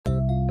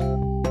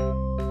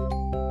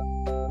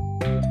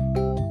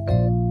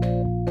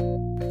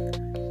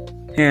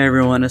Hey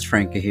everyone, it's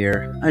Frankie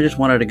here. I just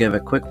wanted to give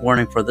a quick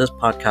warning for this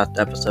podcast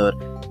episode,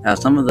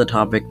 as some of the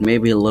topic may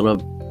be a little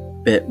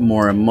bit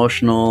more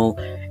emotional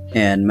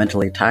and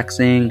mentally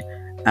taxing,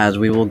 as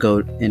we will go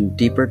in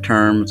deeper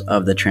terms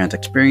of the trans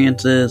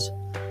experiences.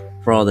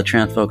 For all the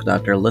trans folks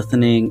out there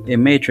listening, it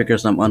may trigger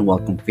some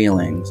unwelcome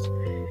feelings.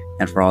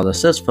 And for all the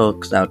cis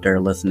folks out there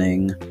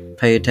listening,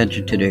 pay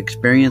attention to the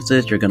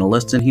experiences you're going to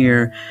listen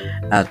here,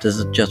 as this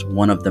is just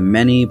one of the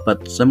many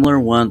but similar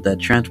ones that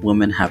trans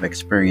women have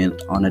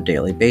experienced on a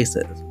daily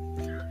basis.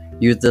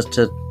 Use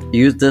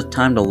this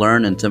time to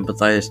learn and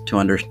sympathize, to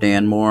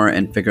understand more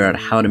and figure out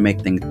how to make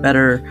things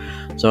better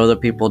so other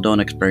people don't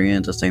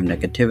experience the same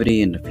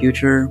negativity in the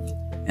future.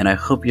 And I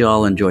hope you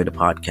all enjoy the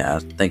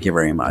podcast. Thank you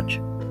very much.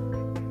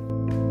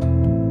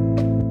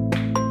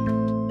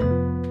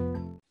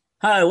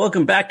 Hi,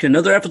 welcome back to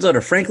another episode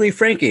of Frankly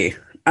Frankie.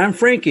 I'm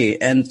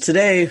Frankie, and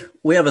today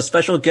we have a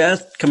special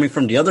guest coming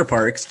from the other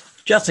parks,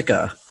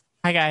 Jessica.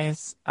 Hi,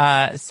 guys.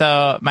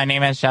 So my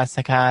name is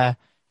Jessica.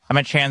 I'm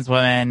a trans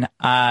woman.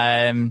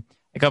 I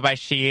go by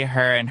she,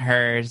 her, and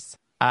hers.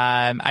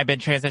 I've been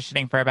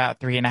transitioning for about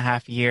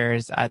 3.5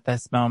 years at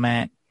this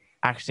moment.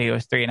 Actually, it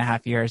was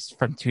 3.5 years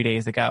from 2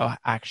 days ago,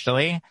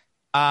 actually.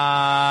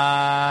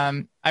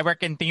 I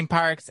work in theme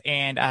parks,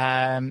 and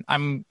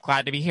I'm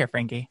glad to be here,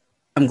 Frankie.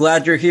 I'm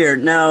glad you're here.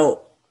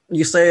 Now,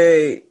 you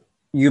say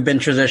you've been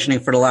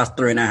transitioning for the last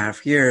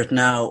 3.5 years.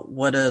 Now,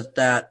 what does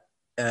that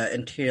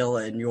entail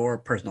in your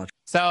personal?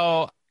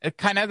 So,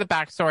 kind of the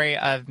backstory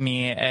of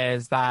me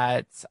is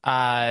that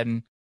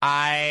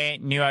I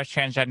knew I was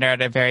transgender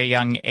at a very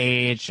young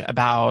age,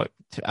 about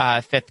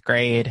 5th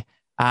grade.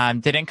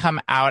 Didn't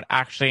come out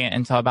actually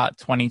until about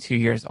 22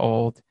 years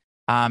old.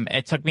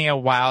 It took me a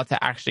while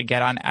to actually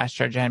get on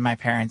estrogen. My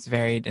parents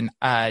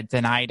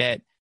denied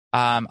it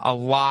a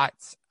lot.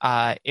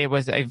 It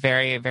was a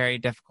very, very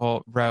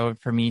difficult road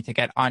for me to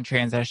get on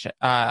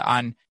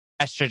on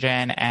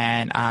estrogen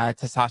and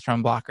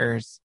testosterone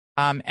blockers.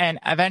 And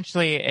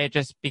eventually it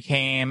just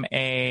became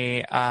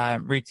a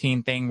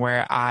routine thing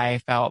where I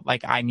felt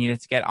like I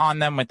needed to get on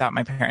them without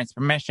my parents'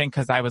 permission,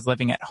 because I was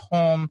living at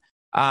home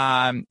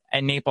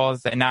in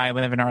Naples, and now I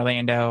live in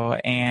Orlando.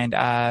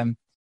 And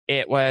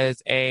it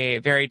was a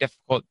very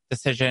difficult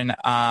decision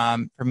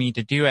for me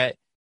to do it.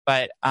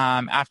 But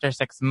after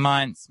 6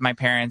 months, my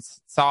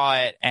parents saw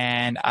it,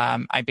 and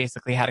I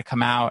basically had to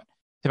come out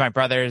to my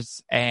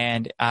brothers.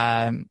 And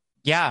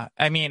yeah,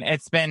 I mean,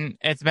 it's been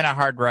a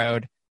hard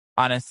road,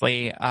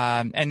 honestly.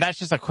 And that's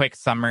just a quick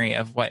summary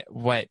of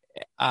what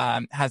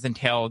has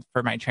entailed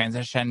for my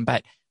transition.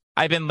 But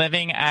I've been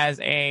living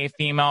as a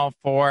female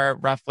for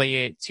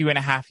roughly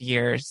 2.5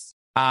 years.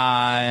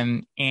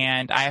 And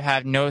I've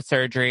had no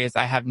surgeries.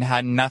 I have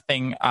had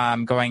nothing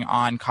going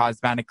on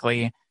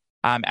cosmetically.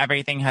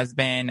 Everything has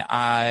been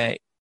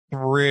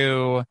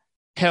through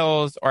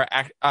pills or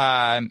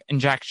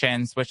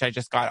injections, which I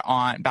just got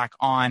back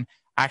on.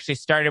 I actually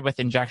started with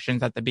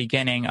injections at the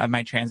beginning of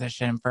my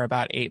transition for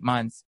about 8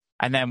 months,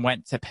 and then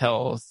went to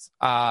pills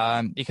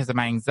because of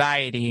my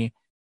anxiety.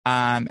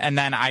 And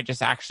then I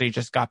just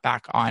got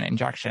back on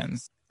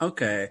injections.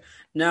 Okay.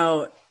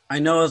 Now, I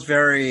know it's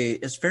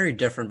very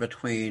different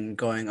between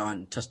going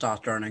on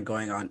testosterone and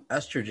going on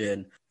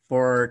estrogen.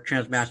 For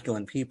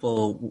transmasculine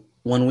people,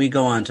 when we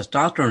go on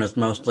testosterone, it's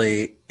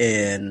mostly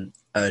in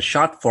a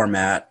shot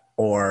format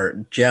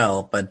or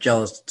gel, but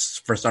gel is,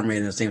 for some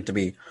reason, it seems to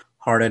be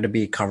harder to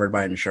be covered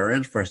by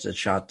insurance versus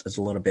shot is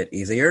a little bit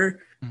easier.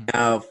 Mm-hmm.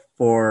 Now,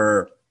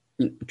 for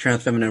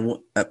trans feminine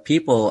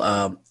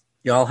people,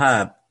 y'all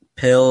have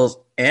pills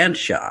and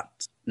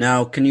shots.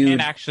 Now, can you...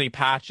 And actually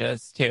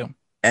patches, too.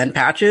 And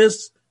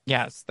patches?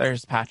 Yes,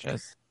 there's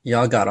patches.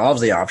 Y'all got all of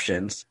the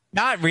options.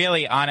 Not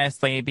really,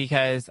 honestly,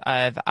 because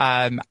of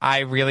I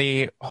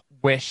really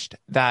wished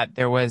that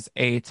there was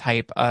a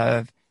type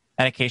of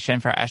medication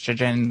for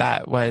estrogen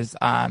that was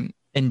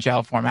in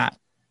gel format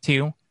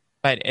too.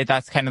 But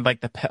that's kind of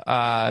like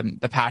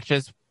the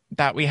patches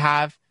that we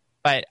have.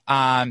 But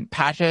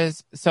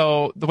patches.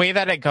 So the way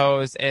that it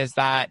goes is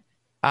that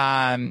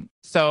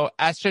so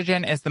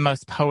estrogen is the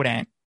most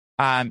potent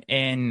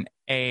in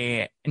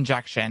a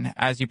injection,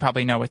 as you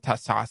probably know, with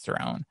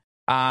testosterone.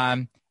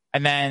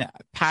 And then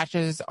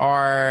patches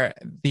are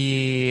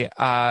the,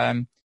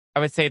 I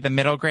would say the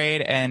middle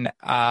grade, and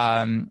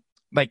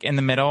like in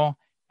the middle,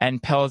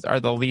 and pills are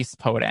the least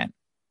potent.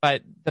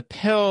 But the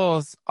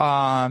pills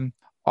are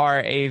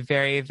a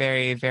very,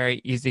 very, very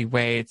easy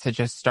way to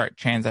just start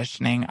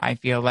transitioning. I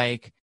feel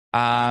like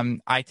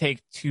I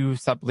take 2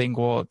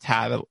 sublingual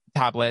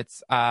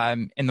tablets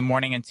in the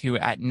morning and 2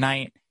 at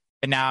night.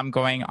 And now I'm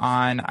going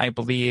on, I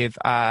believe,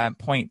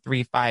 0.35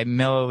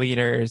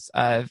 milliliters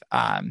of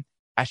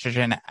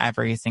estrogen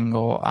every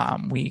single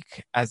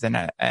week as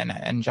an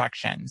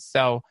injection.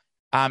 So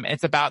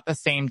it's about the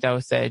same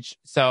dosage.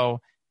 So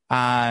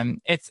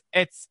it's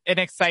an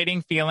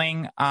exciting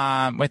feeling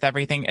with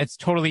everything. It's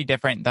totally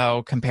different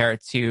though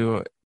compared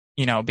to,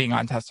 being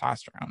on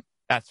testosterone.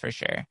 That's for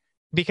sure.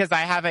 Because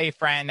I have a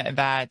friend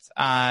that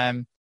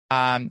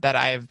that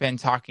I've been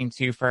talking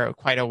to for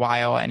quite a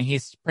while, and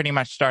he's pretty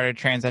much started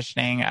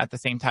transitioning at the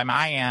same time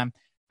I am.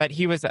 But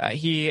he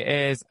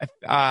is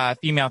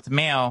female to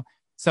male,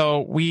 so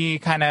we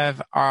kind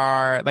of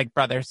are like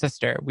brother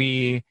sister.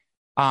 We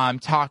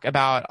talk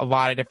about a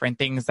lot of different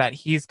things that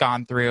he's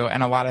gone through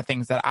and a lot of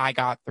things that I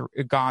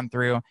gone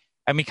through,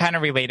 and we kind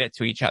of relate it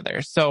to each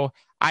other. So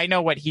I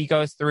know what he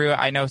goes through.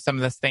 I know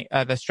some of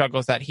the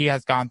struggles that he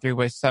has gone through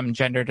with some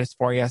gender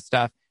dysphoria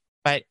stuff.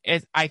 But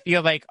I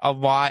feel like a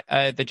lot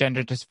of the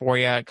gender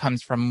dysphoria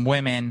comes from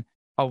women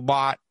a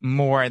lot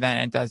more than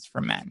it does for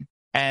men.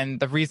 And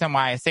the reason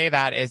why I say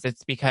that is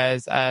it's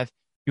because of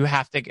you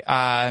have to,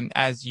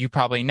 as you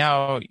probably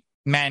know,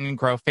 men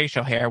grow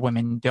facial hair,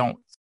 women don't.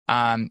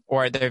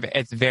 Or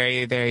it's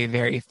very, very,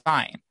 very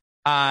fine.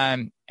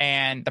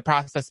 And the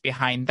process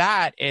behind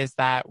that is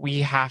that we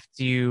have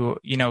to,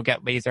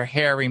 get laser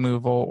hair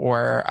removal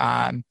or,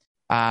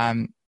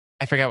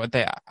 I forget what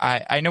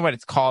I know what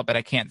it's called, but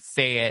I can't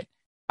say it.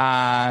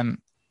 And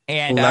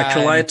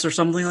Electrolytes or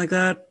something like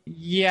that?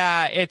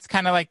 Yeah, it's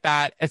kind of like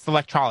that. It's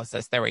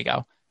electrolysis. There we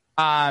go.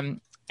 And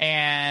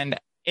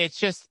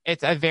it's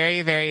a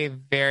very, very,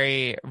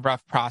 very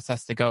rough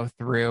process to go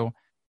through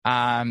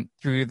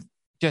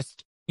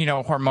just,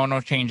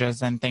 hormonal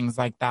changes and things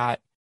like that.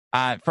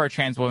 For a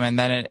trans woman,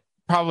 then it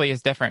probably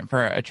is different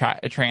for a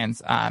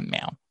trans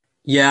male.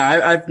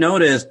 Yeah, I've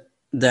noticed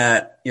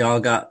that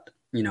y'all got,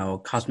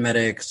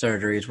 cosmetic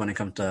surgeries when it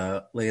comes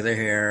to laser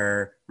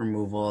hair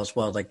removal, as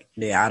well as like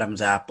the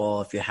Adam's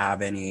apple, if you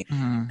have any,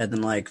 and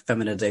then like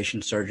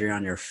feminization surgery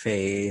on your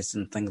face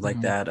and things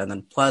like that. And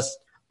then plus,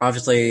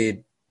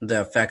 obviously, the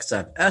effects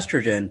of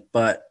estrogen,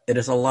 but it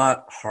is a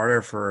lot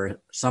harder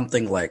for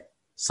something like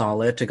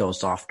solid to go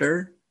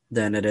softer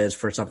than it is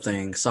for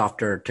something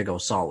softer to go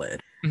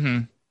solid.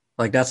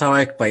 Like that's how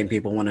I explain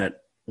people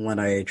when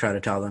I try to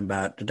tell them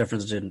about the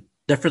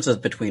differences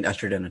between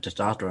estrogen and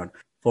testosterone.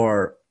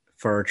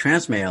 For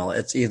trans male,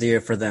 it's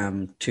easier for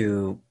them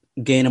to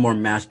gain a more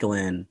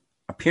masculine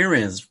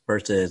appearance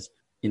versus,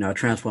 a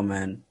trans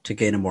woman to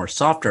gain a more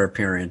softer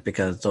appearance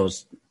because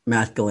those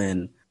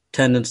masculine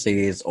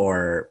tendencies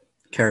or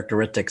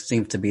characteristics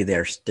seem to be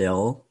there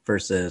still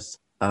versus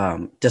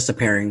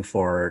disappearing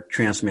for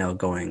trans male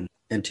going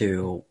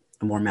into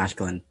a more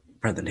masculine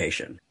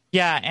presentation.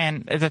 Yeah,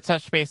 and the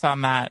touch base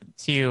on that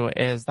too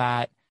is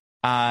that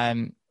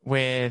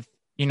with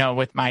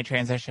my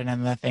transition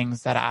and the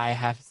things that I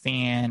have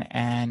seen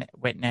and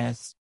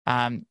witnessed,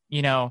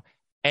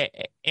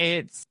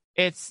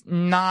 it's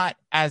not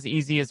as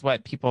easy as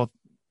what people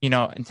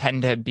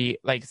intend to be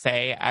like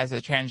say as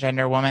a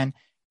transgender woman.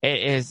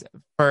 It is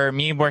for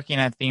me working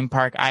at a theme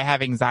park. I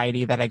have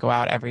anxiety that I go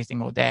out every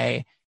single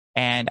day,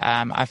 and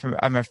I'm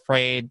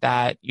afraid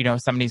that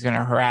somebody's going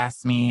to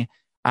harass me.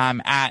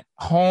 At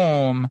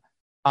home,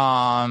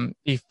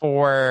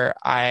 before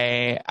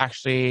I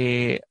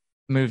actually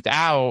moved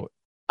out,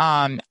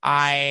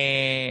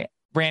 I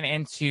ran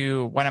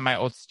into one of my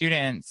old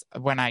students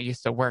when I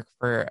used to work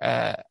for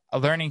a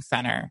learning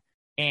center.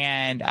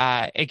 And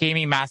it gave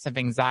me massive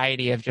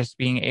anxiety of just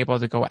being able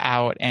to go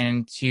out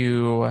and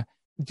to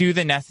do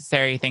the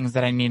necessary things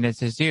that I needed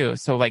to do.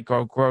 So like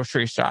go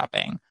grocery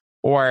shopping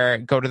or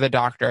go to the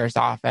doctor's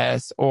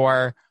office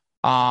or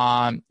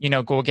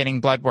go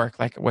getting blood work,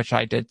 which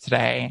I did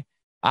today.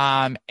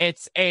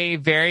 It's a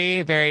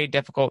very, very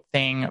difficult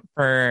thing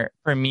for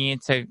me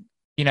to,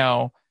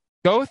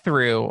 go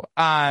through.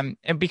 And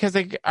because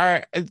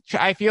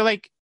I feel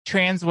like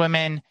trans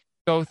women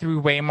go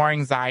through way more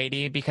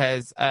anxiety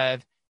because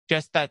of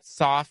just that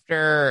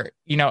softer,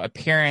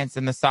 appearance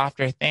and the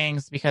softer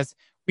things, because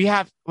we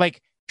have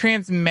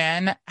trans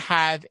men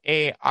have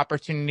a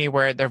opportunity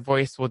where their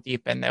voice will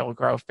deepen. They'll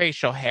grow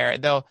facial hair.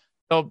 They'll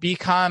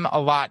become a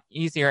lot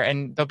easier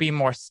and they'll be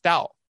more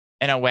stealth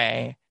in a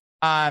way.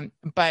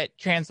 But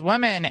trans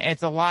women,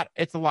 it's a lot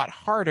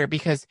harder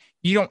because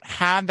you don't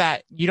have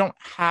that,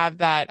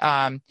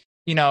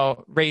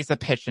 raise the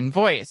pitch and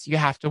voice. You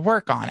have to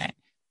work on it.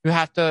 You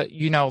have to,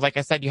 like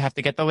I said, you have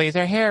to get the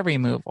laser hair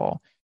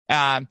removal.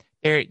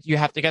 You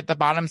have to get the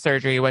bottom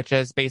surgery, which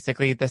is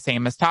basically the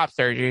same as top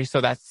surgery. So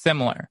that's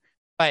similar.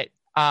 But,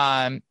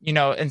 and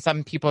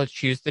some people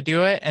choose to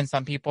do it and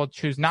some people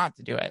choose not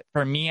to do it.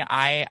 For me,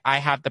 I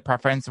have the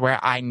preference where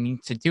I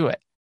need to do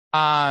it.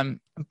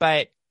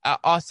 But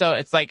also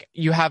it's like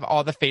you have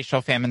all the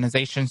facial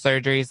feminization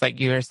surgeries, like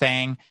you were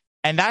saying,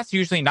 and that's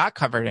usually not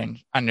covered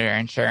under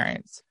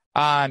insurance.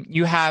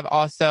 You have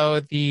also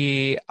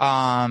the,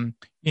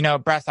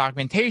 breast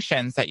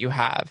augmentations that you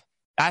have.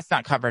 That's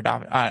not covered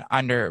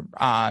under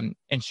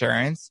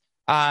insurance.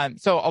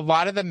 So a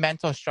lot of the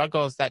mental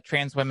struggles that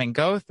trans women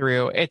go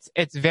through,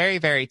 it's very,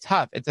 very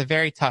tough. It's a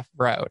very tough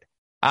road.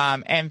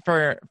 And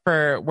for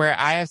where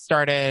I have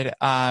started,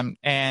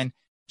 and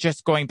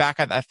just going back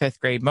at that 5th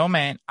grade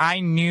moment,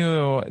 I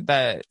knew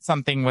that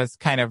something was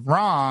kind of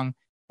wrong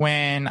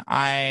when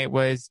I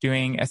was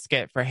doing a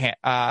skit for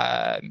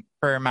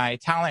my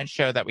talent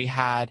show that we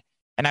had,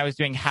 and I was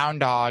doing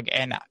Hound Dog,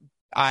 and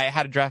I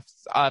had to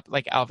dress up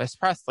like Elvis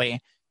Presley.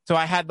 So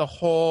I had the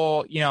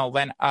whole,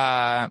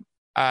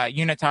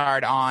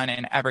 unitard on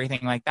and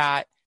everything like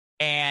that.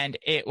 And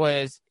it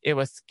was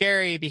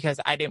scary because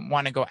I didn't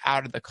want to go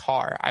out of the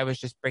car. I was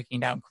just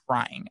breaking down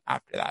crying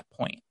after that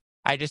point.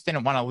 I just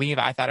didn't want to leave.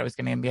 I thought it was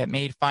going to get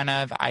made fun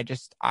of. I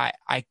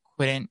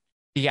couldn't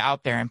be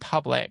out there in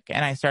public.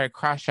 And I started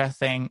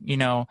cross-dressing,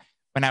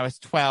 when I was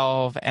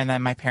 12. And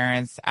then my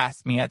parents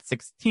asked me at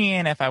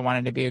 16 if I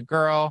wanted to be a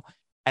girl.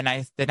 And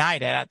I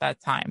denied it at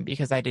that time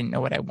because I didn't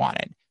know what I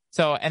wanted.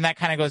 So, and that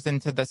kind of goes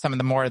into some of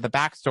the more of the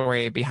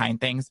backstory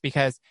behind things,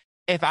 because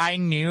if I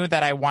knew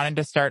that I wanted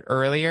to start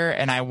earlier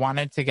and I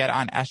wanted to get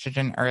on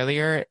estrogen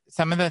earlier,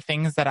 some of the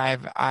things that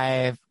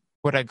I've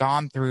would have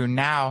gone through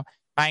now,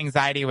 my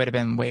anxiety would have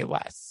been way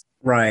less.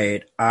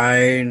 Right.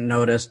 I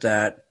noticed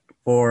that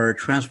for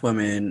trans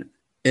women,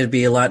 it'd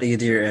be a lot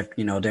easier if,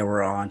 they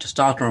were on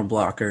testosterone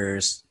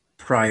blockers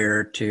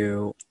prior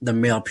to the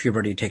male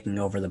puberty taking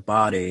over the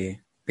body.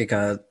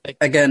 Because,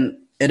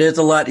 again, it is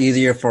a lot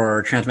easier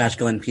for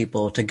transmasculine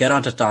people to get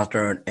on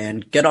testosterone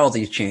and get all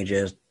these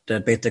changes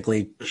that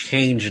basically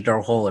change their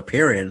whole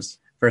appearance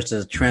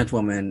versus trans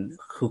women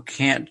who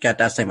can't get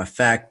that same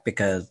effect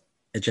because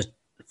it just,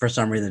 for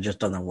some reason, it just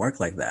doesn't work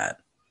like that.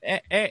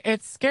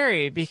 It's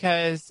scary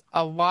because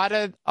a lot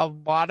of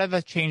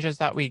the changes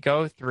that we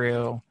go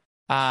through,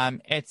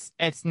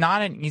 it's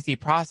not an easy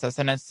process,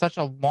 and it's such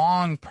a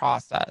long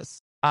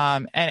process.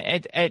 And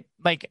it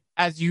like,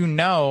 as you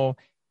know,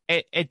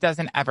 it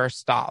doesn't ever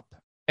stop.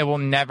 It will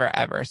never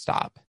ever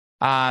stop.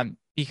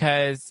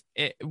 Because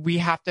we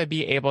have to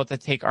be able to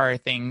take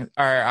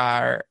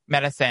our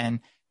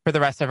medicine for the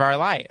rest of our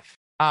life.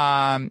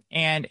 And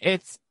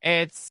it's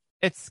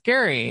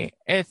scary.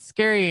 It's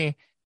scary.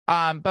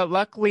 But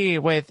luckily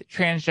with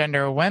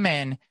transgender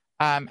women,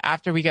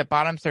 after we get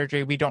bottom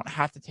surgery, we don't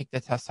have to take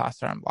the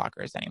testosterone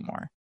blockers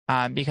anymore.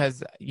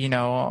 Because, we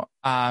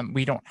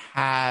don't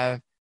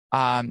have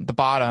the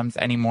bottoms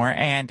anymore.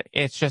 And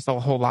it's just a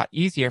whole lot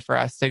easier for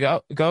us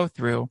to go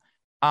through.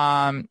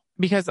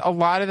 Because a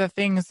lot of the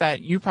things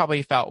that you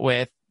probably felt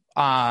with,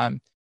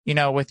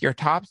 with your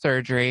top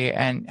surgery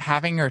and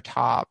having your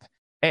top,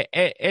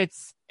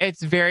 it's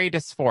very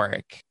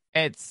dysphoric.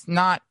 It's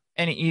not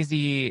an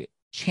easy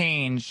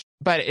change,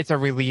 but it's a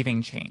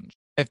relieving change,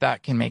 if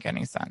that can make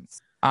any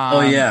sense.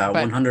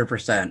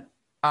 100%.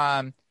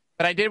 But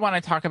I did want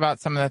to talk about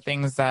some of the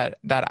things that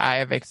I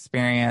have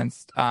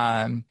experienced,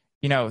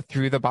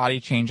 through the body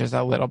changes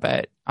a little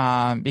bit,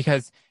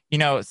 because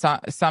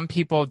some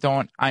people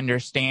don't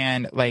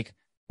understand like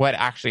what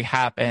actually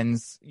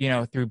happens,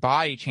 through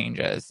body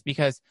changes,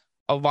 because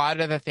a lot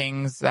of the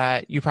things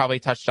that you probably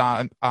touched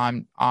on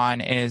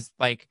is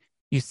like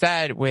you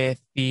said with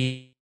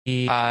the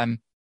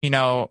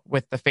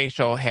with the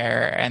facial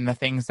hair and the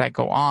things that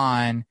go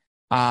on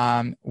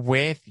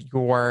with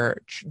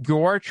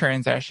your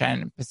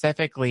transition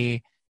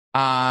specifically,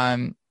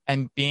 and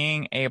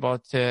being able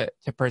to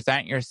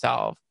present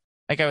yourself.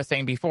 Like I was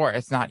saying before,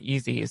 it's not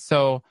easy.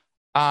 So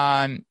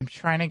I'm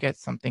trying to get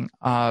something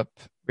up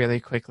really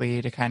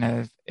quickly to kind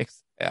of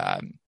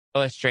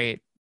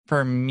illustrate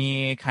for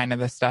me kind of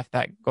the stuff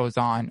that goes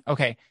on.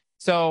 Okay.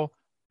 So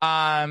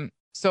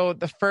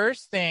the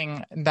first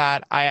thing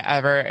that I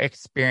ever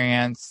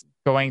experienced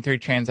going through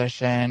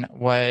transition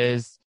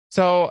was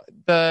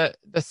the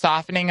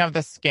softening of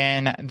the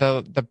skin,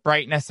 the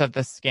brightness of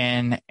the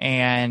skin,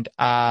 and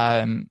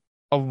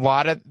a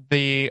lot of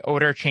the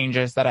odor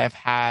changes that I've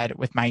had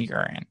with my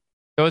urine.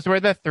 Those were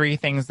the three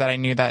things that I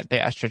knew that the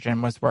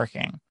estrogen was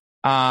working.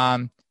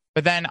 But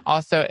then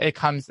also it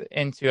comes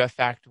into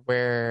effect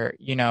where,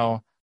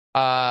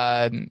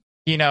 the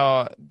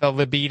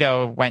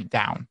libido went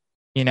down,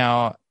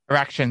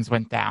 erections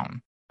went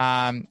down.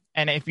 And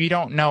if you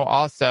don't know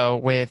also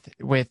with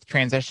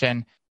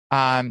transition,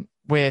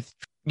 with,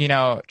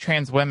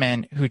 trans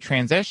women who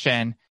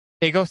transition,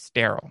 they go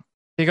sterile.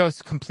 They go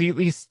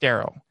completely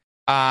sterile.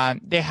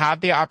 They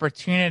have the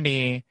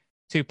opportunity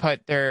to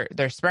put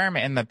their sperm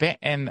in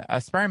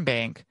a sperm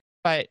bank,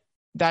 but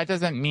that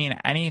doesn't mean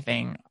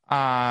anything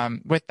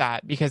with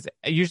that, because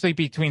usually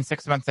between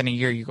 6 months and a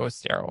year you go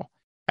sterile,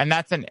 and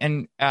that's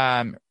an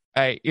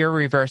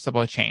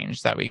irreversible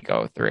change that we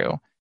go through.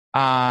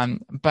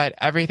 But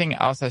everything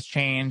else has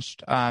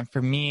changed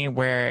for me,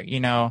 where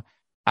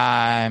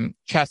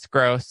chest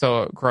growth,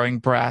 so growing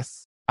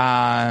breasts,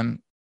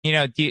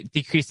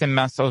 decrease in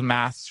muscle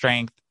mass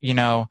strength,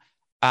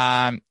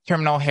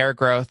 terminal hair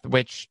growth,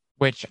 which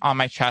on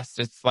my chest,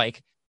 it's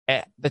like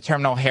the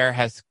terminal hair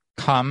has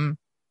come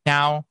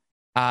now.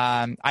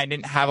 I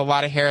didn't have a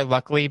lot of hair,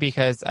 luckily,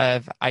 because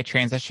I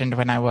transitioned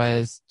when I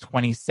was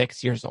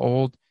 26 years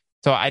old.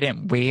 So I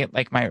didn't wait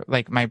like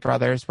my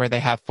brothers where they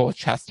have full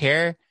chest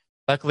hair.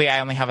 Luckily, I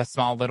only have a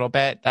small little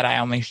bit that I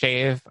only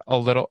shave a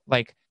little,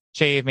 like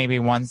shave maybe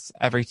once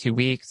every 2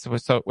 weeks,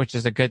 which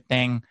is a good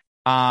thing.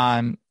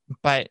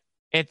 But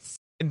it's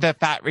the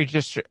fat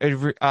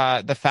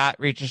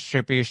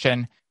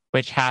redistribution,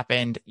 which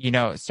happened,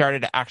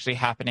 started actually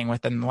happening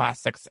within the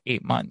last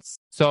 6-8 months.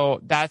 So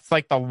that's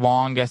like the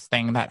longest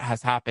thing that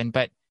has happened.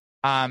 But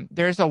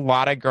there's a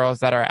lot of girls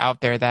that are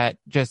out there that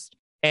just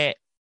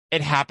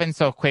it happens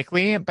so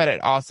quickly, but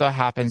it also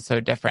happens so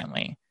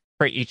differently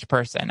for each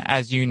person,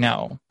 as you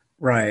know.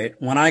 Right.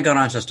 When I got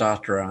on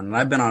testosterone, and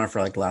I've been on it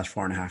for like the last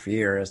 4.5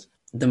 years,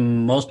 the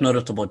most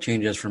noticeable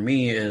changes for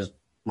me is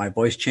my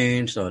voice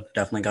changed, so it's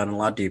definitely gotten a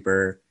lot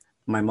deeper.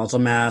 My muscle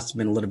mass has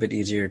been a little bit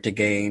easier to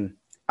gain.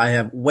 I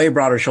have way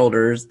broader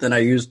shoulders than I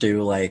used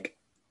to. Like,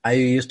 I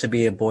used to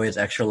be a boy's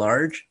extra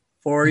large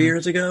 4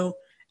 years ago.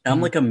 And I'm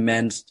Mhm. like a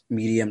men's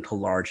medium to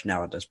large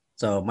now at this.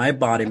 So my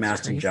body That's mass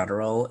in crazy.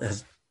 general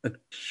has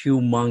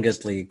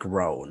humongously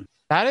grown.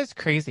 That is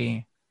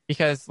crazy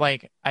because,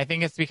 like, I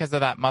think it's because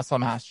of that muscle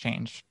mass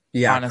change,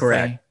 Yeah,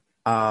 correct.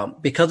 honestly.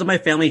 Because of my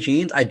family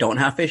genes, I don't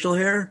have facial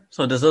hair.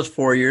 So this is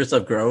 4 years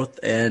of growth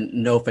and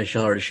no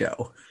facial hair to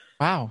show.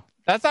 Wow.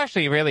 That's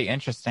actually really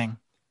interesting.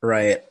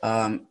 Right.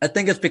 I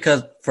think it's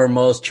because for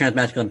most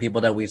transmasculine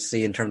people that we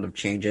see in terms of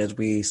changes,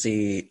 we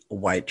see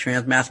white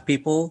transmasc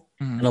people,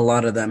 Mhm. and a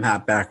lot of them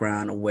have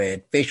background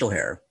with facial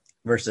hair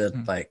versus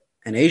Mhm. like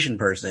an Asian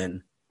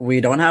person.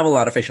 We don't have a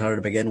lot of facial hair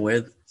to begin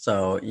with.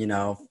 So,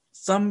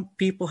 some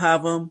people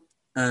have them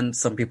and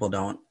some people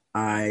don't.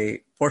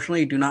 I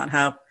fortunately do not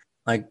have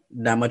like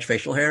that much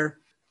facial hair.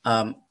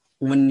 Um,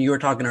 when you were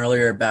talking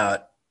earlier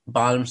about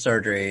bottom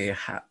surgery,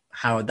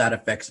 how that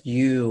affects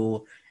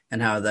you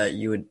and how that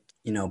you would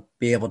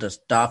be able to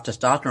stop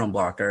testosterone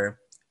blocker.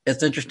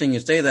 It's interesting you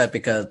say that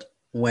because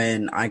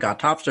when I got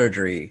top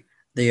surgery,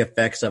 the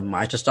effects of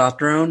my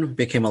testosterone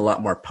became a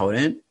lot more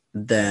potent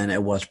than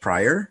it was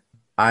prior.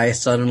 I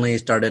suddenly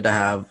started to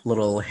have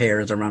little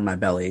hairs around my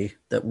belly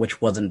that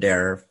which wasn't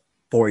there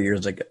 4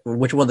 years ago,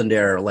 which wasn't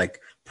there like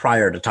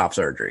prior to top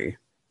surgery.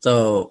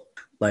 So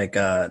like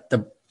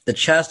the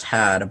chest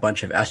had a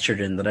bunch of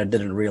estrogen that I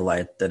didn't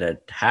realize that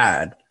it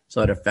had,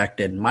 so it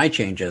affected my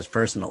changes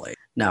personally.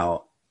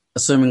 Now,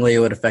 assumingly it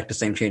would affect the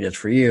same changes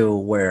for you,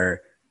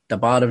 where the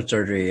bottom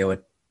surgery it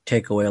would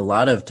take away a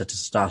lot of the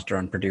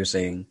testosterone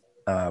producing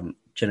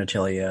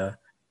genitalia,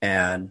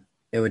 and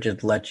it would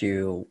just let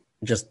you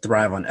just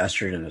thrive on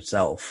estrogen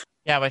itself.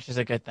 Yeah, which is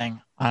a good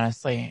thing,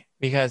 honestly,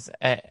 because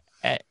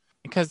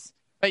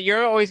but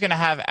you're always going to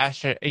have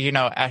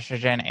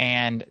estrogen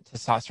and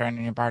testosterone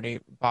in your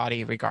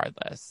body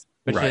regardless,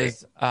 Right.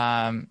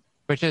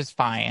 which is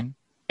fine.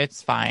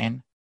 It's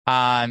fine.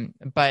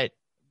 But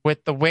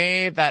with the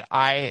way that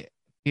I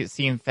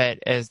seem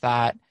fit is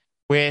that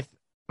with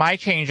my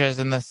changes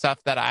and the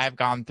stuff that I've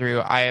gone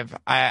through, I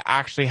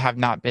actually have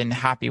not been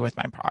happy with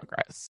my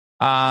progress.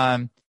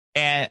 And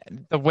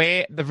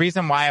the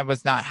reason why I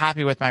was not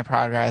happy with my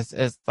progress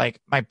is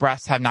like my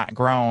breasts have not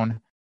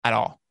grown at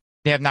all.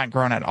 They have not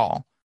grown at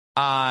all.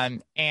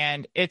 And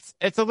it's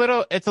a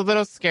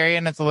little scary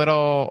and it's a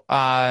little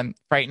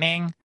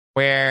frightening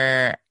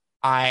where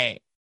I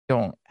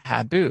don't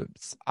have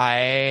boobs.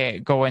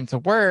 I go into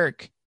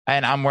work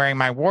and I'm wearing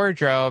my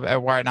wardrobe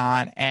and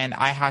whatnot, and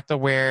I have to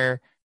wear,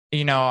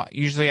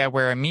 usually I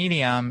wear a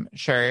medium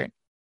shirt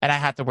and I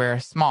have to wear a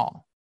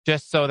small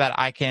just so that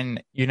I can,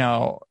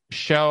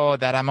 show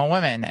that I'm a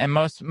woman. And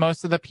most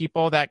of the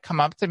people that come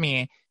up to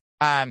me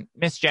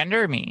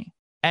misgender me.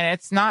 And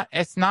it's not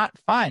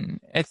fun.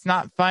 It's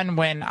not fun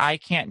when I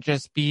can't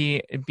just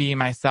be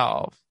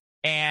myself.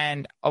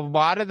 And a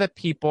lot of the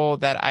people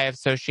that I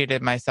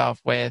associated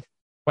myself with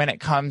when it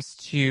comes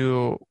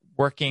to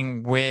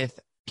working with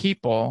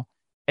people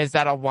is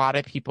that a lot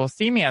of people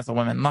see me as a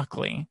woman,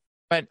 luckily,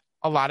 but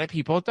a lot of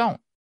people don't.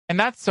 And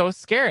that's so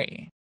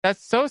scary.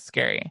 That's so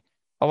scary.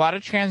 A lot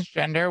of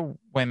transgender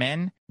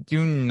women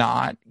do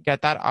not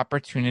get that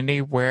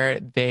opportunity where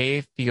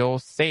they feel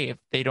safe.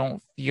 They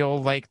don't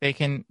feel like they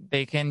can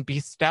be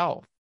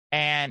stealth.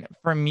 And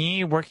for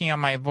me, working on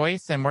my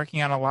voice and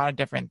working on a lot of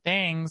different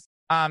things,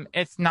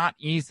 it's not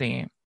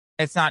easy.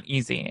 It's not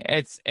easy.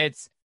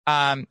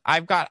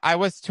 I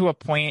was to a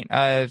point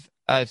of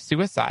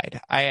suicide.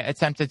 I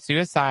attempted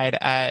suicide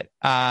at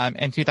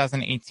in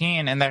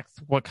 2018, and that's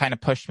what kind of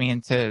pushed me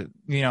into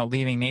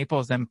leaving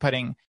Naples and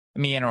putting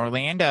me in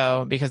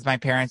Orlando because my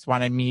parents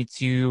wanted me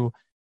to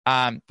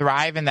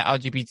thrive in the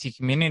LGBT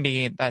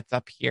community that's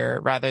up here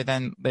rather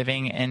than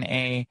living in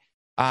a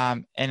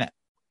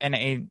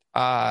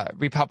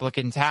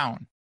Republican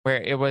town where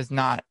it was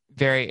not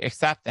very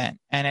acceptant.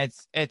 And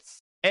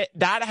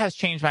that has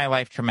changed my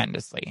life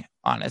tremendously.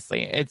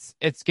 Honestly,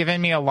 it's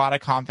given me a lot of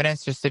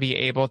confidence just to be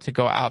able to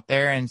go out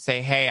there and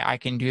say, "Hey, I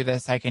can do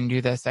this. I can do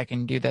this. I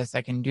can do this.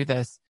 I can do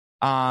this."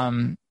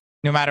 No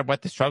matter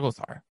what the struggles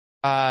are.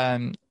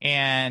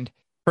 And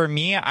for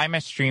me, I'm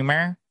a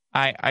streamer.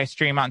 I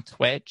stream on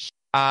Twitch.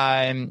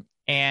 And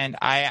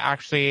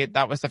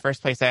that was the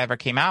first place I ever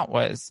came out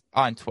was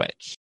on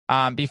Twitch.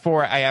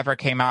 Before I ever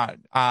came out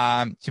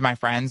to my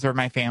friends or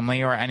my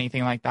family or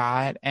anything like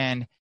that.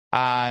 And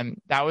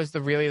that was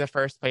really the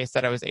first place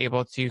that I was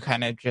able to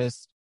kind of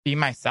just be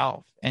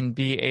myself and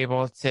be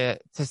able to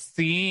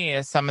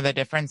see some of the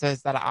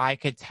differences that I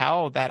could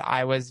tell that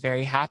I was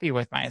very happy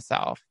with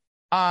myself.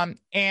 And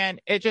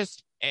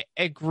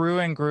it grew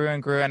and grew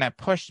and grew, and it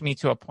pushed me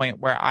to a point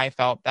where I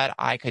felt that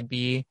I could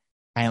be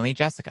finally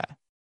Jessica.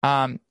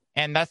 And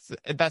that's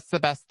the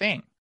best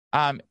thing.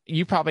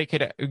 You probably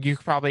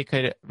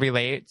could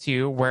relate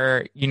to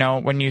where,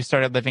 when you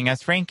started living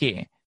as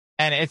Frankie.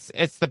 And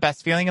it's the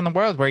best feeling in the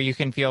world where you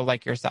can feel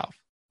like yourself.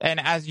 And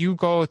as you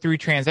go through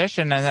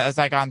transition, and as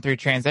I gone through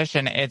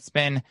transition, it's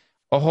been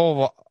a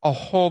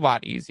whole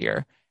lot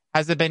easier.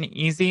 Has it been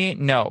easy?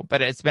 No,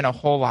 but it's been a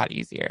whole lot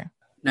easier.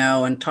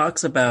 Now, in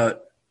talks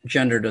about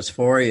gender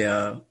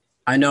dysphoria,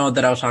 I know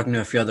that I was talking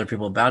to a few other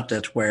people about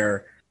this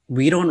where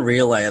we don't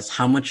realize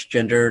how much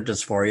gender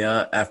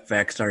dysphoria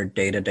affects our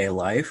day-to-day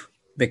life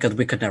because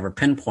we could never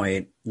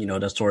pinpoint,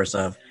 the source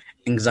of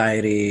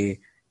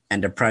anxiety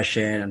and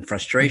depression and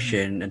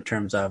frustration in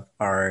terms of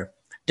our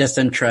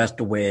disinterest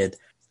with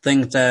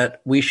things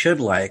that we should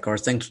like or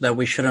things that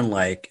we shouldn't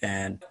like,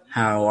 and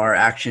how our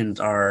actions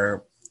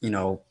are,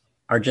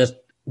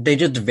 they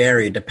just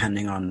vary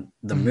depending on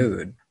the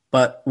mood.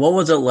 But what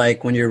was it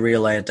like when you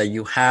realized that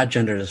you had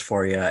gender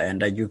dysphoria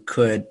and that you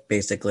could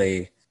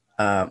basically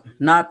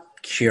not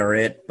cure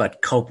it,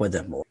 but cope with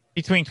it more?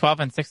 Between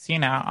 12 and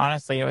 16,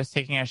 honestly, I was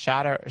taking a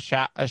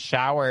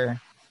shower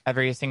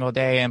every single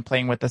day and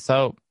playing with the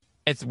soap.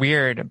 It's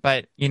weird,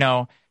 but,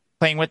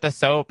 playing with the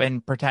soap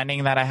and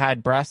pretending that I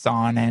had breasts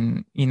on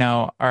and,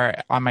 or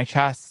on my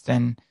chest.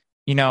 And,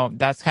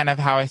 that's kind of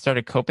how I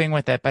started coping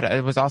with it. But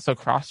it was also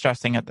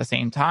cross-dressing at the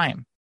same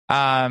time.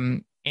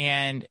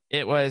 And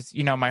it was,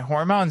 my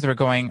hormones were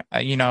going,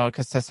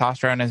 because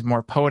testosterone is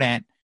more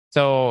potent.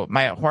 So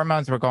my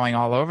hormones were going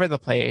all over the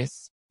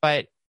place.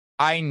 But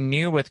I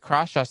knew with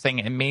cross-dressing,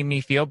 it made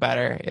me feel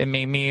better. It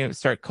made me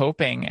start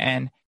coping.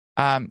 And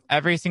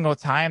every single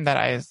time that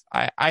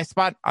I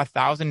spot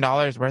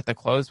 $1,000 worth of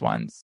clothes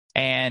once.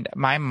 And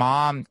my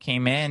mom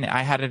came in,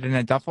 I had it in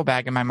a duffel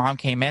bag, and my mom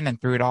came in and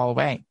threw it all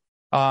away.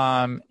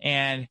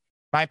 And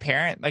my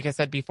parent, like I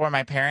said before,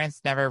 my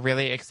parents never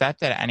really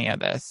accepted any of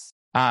this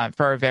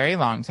for a very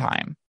long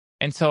time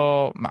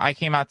until I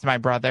came out to my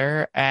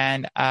brother.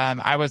 And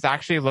I was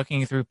actually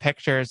looking through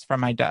pictures from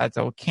my dad's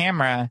old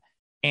camera,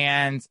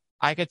 and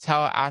I could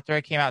tell after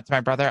I came out to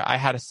my brother, I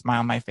had a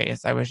smile on my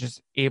face. I was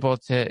just able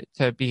to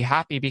be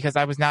happy because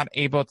I was not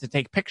able to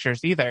take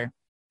pictures either.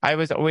 I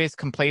was always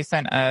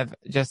complacent of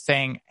just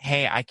saying,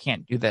 hey, I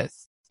can't do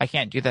this. I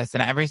can't do this.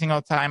 And every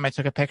single time I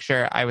took a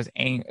picture, I was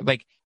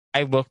like,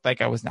 I looked like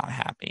I was not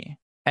happy.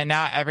 And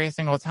now every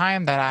single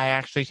time that I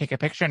actually take a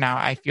picture now,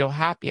 I feel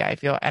happy. I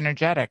feel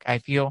energetic. I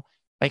feel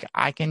like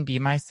I can be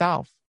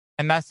myself.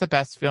 And that's the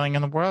best feeling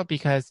in the world,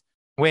 because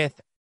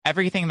with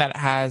everything that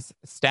has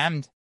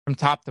stemmed from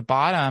top to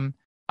bottom,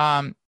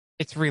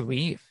 it's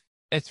relief.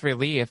 It's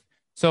relief.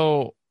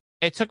 So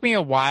it took me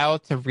a while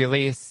to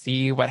really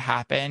see what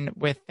happened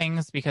with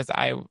things, because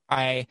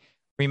I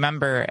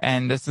remember,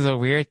 and this is a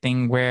weird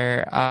thing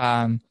where,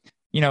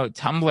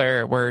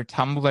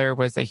 Tumblr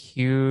was a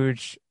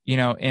huge,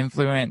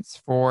 influence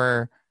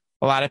for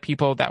a lot of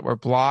people that were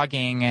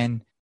blogging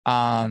and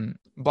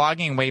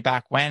blogging way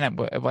back when,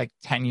 like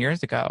 10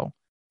 years ago,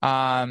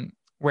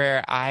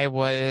 where I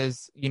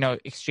was,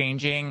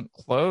 exchanging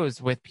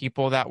clothes with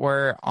people that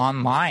were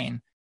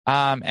online.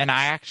 And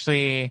I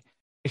actually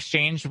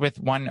exchanged with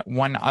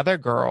one other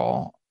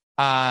girl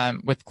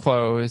with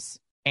clothes,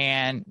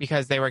 and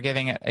because they were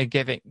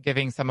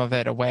giving some of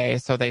it away,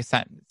 so they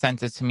sent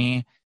it to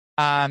me.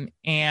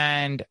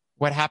 And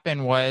what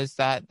happened was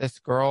that this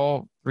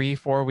girl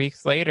 3-4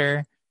 weeks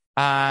later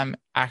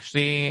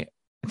actually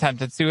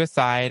attempted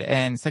suicide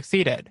and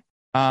succeeded.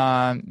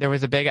 There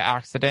was a big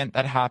accident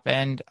that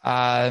happened,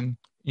 and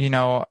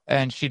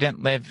she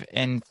didn't live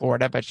in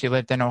Florida, but she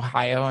lived in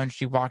Ohio, and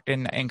she walked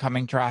in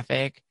incoming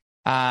traffic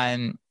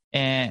on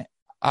the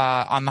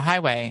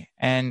highway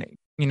and,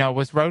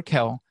 was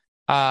roadkill.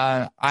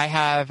 I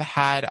have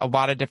had a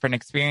lot of different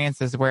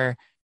experiences where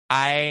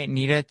I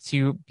needed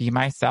to be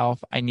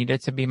myself. I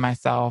needed to be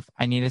myself.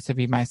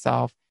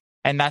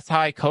 And that's how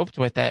I coped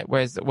with it,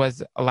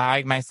 was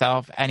allowing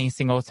myself any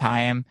single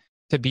time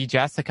to be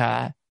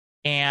Jessica.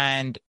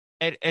 And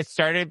it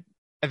started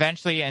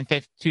eventually in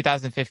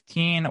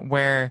 2015,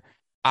 where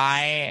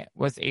I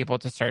was able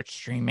to start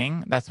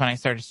streaming. That's when I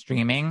started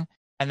streaming.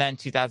 And then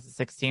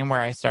 2016,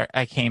 where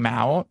I came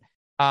out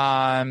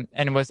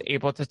and was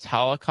able to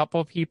tell a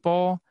couple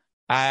people.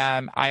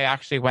 I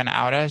actually went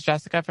out as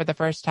Jessica for the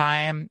first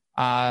time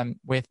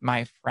with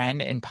my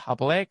friend in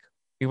public.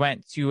 We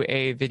went to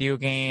a video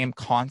game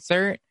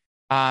concert,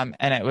 and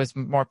it was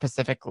more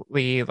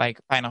specifically like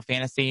Final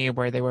Fantasy,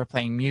 where they were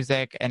playing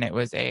music, and it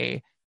was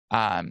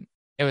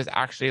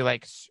actually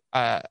like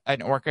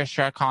an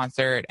orchestra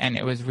concert, and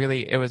it was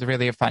really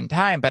a fun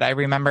time. But I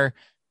remember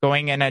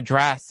going in a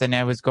dress, and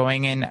I was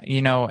going in,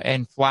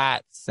 in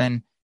flats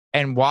and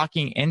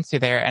walking into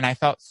there, and I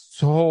felt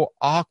so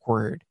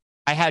awkward.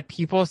 I had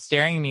people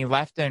staring at me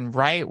left and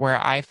right, where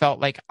I felt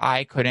like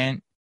I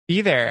couldn't be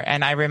there.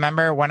 And I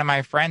remember one of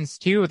my friends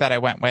too that I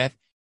went with,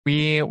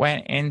 we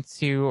went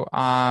into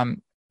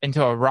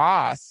a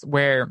Ross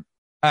where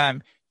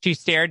she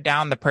stared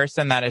down the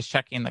person that is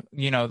checking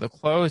the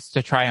clothes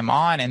to try them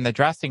on in the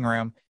dressing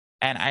room.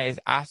 And I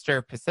asked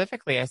her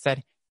specifically, I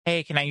said,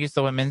 hey, can I use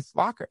the women's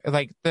locker,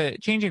 like the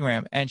changing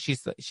room? And she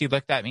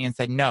looked at me and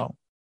said, no.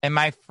 And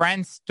my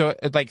friend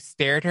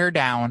stared her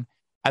down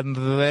and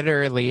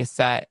literally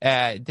said,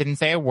 didn't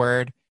say a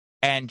word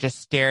and just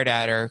stared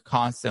at her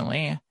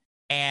constantly.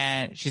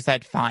 And she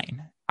said,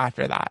 fine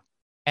after that.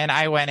 And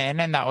I went in,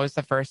 and that was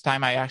the first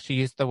time I actually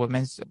used the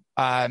women's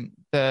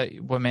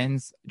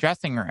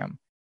dressing room.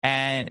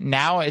 And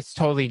now it's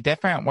totally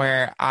different,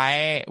 where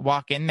I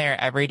walk in there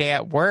every day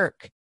at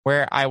work,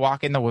 where I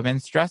walk in the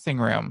women's dressing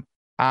room.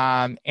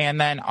 And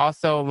then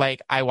also,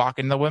 like, I walk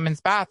in the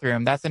women's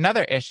bathroom. That's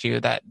another issue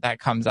that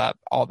comes up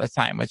all the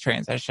time with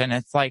transition.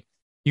 It's like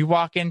you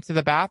walk into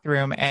the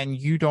bathroom and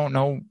you don't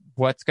know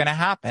what's going to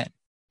happen.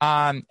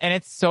 And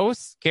it's so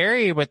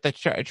scary with the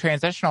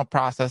transitional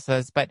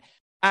processes. But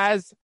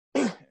as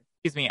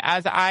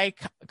I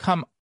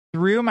come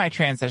through my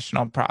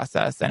transitional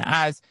process, and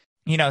as,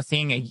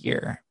 seeing a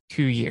year,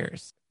 2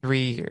 years,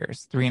 3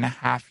 years,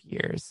 3.5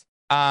 years,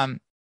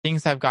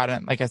 things have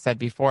gotten, like I said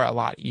before, a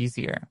lot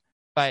easier.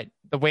 But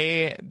the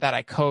way that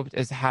I coped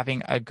is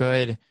having a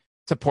good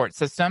support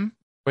system,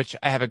 which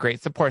I have a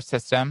great support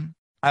system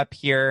up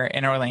here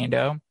in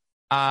Orlando.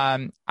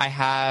 I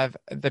have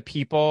the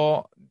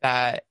people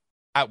that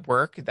at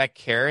work that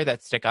care,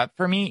 that stick up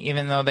for me,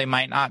 even though they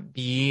might not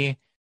be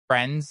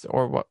friends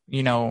or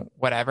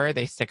whatever,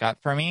 they stick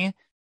up for me.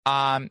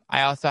 I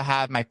also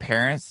have my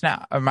parents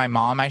now, or my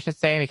mom, I should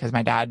say, because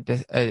my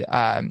dad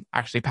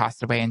actually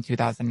passed away in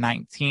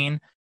 2019.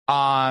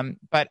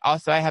 But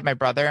also I have my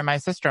brother and my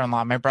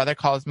sister-in-law. My brother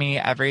calls me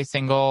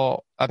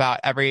about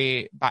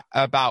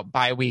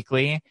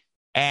bi-weekly,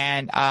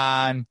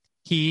 and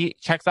he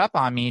checks up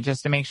on me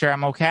just to make sure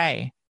I'm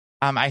okay.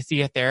 I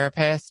see a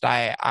therapist.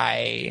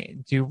 I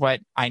do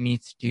what I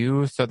need to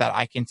do so that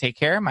I can take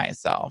care of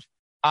myself.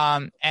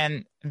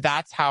 And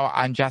that's how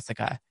I'm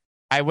Jessica.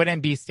 I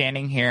wouldn't be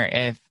standing here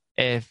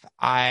if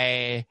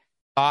I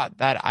thought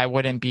that I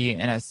wouldn't be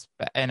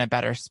in a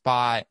better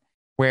spot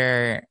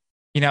where,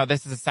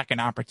 this is a second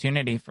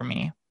opportunity for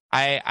me.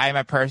 I'm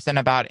a person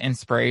about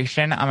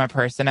inspiration. I'm a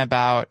person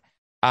about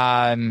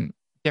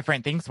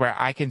different things where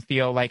I can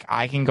feel like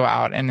I can go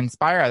out and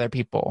inspire other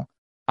people.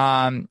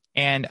 And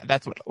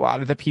that's what a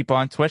lot of the people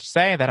on Twitch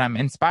say, that I'm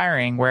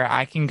inspiring, where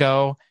I can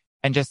go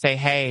and just say,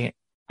 hey,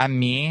 I'm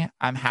me.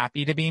 I'm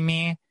happy to be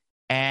me.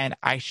 And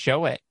I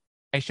show it.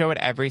 I show it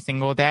every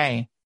single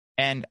day.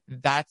 And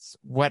that's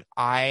what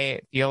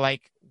I feel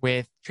like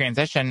with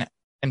transition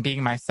and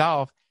being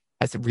myself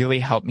has really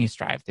helped me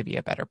strive to be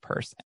a better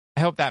person.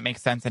 I hope that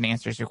makes sense and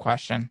answers your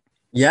question.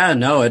 Yeah,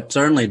 no, it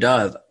certainly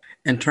does.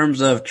 In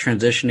terms of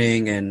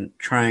transitioning and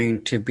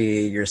trying to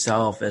be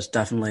yourself, it's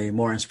definitely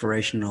more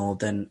inspirational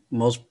than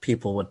most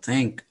people would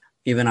think.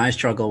 Even I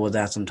struggle with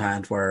that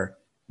sometimes, where,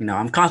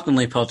 I'm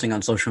constantly posting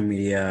on social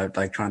media,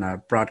 like trying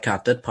to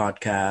broadcast this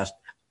podcast,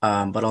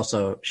 but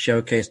also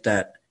showcase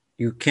that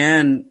you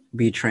can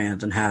be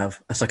trans and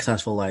have a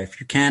successful life.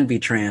 You can be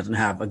trans and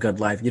have a good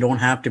life. You don't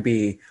have to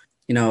be,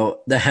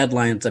 the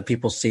headlines that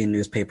people see in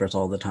newspapers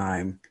all the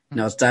time.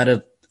 As sad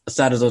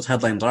as those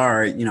headlines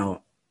are,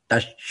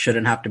 that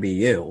shouldn't have to be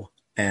you.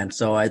 And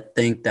so I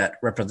think that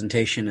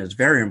representation is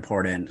very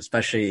important,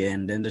 especially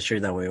in the industry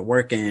that we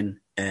work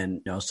in,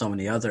 and so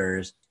many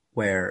others,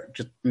 where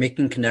just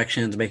making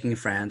connections, making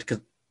friends,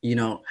 because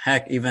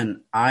heck,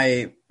 even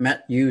I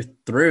met you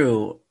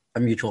through a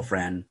mutual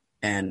friend,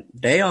 and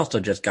they also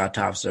just got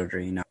top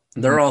surgery.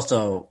 They're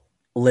also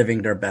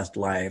living their best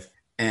life,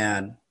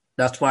 and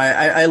that's why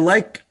I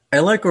like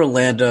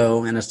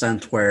Orlando in a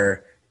sense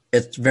where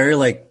it's very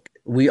like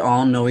we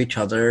all know each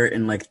other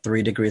in like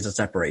 3 degrees of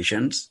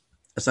separations,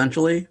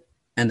 essentially,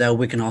 and that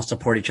we can all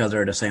support each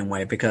other the same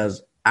way.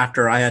 Because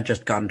after I had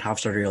just gotten top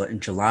surgery in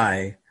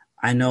July,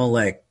 I know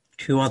like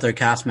 2 other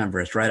cast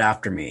members right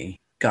after me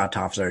got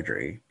top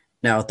surgery.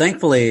 Now,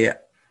 thankfully,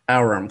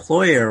 our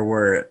employer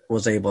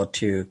was able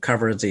to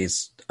cover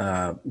these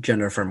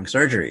gender affirming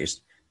surgeries.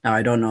 Now,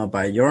 I don't know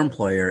about your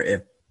employer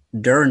if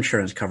their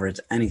insurance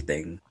covers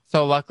anything.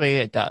 So luckily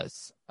it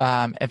does.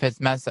 If it's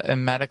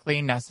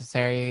medically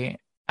necessary,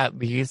 at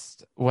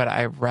least what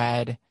I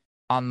read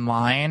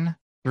online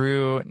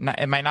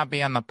it might not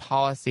be on the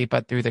policy,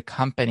 but through the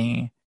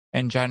company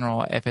in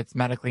general, if it's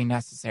medically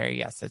necessary,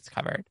 yes, it's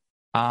covered.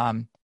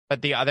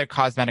 But the other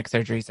cosmetic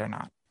surgeries are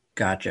not.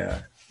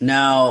 Gotcha.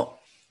 Now,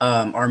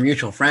 our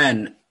mutual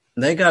friend,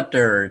 they got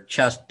their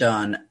chest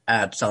done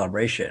at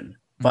Celebration,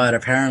 but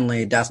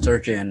apparently that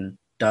surgeon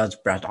does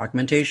breast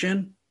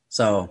augmentation.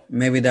 So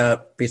maybe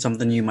that'd be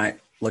something you might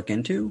look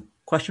into?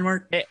 Question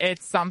mark.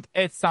 It's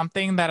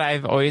something that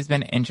I've always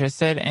been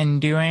interested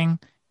in doing.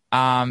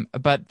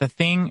 But the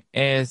thing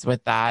is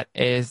with that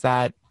is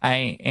that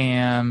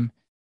when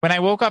I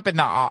woke up in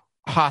the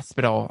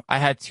hospital, I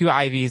had 2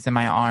 IVs in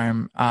my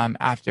arm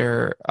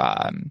after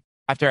I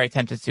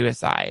attempted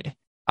suicide.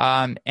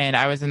 And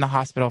I was in the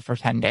hospital for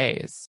 10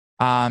 days.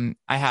 I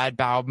had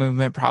bowel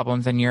movement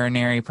problems and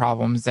urinary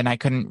problems, and I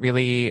couldn't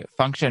really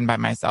function by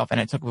myself. And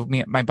it took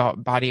my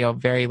body a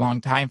very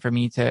long time for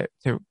me to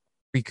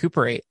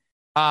recuperate.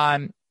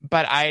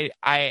 But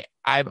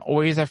I'm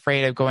always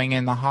afraid of going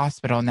in the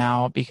hospital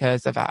now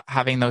because of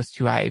having those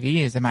 2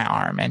 IVs in my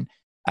arm.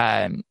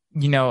 And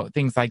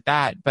things like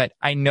that. But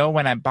I know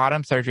when a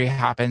bottom surgery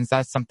happens,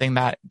 that's something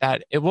that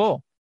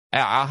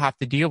I'll have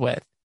to deal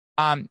with.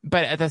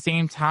 But at the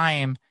same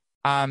time,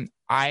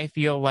 I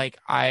feel like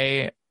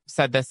I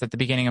said this at the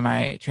beginning of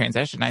my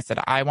transition. I said,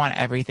 I want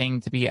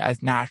everything to be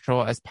as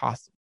natural as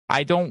possible.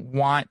 I don't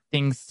want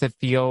things to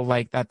feel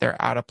like that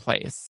they're out of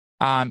place.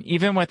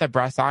 Even with a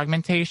breast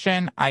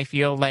augmentation, I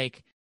feel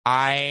like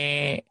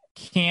I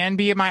can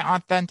be my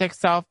authentic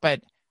self,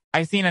 but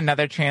I've seen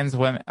another trans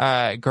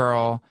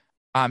girl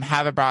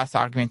have a breast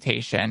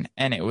augmentation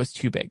and it was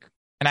too big.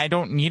 And I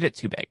don't need it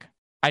too big.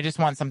 I just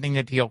want something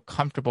to feel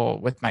comfortable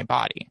with my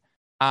body.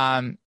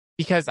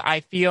 Because I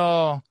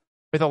feel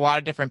with a lot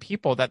of different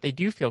people that they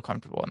do feel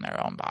comfortable in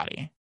their own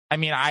body. I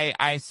mean,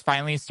 I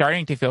finally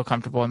starting to feel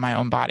comfortable in my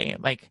own body.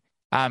 Like,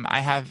 I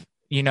have,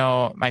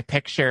 my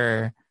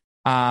picture,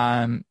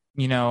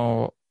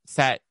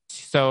 set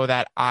so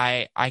that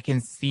I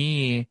can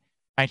see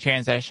my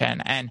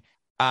transition. And,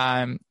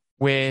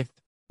 with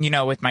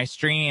my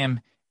stream,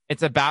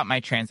 it's about my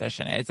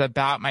transition. It's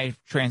about my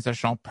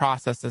transitional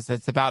processes.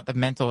 It's about the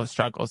mental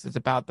struggles. It's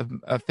about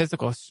the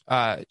physical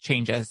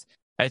changes.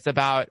 It's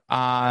about,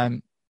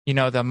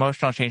 the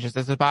emotional changes.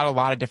 It's about a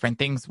lot of different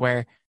things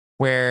where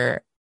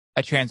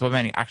a trans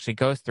woman actually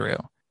goes through.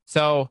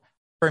 So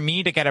for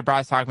me to get a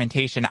breast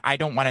augmentation, I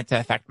don't want it to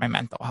affect my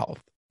mental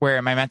health, where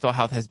my mental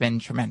health has been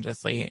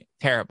tremendously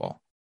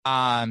terrible.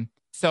 And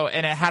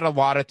it had a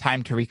lot of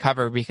time to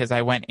recover because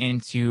I went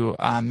into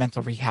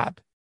mental rehab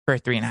for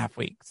 3.5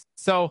 weeks.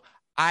 So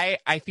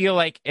I feel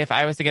like if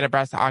I was to get a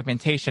breast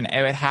augmentation,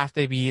 it would have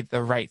to be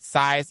the right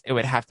size. It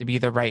would have to be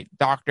the right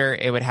doctor.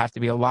 It would have to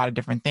be a lot of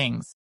different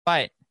things.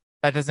 But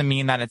that doesn't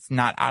mean that it's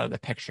not out of the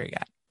picture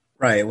yet.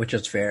 Right, which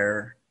is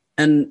fair.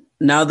 And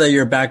now that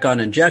you're back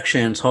on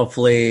injections,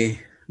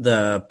 hopefully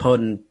the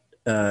potent,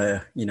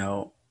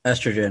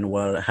 estrogen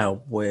will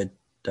help with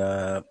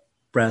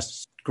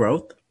breast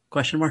growth?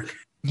 Question mark.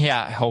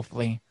 Yeah,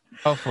 hopefully.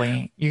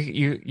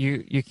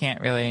 You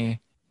can't really,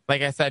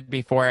 like I said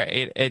before,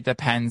 it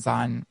depends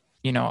on,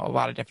 a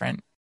lot of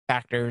different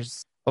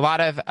factors.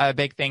 A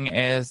big thing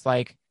is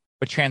like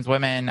with trans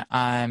women,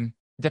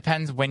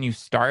 depends when you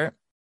start,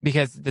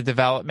 because the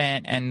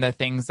development and the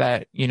things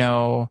that,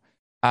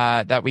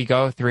 that we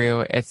go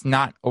through, it's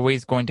not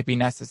always going to be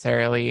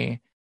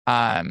necessarily,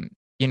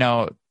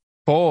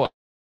 full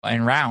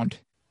and round.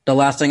 The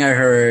last thing I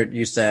heard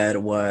you said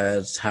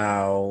was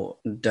how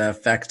the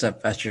effects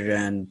of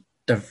estrogen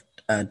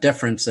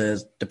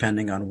differences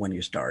depending on when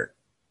you start.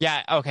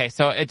 Yeah, okay.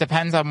 So it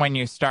depends on when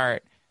you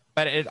start,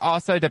 but it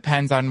also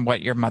depends on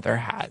what your mother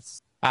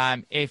has.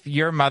 If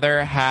your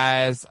mother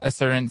has a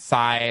certain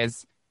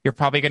size, you're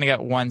probably going to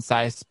get one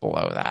size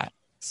below that.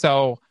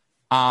 So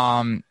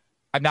I'm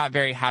not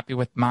very happy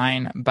with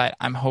mine, but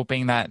I'm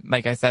hoping that,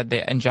 like I said,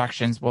 the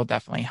injections will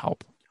definitely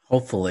help.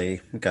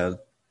 Hopefully, because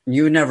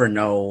you never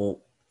know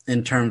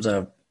in terms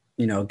of,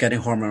 getting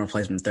hormone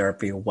replacement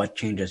therapy, what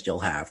changes you'll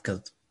have.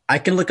 Because I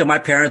can look at my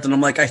parents and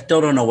I'm like, I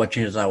still don't know what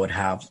changes I would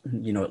have,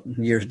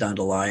 years down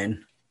the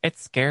line.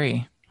 It's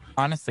scary.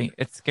 Honestly,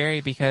 it's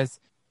scary because,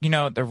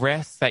 the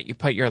risks that you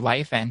put your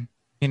life in,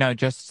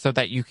 just so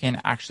that you can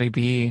actually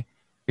be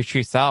your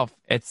true self.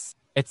 It's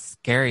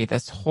scary.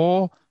 This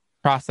whole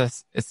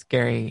process is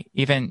scary,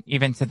 even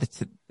to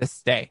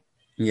this day.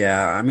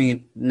 Yeah, I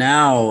mean,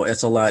 now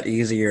it's a lot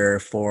easier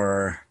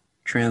for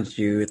trans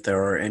youth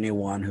or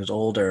anyone who's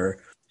older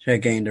to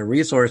gain the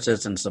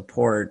resources and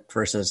support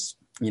versus,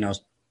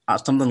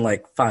 something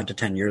like 5 to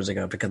 10 years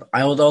ago, because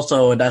I was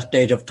also at that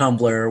stage of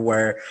Tumblr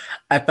where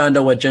I found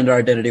out what gender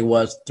identity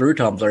was through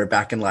Tumblr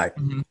back in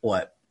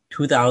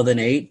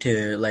 2008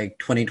 to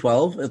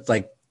 2012. It's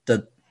like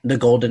the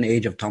golden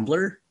age of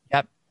Tumblr.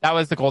 Yep. That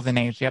was the golden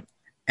age. Yep.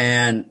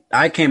 And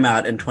I came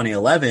out in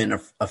 2011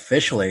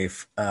 officially,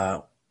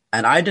 and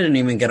I didn't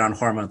even get on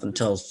hormones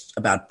until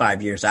about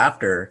 5 years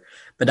after.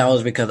 But that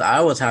was because I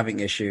was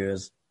having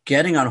issues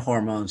getting on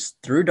hormones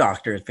through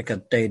doctors because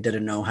they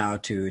didn't know how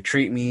to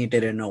treat me. They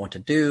didn't know what to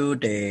do.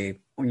 They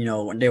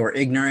were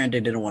ignorant. They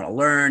didn't want to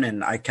learn.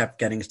 And I kept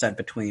getting sent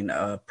between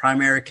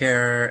primary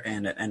care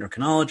and an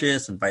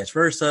endocrinologist and vice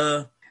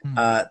versa.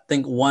 I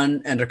think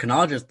one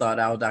endocrinologist thought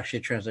I was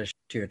actually transitioning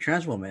to a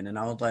trans woman. And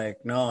I was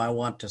like, no, I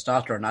want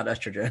testosterone, not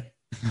estrogen.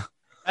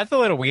 That's a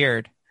little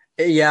weird.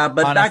 Yeah,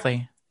 but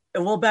honestly,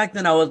 back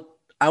then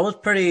I was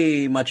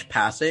pretty much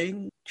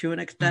passing to an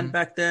extent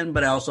back then,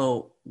 but I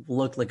also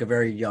looked like a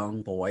very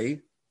young boy.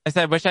 I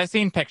said, which I've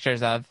seen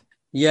pictures of.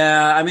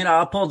 Yeah, I mean,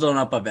 I'll pull them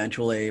up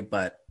eventually,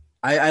 but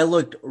I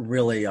looked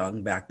really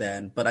young back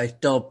then, but I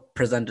still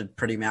presented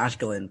pretty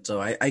masculine.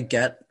 So I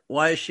get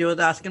why she was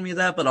asking me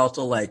that, but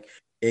also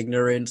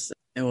ignorance.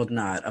 It was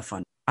not a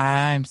fun.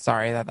 I'm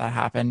sorry that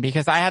happened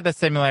because I had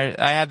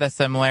the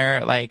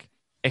similar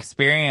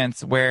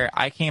experience where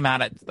I came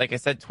out at, like I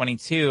said,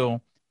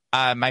 22.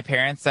 My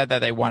parents said that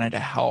they wanted to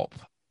help.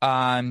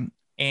 And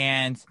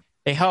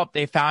they helped.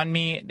 They found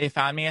me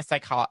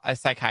a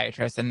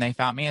psychiatrist, and they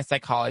found me a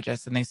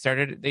psychologist, and they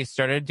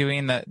started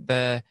doing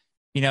the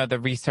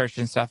research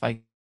and stuff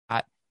like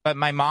that. But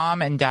my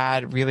mom and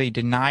dad really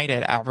denied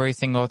it every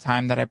single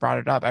time that I brought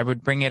it up. I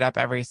would bring it up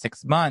every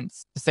 6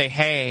 months to say,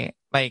 hey,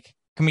 like,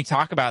 can we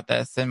talk about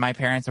this? And my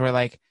parents were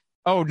like,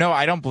 oh, no,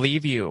 I don't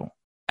believe you.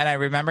 And I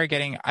remember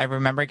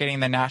getting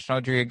the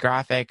National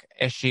Geographic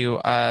issue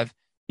of,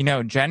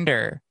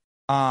 gender,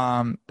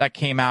 that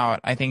came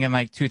out, I think in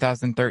like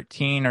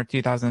 2013 or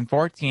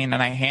 2014.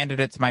 And I handed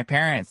it to my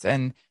parents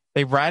and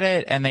they read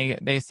it and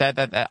they said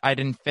that I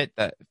didn't fit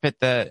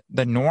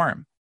the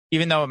norm,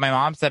 even though my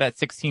mom said at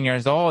 16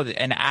 years old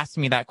and asked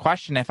me that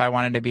question if I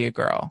wanted to be a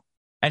girl.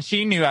 And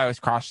she knew I was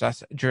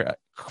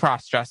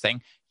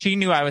cross-dressing. She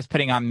knew I was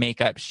putting on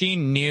makeup. She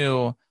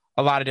knew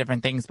a lot of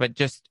different things, but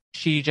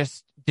she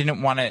just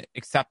didn't want to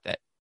accept it.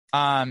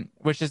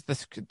 Which is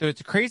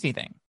it's a crazy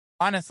thing.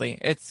 Honestly,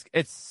 it's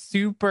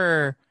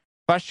super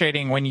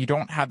frustrating when you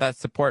don't have that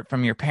support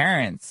from your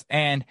parents.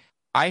 And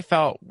I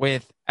felt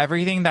with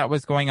everything that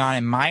was going on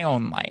in my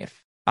own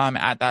life,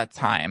 at that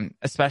time,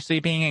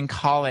 especially being in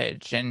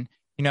college and,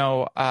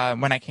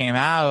 when I came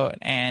out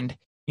and,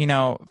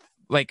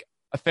 like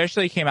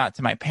officially came out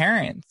to my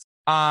parents,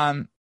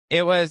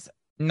 it was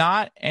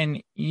not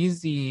an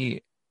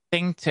easy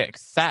thing to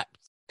accept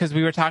because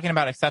we were talking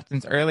about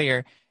acceptance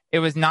earlier. It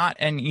was not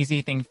an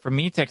easy thing for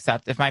me to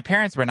accept if my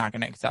parents were not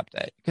going to accept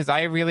it, because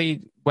I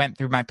really went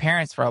through my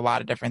parents for a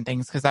lot of different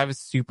things because I was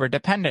super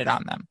dependent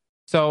on them.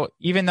 So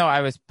even though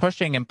I was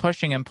pushing and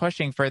pushing and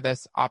pushing for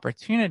this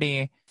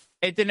opportunity,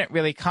 it didn't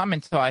really come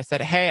until I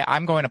said, hey,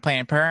 I'm going to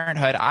Planned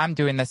Parenthood. I'm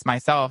doing this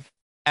myself.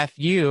 F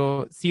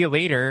you. See you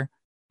later.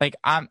 Like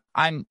I'm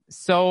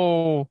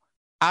so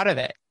out of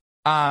it.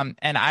 And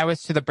I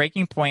was to the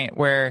breaking point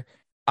where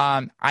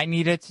I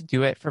needed to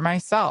do it for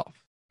myself.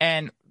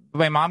 And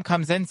my mom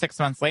comes in 6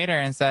 months later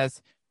and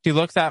says, she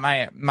looks at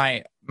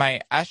my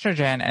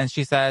estrogen and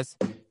she says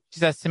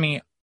to me,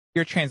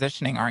 you're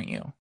transitioning, aren't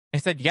you? I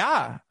said,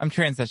 yeah, I'm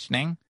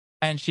transitioning.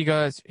 And she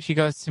goes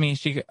to me,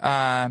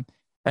 and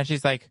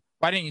she's like,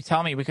 why didn't you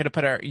tell me? We could have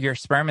put your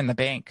sperm in the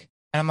bank.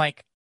 And I'm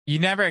like, you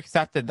never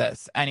accepted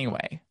this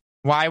anyway.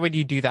 Why would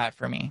you do that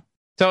for me?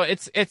 So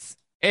it's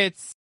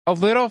a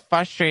little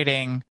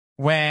frustrating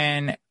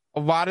when a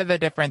lot of the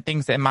different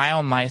things in my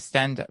own life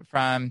stemmed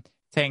from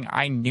saying,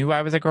 I knew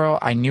I was a girl.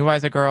 I knew I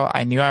was a girl.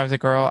 I knew I was a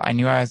girl. I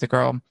knew I was a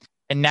girl.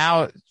 And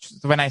now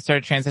when I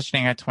started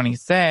transitioning at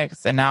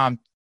 26 and now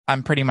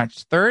I'm pretty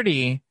much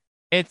 30,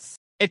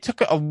 it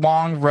took a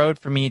long road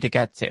for me to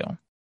get to.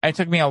 It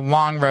took me a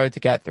long road to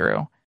get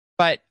through,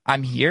 but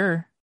I'm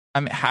here.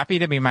 I'm happy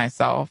to be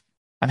myself.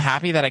 I'm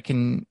happy that I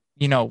can,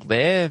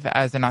 live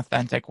as an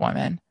authentic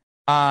woman.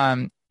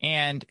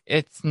 And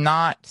it's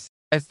not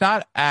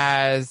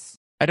as,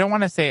 I don't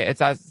want to say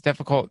it's as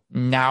difficult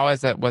now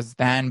as it was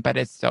then, but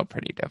it's still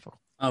pretty difficult.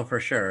 Oh, for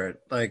sure.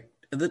 Like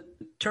in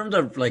terms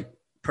of like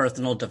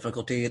personal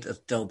difficulties, it's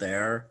still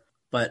there.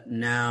 But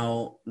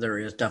now there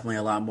is definitely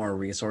a lot more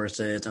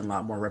resources and a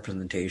lot more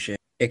representation.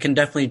 It can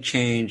definitely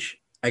change,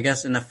 I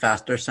guess, in a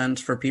faster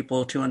sense for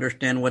people to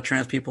understand what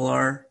trans people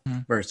are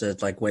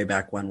versus like way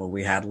back when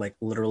we had like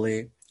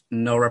literally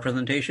no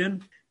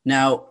representation.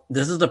 Now,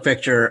 this is a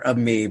picture of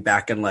me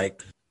back in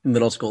like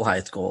middle school,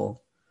 high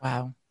school.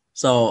 Wow.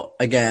 So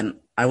again,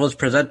 I was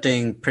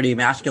presenting pretty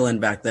masculine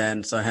back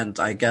then. So hence,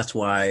 I guess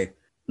why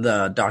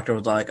the doctor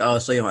was like, oh,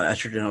 so you want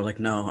estrogen? I was like,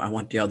 no, I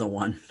want the other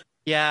one.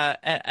 Yeah,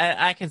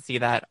 I can see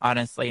that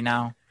honestly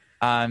now.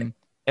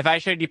 If I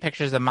showed you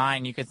pictures of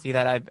mine, you could see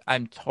that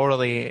I'm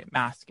totally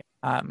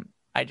masculine.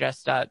 I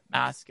dressed up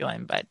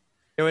masculine, but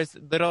there was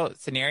little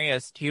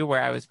scenarios too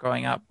where I was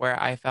growing up where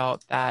I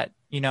felt that,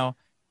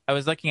 I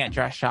was looking at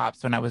dress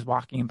shops when I was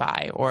walking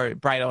by, or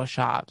bridal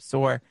shops,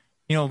 or,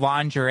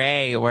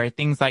 lingerie, or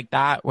things like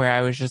that, where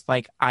I was just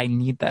like, I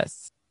need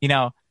this,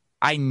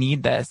 I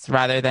need this,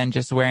 rather than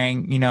just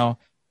wearing,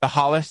 the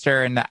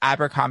Hollister and the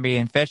Abercrombie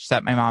and Fitch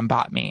that my mom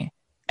bought me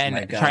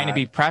and trying to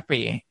be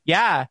preppy.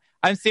 Yeah,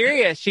 I'm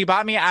serious. She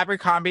bought me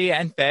Abercrombie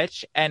and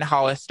Fitch and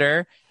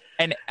Hollister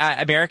and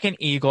American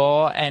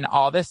Eagle and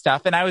all this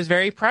stuff. And I was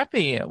very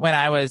preppy when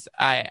I was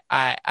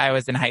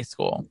in high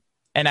school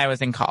and I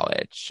was in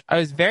college. I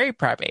was very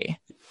preppy.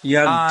 You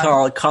had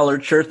tall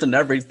collared shirts and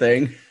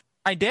everything.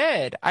 I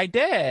did.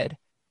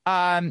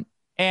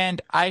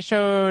 And I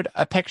showed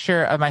a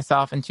picture of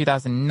myself in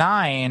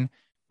 2009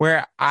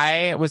 where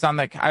I was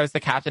the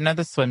captain of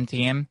the swim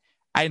team.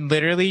 I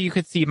literally, you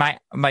could see my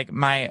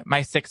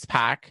six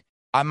pack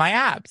on my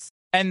abs.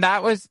 And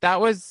that was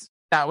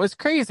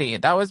crazy.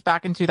 That was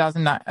back in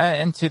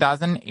 2009,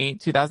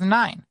 2008,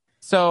 2009.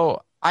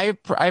 So I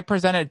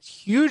presented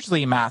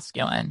hugely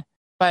masculine,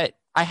 but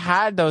I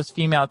had those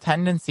female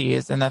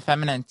tendencies and the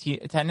feminine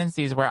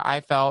tendencies where I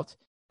felt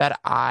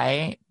that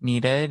I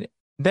needed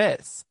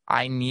this.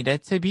 I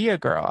needed to be a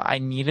girl. I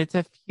needed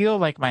to feel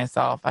like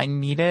myself. I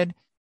needed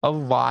a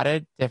lot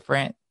of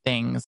different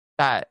things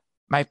that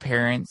my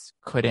parents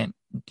couldn't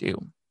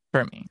do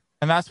for me.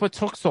 And that's what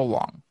took so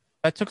long.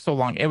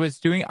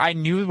 I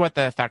knew what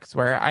the effects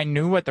were. I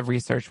knew what the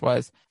research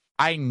was.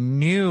 I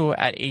knew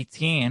at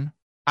 18,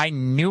 I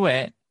knew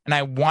it, and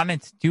I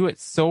wanted to do it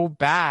so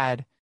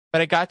bad,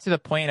 But it got to the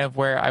point of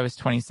where I was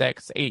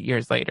 26, 8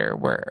 years later,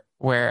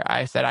 where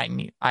I said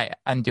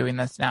I'm doing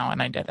this now,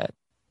 and I did it.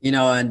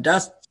 And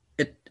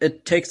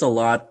it takes a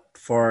lot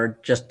for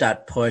just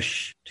that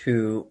push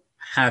to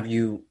have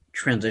you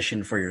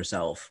transition for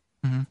yourself.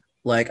 Mm-hmm.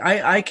 Like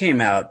I came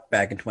out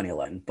back in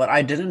 2011, but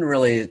I didn't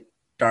really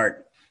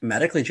start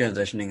medically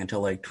transitioning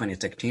until like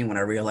 2016 when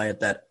I realized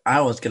that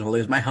I was going to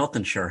lose my health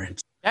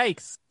insurance.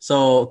 Yikes.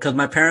 So, because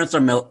my parents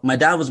my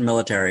dad was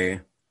military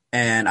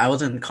and I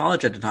was in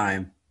college at the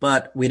time,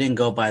 but we didn't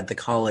go by the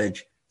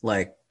college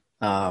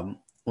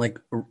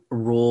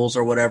rules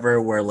or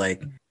whatever, where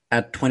like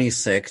at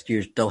 26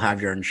 you still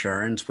have your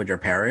insurance with your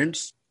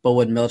parents. But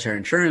with military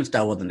insurance,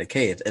 that wasn't the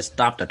case. It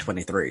stopped at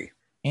 23.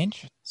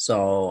 Interesting.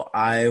 So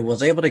I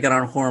was able to get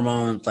on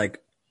hormones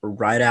like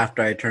right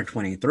after I turned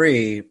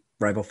 23,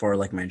 right before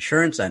like my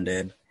insurance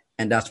ended,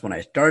 and that's when I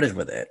started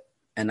with it.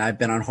 And I've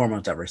been on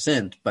hormones ever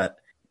since. But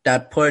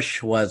that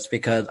push was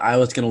because I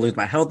was going to lose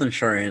my health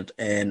insurance,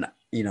 and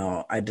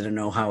I didn't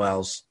know how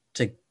else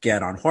to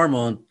get on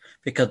hormones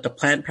because the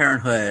Planned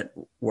Parenthood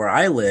where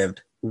I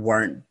lived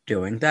weren't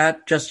doing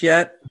that just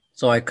yet.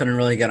 So I couldn't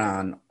really get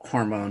on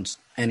hormones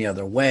any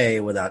other way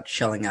without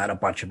shelling out a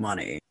bunch of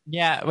money.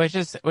 Yeah, which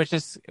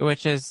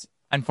is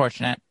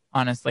unfortunate,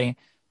 honestly.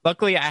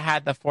 Luckily, I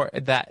had that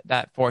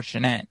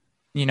fortunate,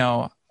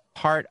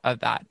 part of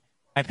that.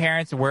 My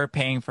parents were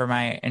paying for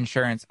my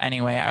insurance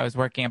anyway. I was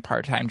working a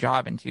part-time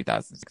job in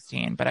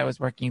 2016, but I was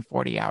working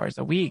 40 hours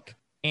a week.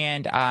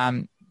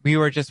 And we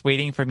were just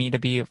waiting for me to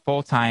be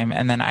full-time,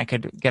 and then I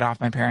could get off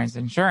my parents'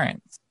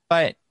 insurance.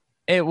 But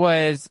it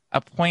was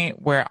a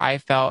point where I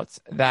felt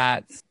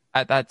that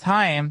at that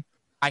time,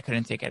 I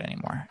couldn't take it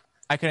anymore.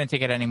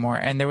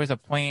 And there was a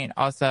point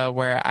also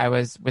where I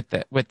was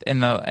in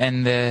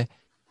the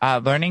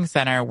learning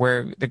center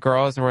where the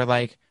girls were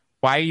like,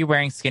 "Why are you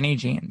wearing skinny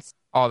jeans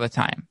all the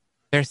time?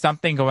 There's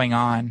something going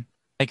on."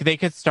 Like they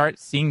could start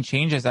seeing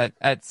changes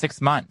at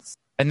 6 months.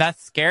 And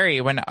that's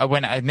scary when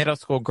a middle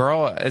school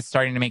girl is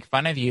starting to make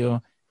fun of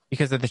you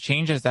because of the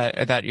changes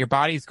that your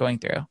body's going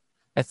through.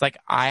 It's like,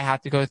 I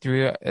have to go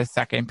through a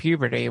second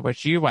puberty,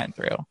 which you went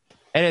through.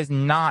 It is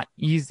not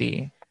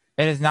easy.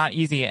 And it's not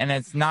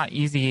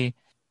easy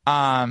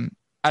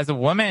as a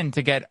woman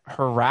to get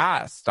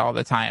harassed all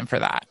the time for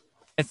that.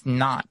 It's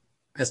not.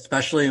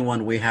 Especially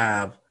when we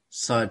have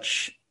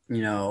such,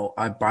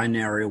 a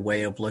binary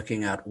way of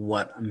looking at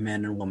what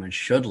men and women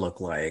should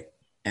look like.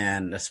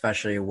 And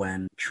especially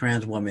when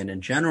trans women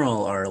in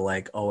general are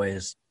like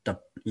always the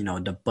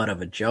butt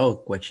of a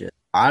joke, which is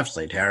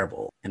obviously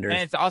terrible. And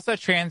it's also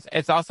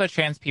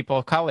trans people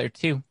of color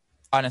too.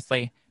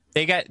 Honestly,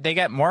 they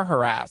get more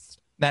harassed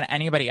than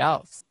anybody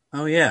else.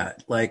 Oh yeah,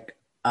 like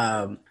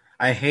I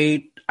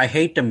hate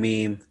the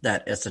meme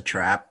that it's a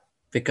trap,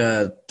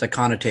 because the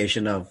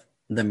connotation of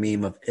the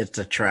meme of it's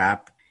a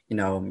trap,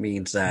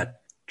 means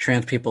that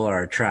trans people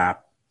are a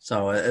trap.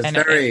 So it's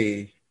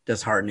very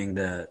disheartening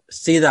to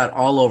see that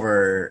all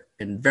over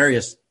in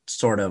various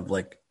sort of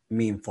like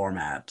meme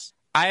formats.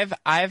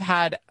 I've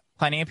had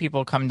plenty of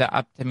people come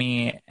up to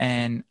me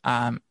and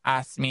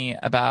ask me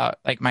about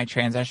like my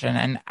transition.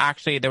 And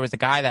actually, there was a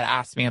guy that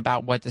asked me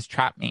about what does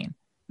trap mean,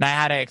 and I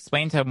had to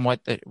explain to him what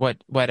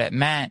it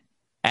meant,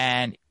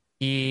 and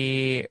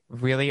he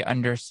really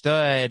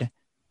understood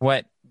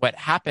what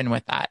happened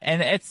with that.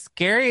 And it's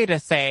scary to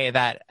say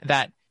that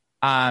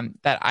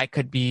I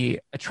could be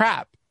a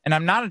trap, and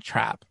I'm not a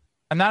trap.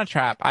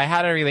 I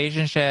had a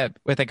relationship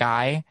with a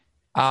guy.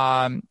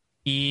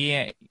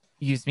 He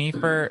used me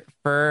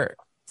for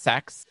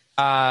sex.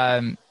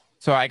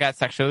 So I got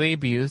sexually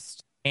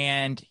abused,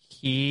 and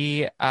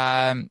he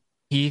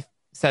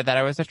said that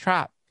I was a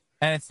trap,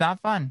 and it's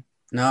not fun.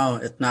 No,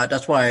 it's not.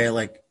 That's why,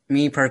 like,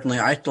 me personally,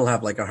 I still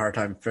have like a hard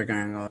time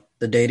figuring out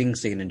the dating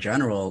scene in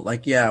general.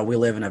 Like, yeah, we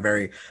live in a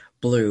very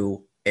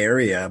blue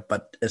area,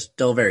 but it's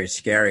still very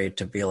scary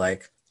to be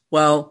like,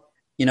 well,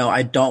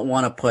 I don't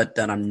want to put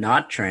that I'm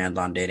not trans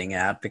on dating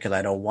app because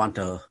I don't want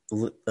to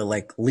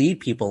like lead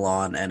people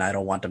on, and I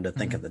don't want them to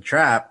think of the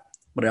trap.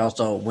 But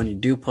also, when you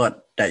do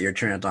put that you're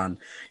trans on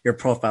your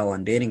profile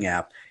on dating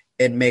app,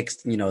 it makes,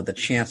 the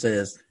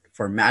chances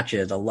for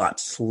matches a lot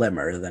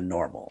slimmer than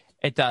normal.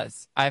 It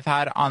does. I've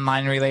had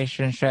online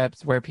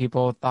relationships where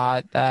people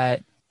thought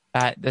that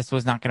this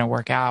was not going to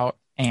work out,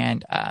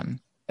 and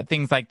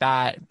things like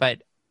that.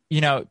 But,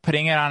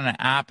 putting it on an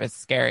app is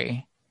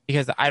scary,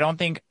 because I don't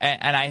think,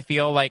 and I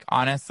feel like,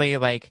 honestly,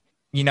 like,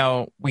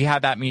 we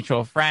have that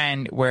mutual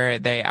friend where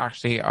they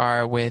actually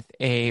are with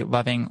a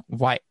loving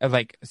wife,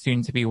 like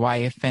soon to be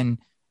wife, and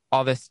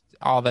all this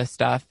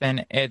stuff.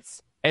 And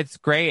it's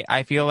great.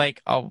 I feel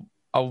like a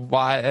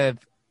lot of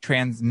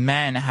trans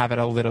men have it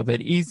a little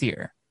bit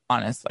easier,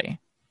 honestly.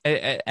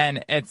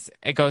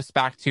 It goes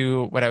back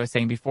to what I was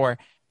saying before,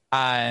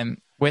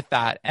 with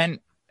that, and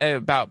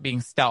about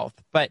being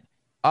stealth. But,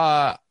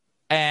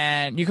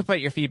 and you could put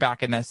your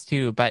feedback in this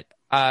too, but,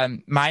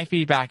 my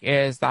feedback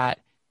is that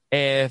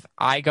if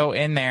I go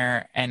in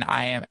there and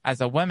I am as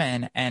a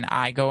woman, and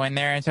I go in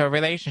there into a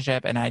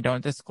relationship and I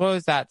don't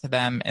disclose that to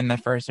them in the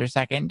first or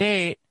second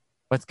date,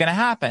 what's going to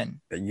happen?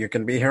 You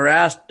can be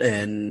harassed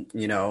and,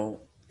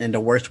 in the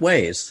worst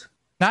ways.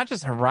 Not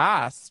just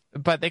harassed,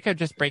 but they could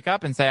just break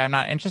up and say, I'm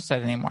not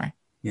interested anymore.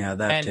 Yeah,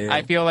 that And too.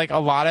 I feel like a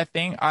lot of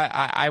things,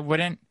 I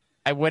wouldn't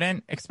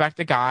expect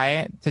a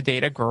guy to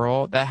date a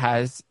girl that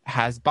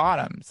has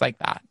bottoms like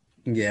that.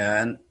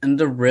 Yeah, and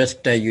the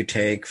risk that you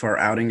take for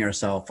outing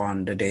yourself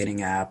on the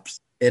dating apps,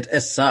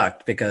 it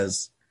sucked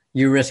because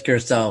you risk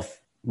yourself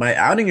by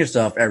outing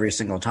yourself every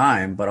single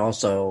time, but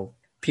also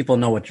people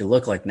know what you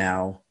look like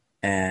now,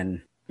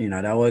 and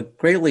that would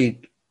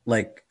greatly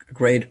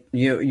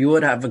you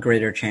would have a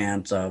greater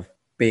chance of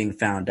being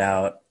found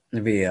out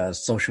via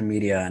social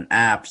media and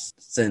apps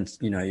since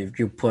if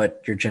you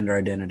put your gender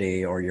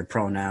identity or your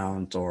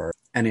pronouns or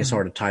any Mhm.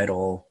 sort of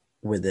title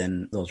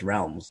within those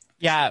realms.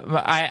 Yeah,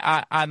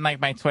 I on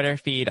like my Twitter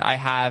feed, I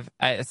have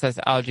it says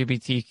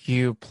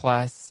LGBTQ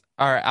plus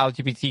or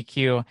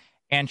LGBTQ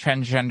and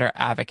transgender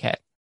advocate,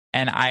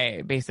 and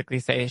I basically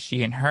say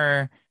she and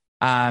her,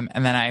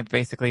 and then I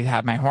basically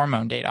have my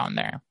hormone data on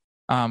there,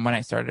 when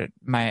I started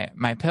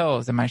my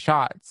pills and my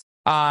shots,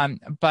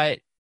 but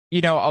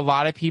a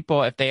lot of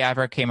people, if they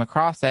ever came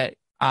across it,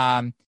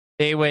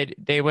 they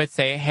would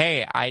say,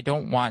 hey, I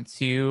don't want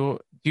to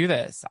do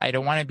this. I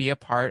don't want to be a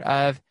part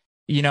of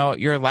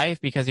your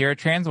life because you're a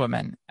trans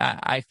woman.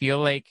 I feel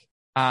like,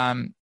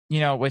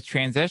 with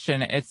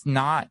transition, it's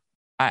not,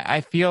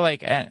 I feel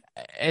like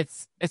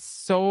it's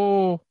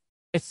so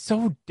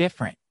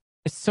different.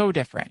 It's so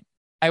different.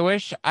 I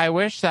wish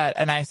that,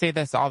 and I say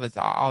this all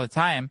the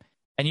time,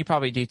 and you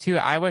probably do too.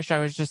 I wish I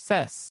was just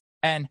cis.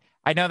 And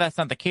I know that's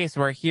not the case.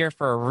 We're here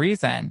for a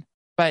reason,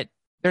 but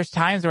there's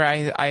times where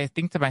I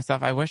think to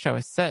myself, I wish I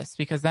was cis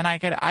because then I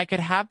could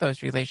have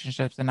those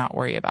relationships and not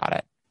worry about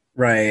it.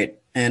 Right.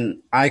 And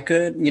I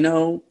could,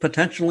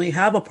 potentially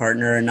have a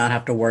partner and not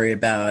have to worry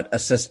about a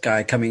cis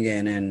guy coming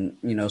in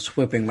and,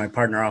 swooping my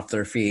partner off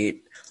their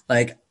feet.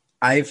 Like,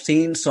 I've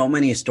seen so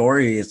many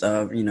stories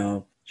of,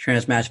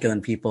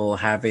 transmasculine people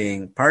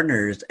having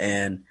partners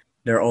and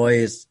they're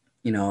always,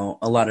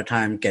 a lot of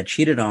time get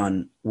cheated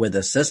on with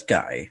a cis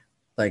guy.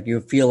 Like,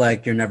 you feel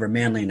like you're never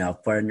manly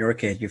enough, but in your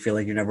case, you feel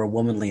like you're never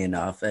womanly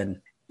enough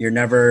and you're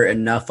never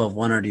enough of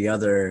one or the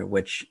other,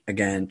 which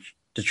again,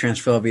 the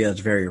transphobia is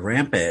very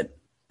rampant,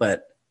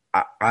 but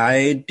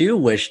I do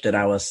wish that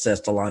I was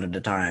cis a lot of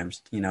the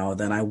times,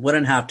 then I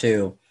wouldn't have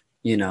to,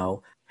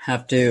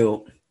 have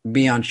to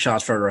be on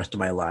shots for the rest of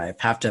my life,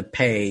 have to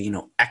pay,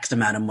 X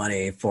amount of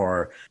money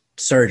for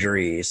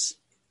surgeries,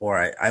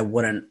 or I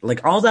wouldn't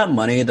like all that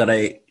money that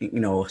I,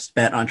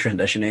 spent on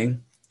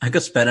transitioning. I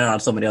could spend it on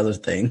so many other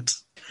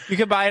things. You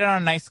could buy it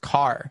on a nice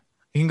car.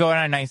 You can go on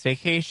a nice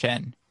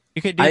vacation.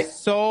 You could do I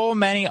so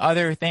many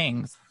other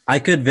things. I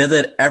could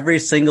visit every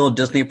single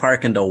Disney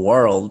park in the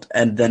world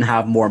and then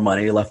have more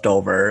money left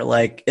over.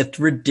 Like, it's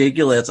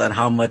ridiculous at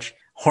how much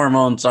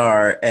hormones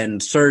are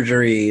and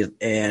surgeries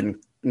and,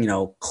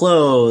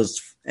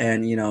 clothes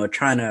and,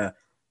 trying to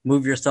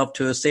move yourself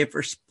to a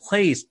safer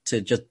place to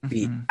just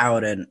be Mhm.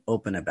 out and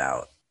open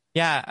about.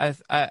 Yeah,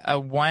 a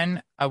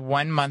 1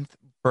 month.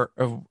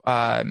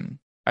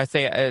 I'd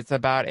say it's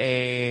about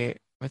a.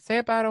 Let's say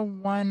about a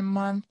 1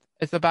 month.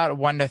 It's about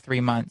 1 to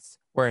 3 months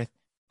worth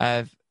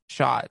of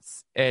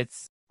shots. It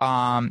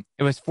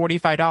was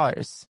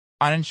 $45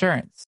 on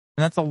insurance,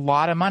 and that's a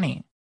lot of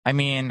money. I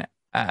mean,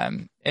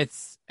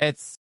 it's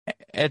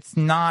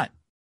not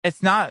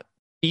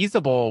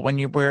feasible when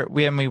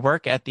we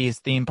work at these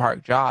theme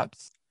park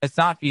jobs. It's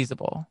not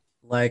feasible.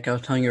 Like I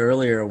was telling you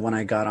earlier, when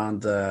I got on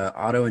the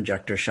auto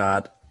injector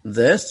shot,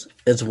 this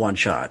is one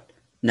shot.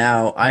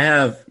 Now I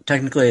have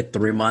technically a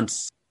 3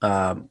 months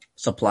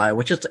supply,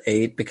 which is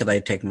 8 because I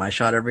take my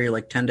shot every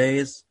like 10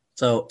 days.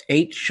 So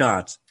 8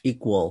 shots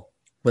equal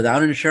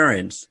without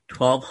insurance,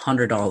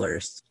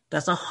 $1,200.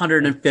 That's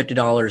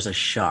 $150 a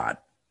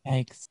shot.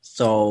 Yikes.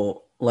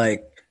 So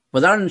like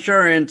without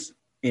insurance,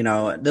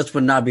 this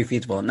would not be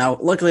feasible. Now,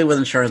 luckily with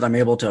insurance, I'm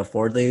able to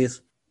afford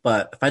these.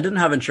 But if I didn't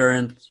have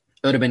insurance,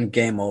 it would have been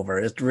game over.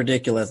 It's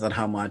ridiculous at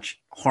how much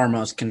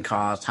hormones can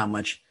cost, how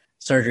much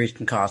surgeries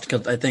can cost.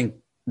 Because I think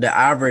the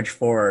average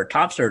for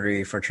top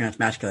surgery for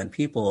transmasculine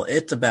people,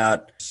 it's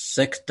about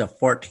 $6,000 to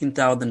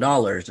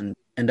 $14,000,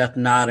 and that's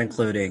not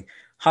including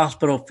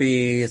hospital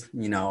fees,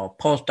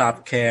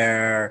 post-op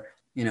care,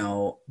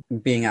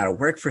 being out of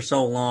work for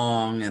so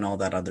long, and all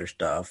that other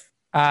stuff.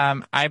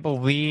 I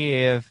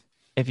believe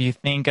if you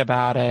think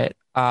about it,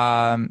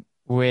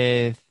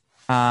 with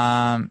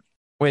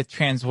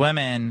trans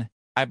women,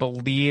 I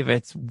believe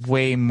it's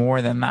way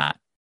more than that.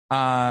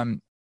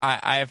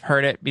 I've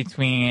heard it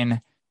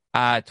between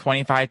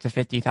 $25,000 to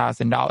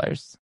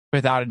 $50,000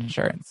 without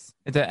insurance.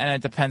 And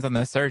it depends on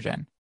the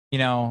surgeon,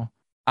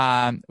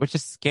 which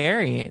is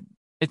scary.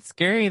 It's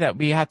scary that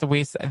we have to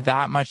waste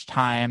that much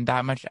time,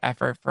 that much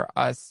effort for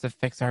us to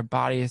fix our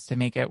bodies to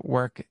make it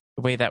work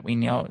the way that we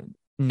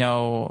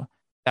know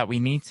that we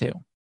need to.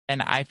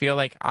 And I feel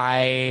like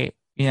I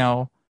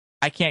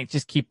can't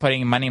just keep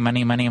putting money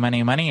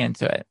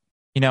into it,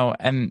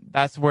 and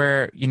that's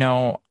where,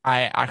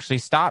 I actually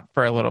stopped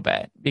for a little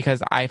bit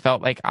because I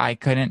felt like I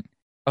couldn't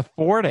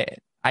afford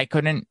it. I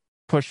couldn't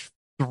push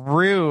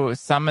through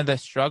some of the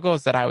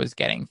struggles that I was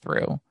getting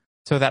through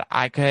so that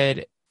I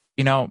could,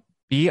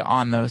 be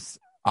on those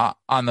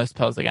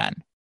pills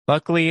again.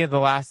 Luckily, the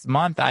last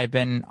month I've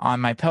been on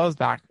my pills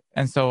back,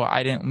 and so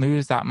I didn't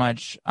lose that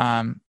much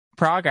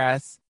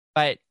progress.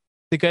 But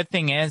the good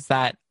thing is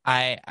that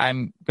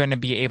I'm going to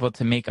be able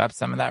to make up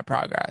some of that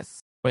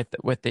progress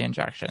with the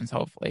injections,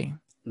 hopefully.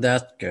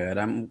 That's good.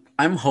 I'm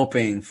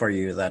hoping for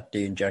you that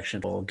the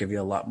injection will give you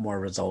a lot more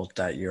results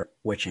that you're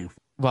wishing for.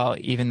 Well,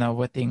 even though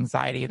with the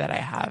anxiety that I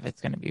have,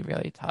 it's going to be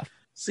really tough.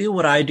 See,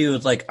 what I do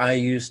is like I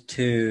used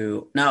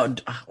to. Now,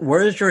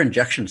 where is your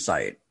injection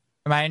site?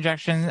 My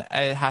injection,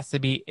 it has to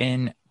be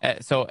in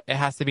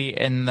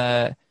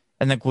the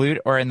glute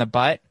or in the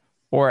butt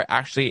or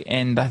actually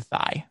in the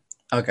thigh.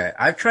 Okay,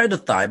 I've tried the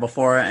thigh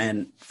before,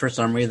 and for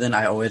some reason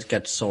I always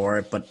get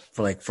sore, but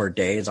for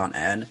days on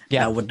end.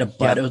 Yeah. Now with the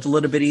butt, it was a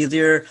little bit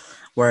easier,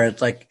 where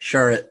it's like,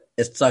 sure,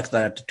 it sucks that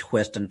I have to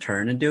twist and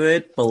turn and do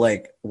it, but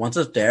like once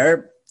it's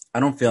there, I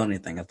don't feel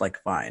anything. It's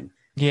like fine.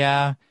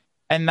 Yeah,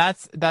 and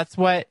that's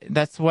what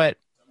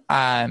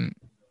I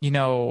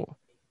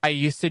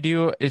used to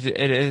do. It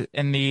is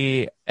in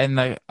the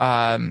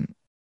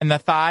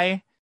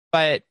thigh,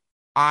 but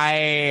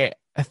I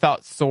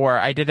felt sore.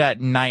 I did it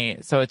at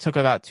night, so it took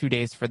about 2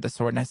 days for the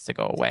soreness to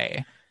go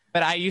away.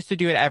 But I used to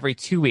do it every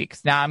 2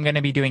 weeks. Now I'm going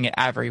to be doing it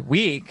every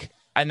week,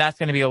 and that's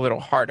going to be a little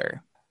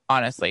harder,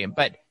 honestly.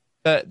 But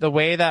the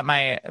way that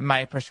my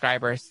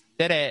prescribers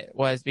did it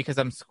was because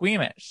I'm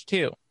squeamish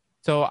too.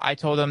 So I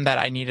told them that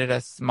I needed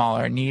a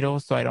smaller needle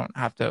so I don't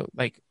have to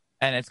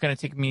and it's going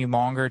to take me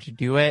longer to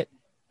do it.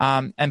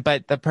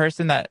 But the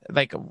person that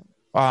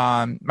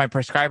my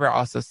prescriber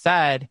also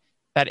said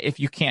that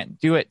if you can't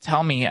do it,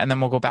 tell me, and then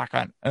we'll go back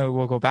on it.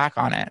 We'll go back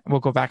on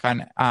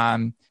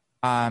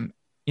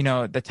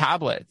the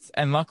tablets.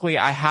 And luckily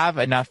I have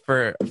enough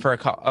for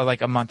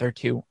a month or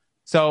two.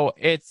 So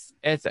it's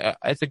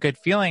a good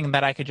feeling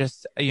that I could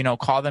just,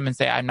 call them and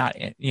say, I'm not,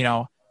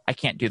 I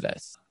can't do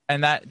this.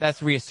 And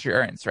that's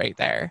reassurance right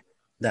there.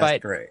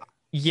 That's great.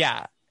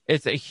 Yeah,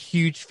 it's a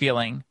huge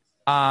feeling.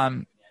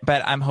 But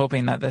I'm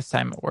hoping that this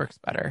time it works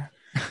better.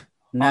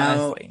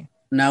 Honestly.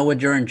 Now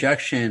with your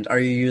injections, are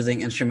you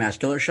using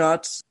intramuscular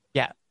shots?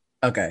 Yeah.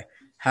 Okay.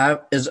 I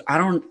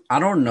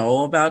don't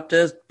know about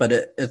this, but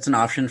it's an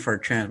option for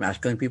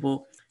transmasculine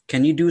people.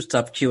 Can you do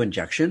sub-Q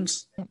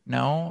injections?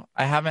 No,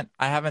 I haven't.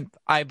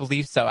 I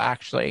believe so,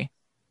 actually.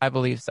 I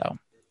believe so.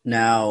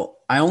 Now,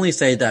 I only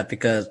say that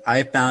because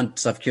I found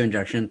sub-Q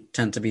injection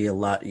tend to be a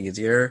lot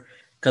easier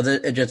because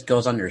it just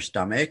goes on your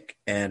stomach,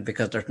 and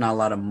because there's not a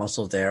lot of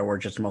muscle there, we're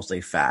just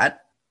mostly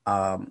fat.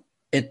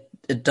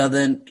 It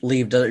doesn't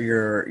leave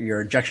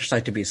your injection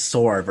site to be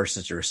sore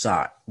versus your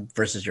thigh.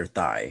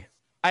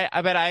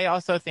 But I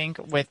also think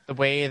with the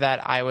way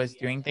that I was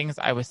doing things,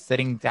 I was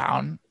sitting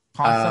down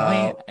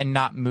constantly and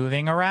not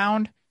moving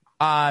around.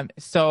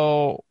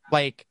 So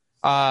when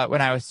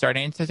I was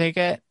starting to take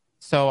it,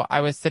 so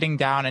I was sitting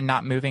down and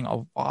not moving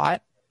a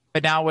lot.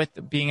 But now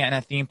with being in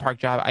a theme park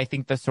job, I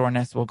think the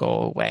soreness will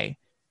go away.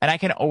 And I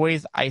can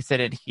always ice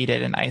it and heat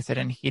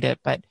it.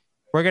 But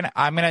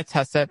I'm gonna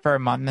test it for a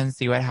month and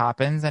see what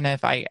happens. And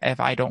if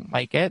I don't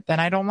like it, then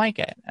I don't like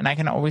it, and I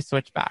can always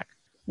switch back.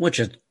 Which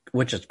is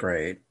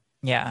great.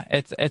 Yeah,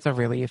 it's a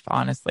relief,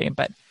 honestly.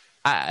 But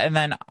and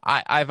then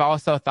I've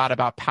also thought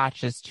about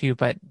patches too,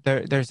 but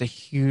there's a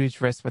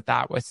huge risk with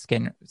that with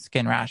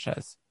skin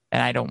rashes,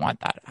 and I don't want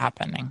that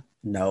happening.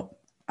 Nope,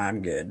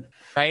 I'm good.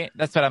 Right?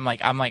 That's what I'm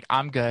like.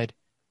 I'm good.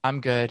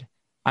 And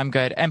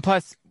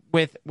plus,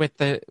 with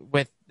the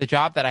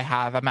job that I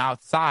have, I'm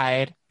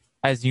outside,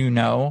 as you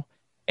know,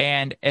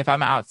 and if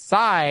I'm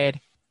outside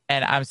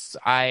and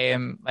I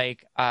am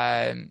like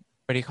what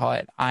do you call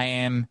it? I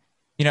am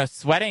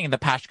sweating, the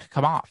patch could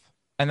come off,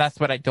 and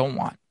that's what I don't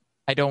want.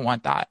 I don't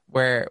want that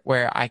where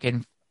I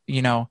can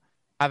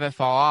have it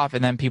fall off,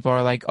 and then people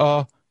are like,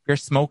 "Oh, you're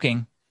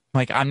smoking." I'm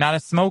like, I'm not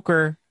a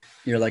smoker.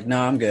 You're like, no,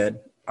 I'm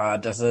good.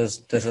 This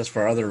is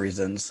for other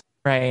reasons.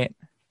 Right.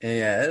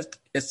 Yeah,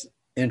 it's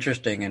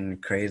interesting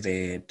and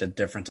crazy the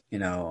difference,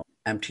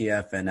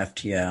 MTF and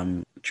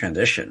FTM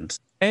transitions.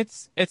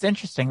 It's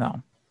interesting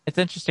though. It's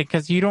interesting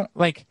because you don't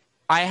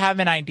I have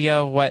an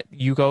idea of what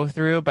you go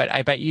through, but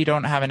I bet you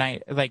don't have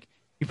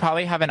you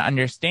probably have an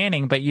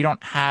understanding, but you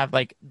don't have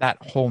that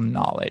whole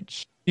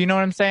knowledge. Do you know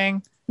what I'm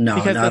saying? No,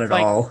 because not at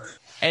all.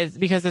 It's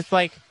because it's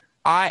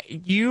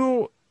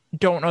you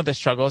don't know the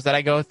struggles that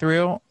I go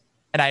through,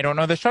 and I don't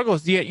know the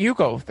struggles that you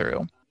go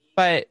through.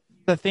 But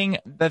the thing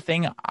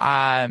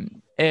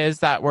is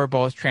that we're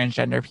both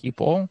transgender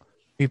people.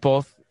 We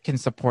both can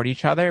support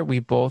each other. We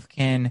both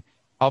can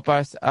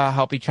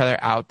help each other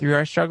out through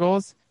our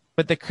struggles.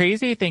 But the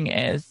crazy thing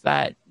is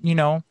that,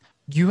 you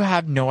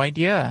have no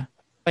idea.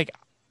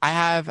 I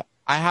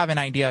have an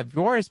idea of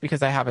yours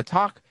because I have a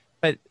talk,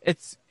 but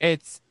it's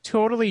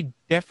totally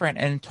different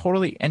and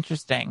totally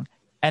interesting.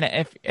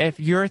 And if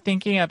you're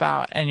thinking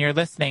about, and you're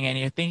listening and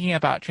you're thinking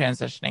about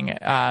transitioning,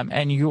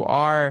 and you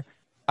are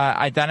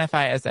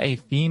identify as a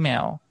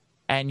female,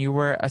 and you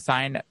were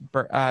assigned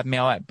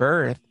male at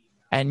birth,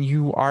 and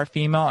you are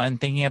female and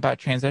thinking about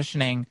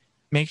transitioning,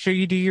 make sure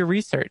you do your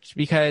research,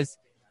 because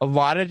a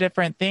lot of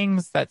different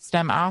things that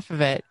stem off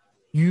of it,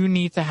 you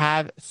need to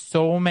have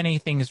so many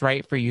things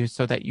right for you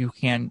so that you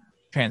can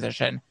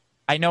transition.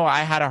 I know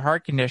I had a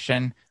heart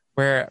condition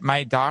where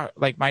my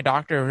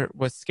doctor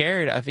was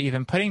scared of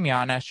even putting me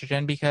on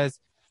estrogen because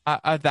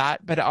of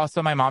that, but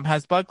also my mom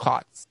has blood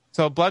clots.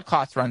 So blood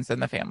clots runs in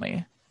the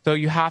family. So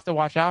you have to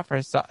watch out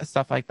for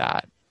stuff like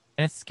that.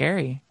 And it's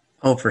scary.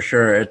 Oh, for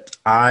sure.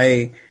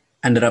 I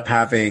ended up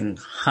having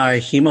high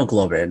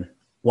hemoglobin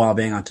while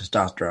being on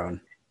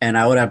testosterone, and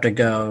I would have to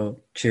go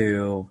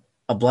to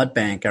a blood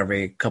bank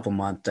every couple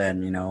months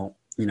and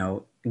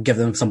give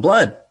them some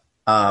blood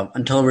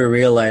until we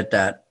realized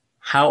that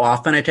how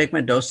often I take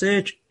my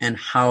dosage and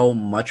how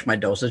much my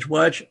dosage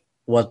was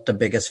the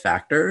biggest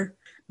factor.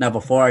 Now,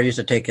 before I used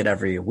to take it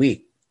every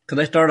week because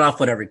I started off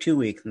with every 2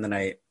 weeks, and then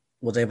I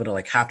was able to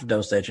like half the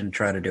dosage and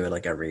try to do it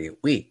like every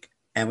week.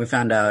 And we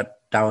found out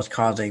that was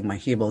causing my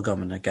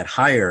hemoglobin to get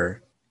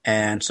higher.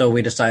 And so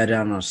we decided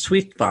on a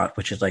sweet spot,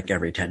 which is like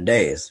every 10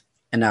 days.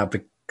 And now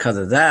because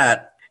of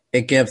that,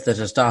 it gives the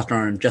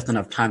testosterone just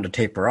enough time to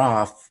taper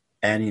off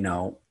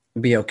and,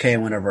 be okay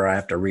whenever I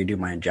have to redo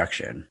my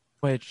injection.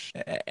 Which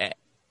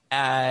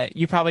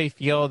you probably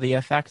feel the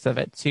effects of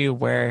it too,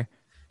 where,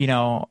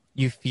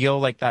 you feel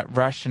like that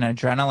rush and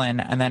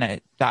adrenaline and then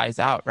it dies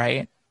out,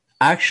 right?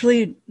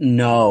 Actually,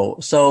 no.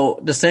 So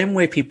the same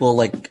way people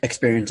like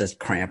experience this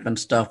cramp and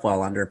stuff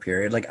while under a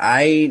period, like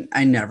I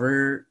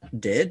never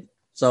did.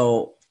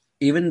 So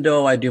even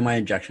though I do my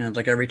injections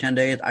like every 10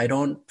 days, I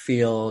don't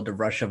feel the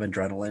rush of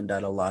adrenaline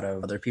that a lot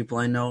of other people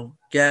I know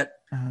get.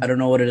 I don't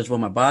know what it is with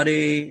my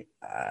body.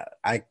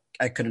 I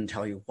couldn't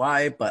tell you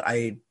why, but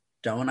I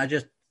don't.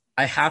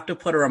 I have to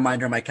put a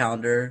reminder on my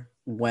calendar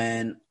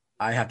when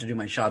I have to do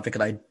my shot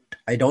because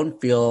I don't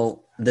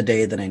feel the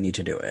day that I need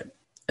to do it.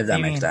 If that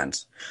makes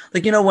sense.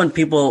 Like,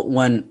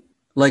 when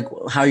like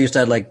how you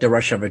said, like the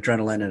rush of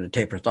adrenaline and it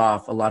tapers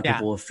off, a lot of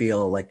people will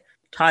feel like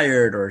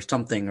tired or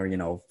something,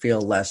 or,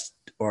 feel less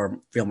or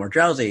feel more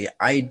drowsy.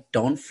 I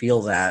don't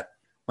feel that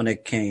when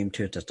it came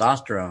to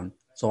testosterone.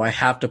 So I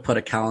have to put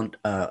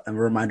a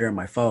reminder on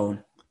my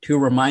phone to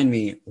remind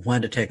me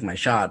when to take my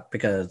shot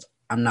because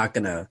I'm not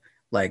going to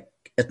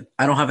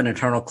I don't have an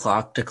internal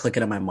clock to click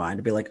it in my mind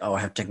to be like, oh, I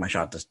have to take my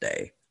shot this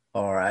day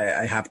or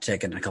I have to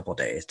take it in a couple of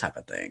days type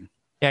of thing.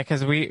 Yeah,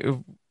 because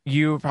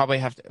you probably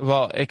have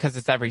to, because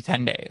it's every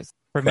 10 days.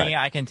 For me,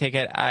 I can take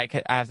it, I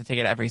have to take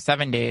it every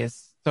 7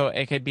 days. So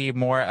it could be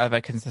more of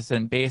a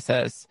consistent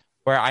basis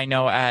where I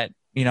know at,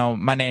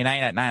 Monday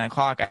night at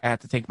 9:00, I have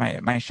to take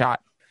my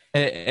shot.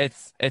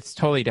 It's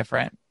totally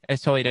different.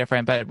 It's totally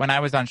different. But when I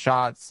was on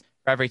shots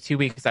for every 2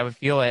 weeks, I would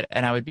feel it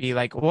and I would be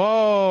like,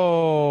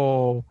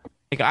 whoa,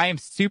 like I am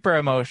super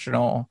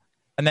emotional.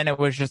 And then it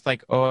was just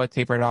like, oh, it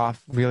tapered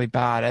off really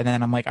bad. And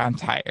then I'm like, I'm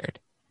tired.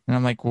 And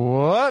I'm like,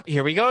 whoop,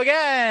 here we go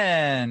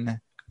again.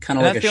 Kind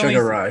of like a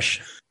sugar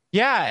rush.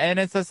 Yeah, and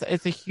it's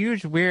a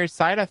huge weird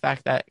side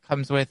effect that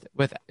comes with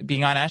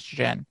being on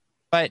estrogen.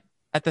 But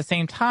at the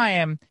same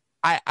time,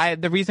 I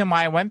the reason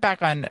why I went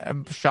back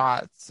on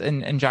shots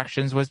and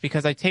injections was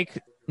because I take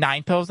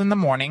 9 pills in the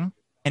morning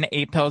and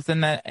 8 pills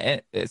in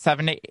the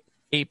 7 to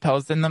 8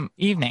 pills in the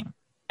evening.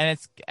 And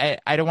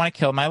I don't want to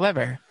kill my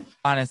liver,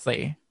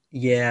 honestly.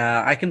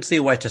 Yeah, I can see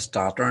why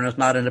testosterone is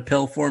not in a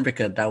pill form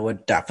because that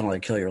would definitely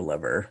kill your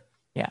liver.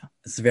 Yeah.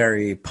 It's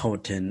very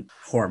potent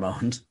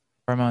hormones.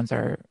 Hormones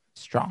are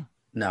strong.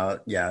 No,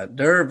 yeah,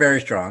 they're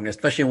very strong,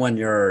 especially when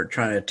you're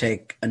trying to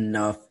take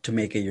enough to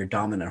make it your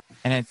dominant.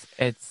 And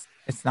it's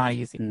not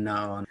easy.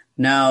 No.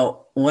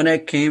 Now, when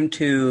it came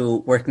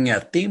to working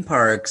at theme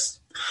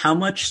parks, how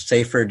much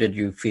safer did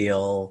you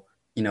feel,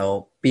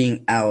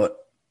 being out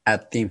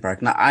at theme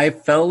park? Now, I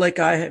felt like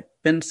I had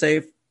been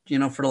safe,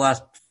 for the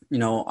last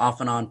off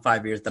and on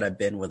 5 years that I've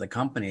been with a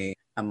company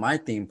at my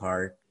theme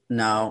park.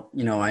 Now,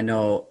 I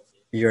know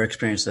your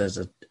experience is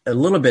a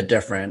little bit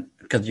different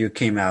because you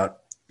came out,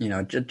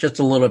 just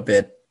a little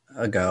bit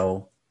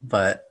ago.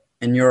 But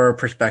in your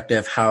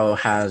perspective, how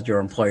has your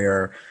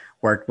employer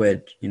worked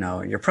with,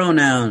 your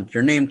pronouns,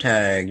 your name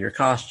tag, your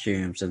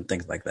costumes, and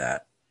things like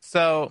that?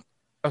 So,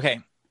 okay.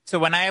 So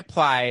when I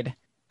applied,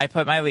 I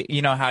put my,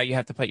 how you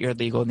have to put your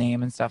legal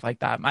name and stuff like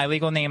that. My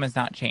legal name has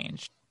not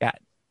changed yet.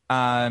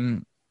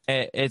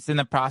 It's in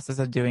the process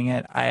of doing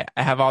it. I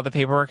have all the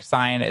paperwork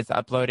signed. It's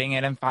uploading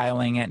it and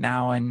filing it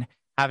now and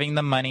having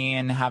the money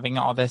and having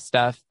all this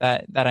stuff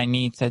that I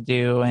need to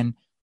do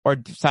or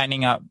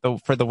signing up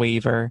for the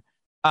waiver.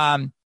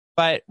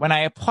 But when I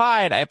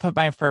applied, I put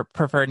my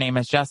preferred name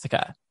as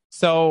Jessica.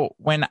 So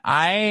when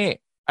I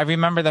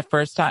remember the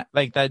first time,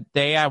 like the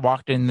day I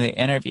walked in the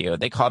interview,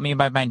 they called me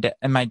by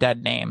my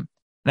dead name.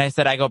 And I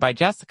said, I go by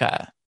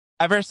Jessica.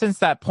 Ever since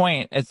that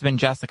point, it's been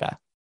Jessica.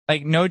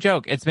 Like, no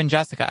joke, it's been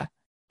Jessica.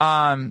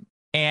 When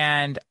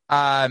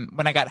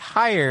I got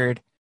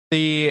hired,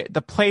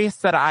 the place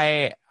that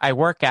I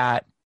work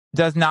at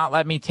does not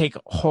let me take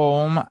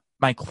home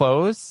my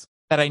clothes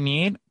that I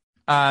need,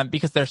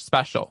 because they're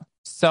special.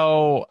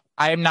 So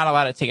I am not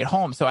allowed to take it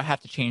home. So I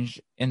have to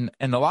change in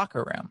the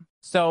locker room.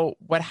 So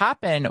what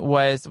happened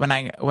was when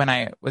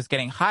I was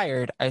getting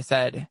hired, I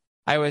said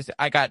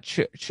I got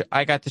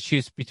to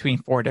choose between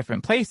four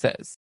different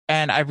places,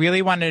 and I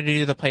really wanted to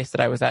do the place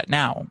that I was at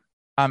now,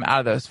 out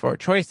of those four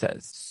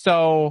choices.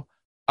 So,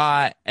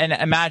 and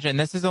imagine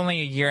this is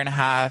only a year and a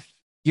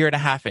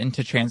half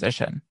into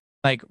transition,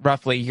 like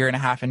roughly a year and a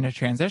half into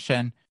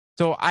transition.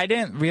 So I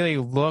didn't really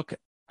look.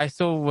 I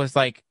still was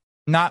like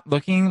not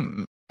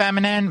looking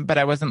feminine, but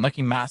I wasn't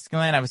looking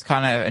masculine. I was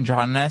kind of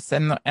androgynous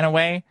in a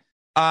way.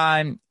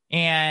 And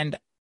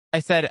I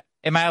said,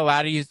 am I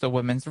allowed to use the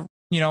women's,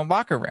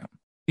 locker room?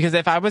 Because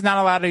if I was not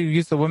allowed to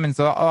use the women's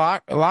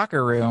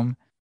locker room,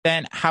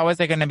 then how was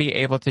I going to be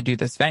able to do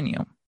this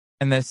venue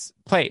in this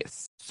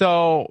place?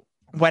 So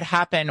what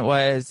happened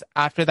was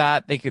after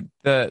that,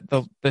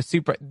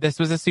 this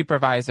was a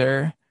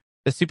supervisor.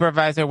 The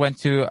supervisor went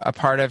to a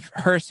part of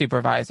her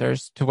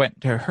supervisors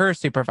went to her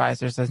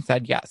supervisors and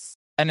said yes.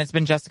 And it's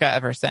been Jessica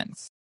ever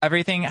since.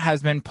 Everything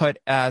has been put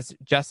as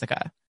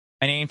Jessica.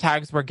 My name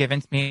tags were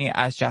given to me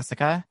as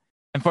Jessica.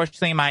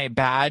 Unfortunately, my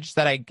badge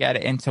that I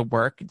get into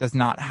work does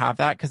not have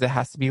that because it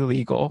has to be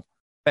legal.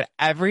 But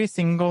every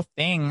single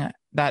thing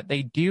that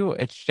they do,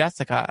 it's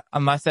Jessica,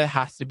 unless it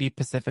has to be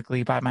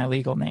specifically by my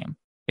legal name,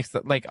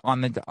 except like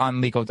on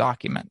legal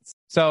documents.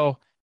 So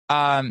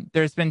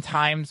there's been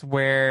times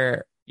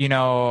where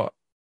my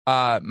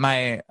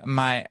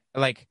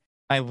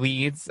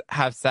leads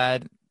have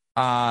said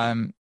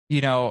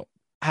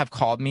have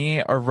called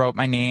me or wrote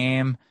my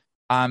name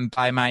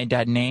by my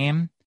dead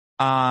name.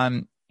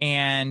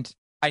 And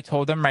I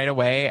told them right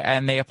away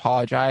and they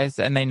apologized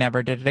and they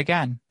never did it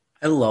again.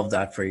 I love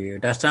that for you.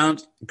 That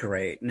sounds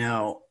great.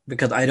 Now,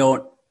 because I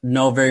don't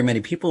know very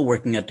many people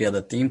working at the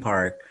other theme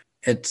park,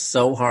 it's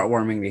so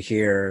heartwarming to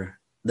hear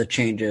the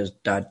changes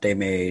that they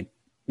made,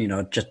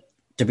 just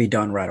to be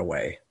done right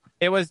away.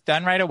 It was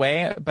done right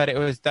away, but it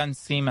was done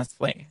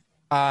seamlessly,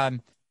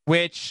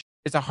 which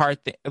is a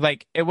hard thing.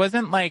 Like, it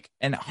wasn't like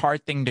a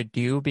hard thing to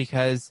do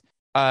because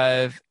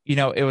of,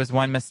 it was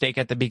one mistake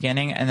at the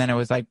beginning and then it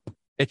was like,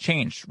 it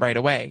changed right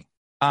away.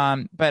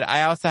 But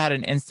I also had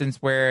an instance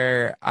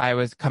where I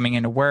was coming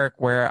into work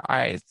where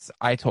I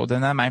told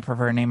them my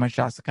preferred name was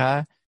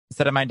Jessica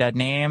instead of my dead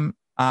name,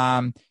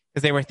 because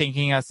they were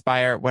thinking us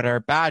by what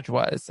our badge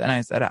was. And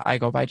I said, I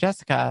go by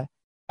Jessica.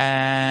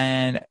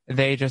 And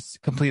they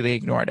just completely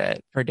ignored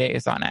it for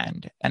days on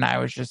end. And I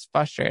was just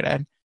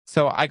frustrated.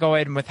 So I go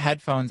in with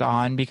headphones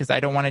on because I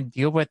don't want to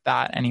deal with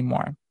that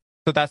anymore.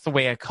 So that's the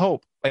way I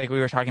cope. Like we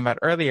were talking about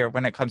earlier,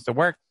 when it comes to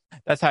work,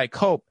 that's how I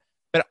cope.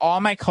 But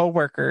all my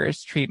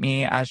coworkers treat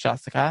me as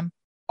Jessica.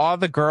 All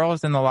the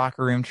girls in the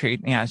locker room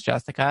treat me as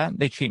Jessica.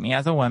 They treat me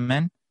as a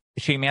woman.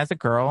 They treat me as a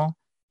girl.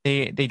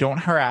 They don't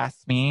harass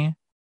me.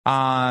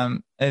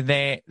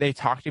 They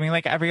talk to me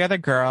like every other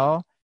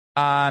girl.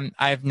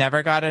 I've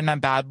never gotten a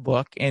bad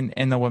look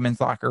in the women's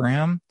locker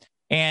room.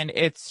 And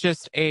it's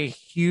just a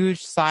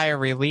huge sigh of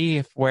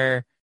relief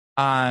where,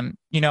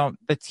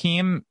 the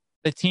team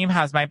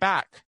has my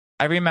back.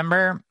 I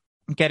remember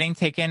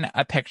taking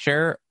a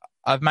picture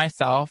of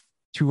myself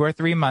 2 or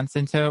 3 months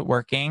into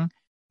working,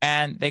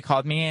 and they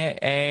called me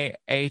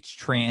a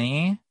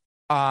trainee,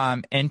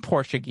 in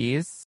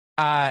Portuguese,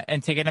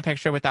 and taking a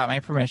picture without my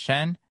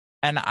permission.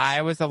 And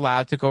I was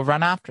allowed to go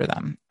run after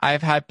them.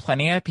 I've had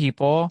plenty of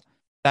people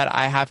that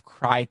I have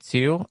cried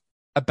to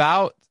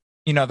about,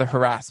 the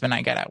harassment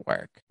I get at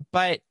work.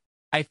 But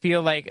I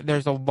feel like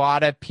there's a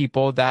lot of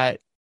people that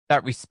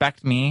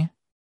respect me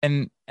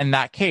in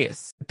that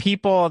case.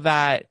 People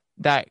that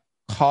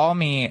call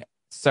me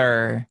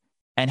sir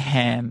and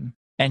him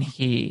and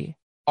he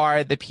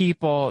are the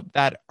people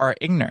that are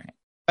ignorant.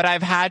 But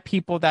I've had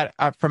people that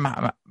are from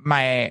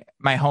my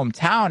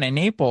hometown in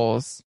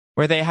Naples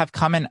where they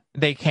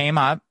came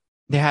up,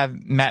 they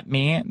have met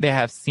me, they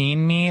have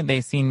seen me,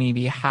 they've seen me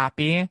be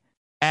happy.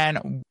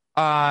 And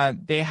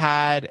they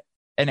had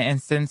an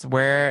instance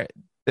where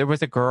there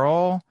was a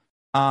girl,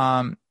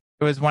 it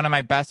was one of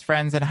my best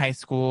friends in high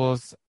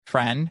school's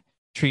friend,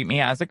 treat me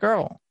as a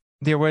girl.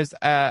 There was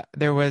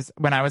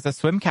when I was a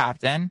swim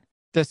captain,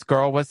 this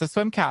girl was the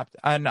swim captain,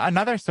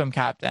 another swim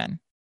captain,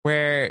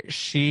 where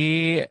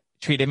she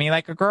treated me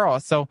like a girl.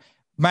 So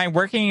my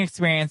working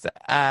experience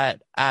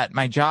at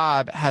my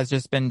job has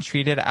just been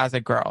treated as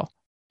a girl,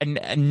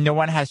 and no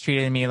one has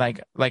treated me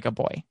like a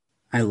boy.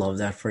 I love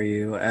that for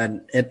you.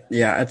 And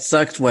it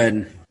sucks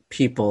when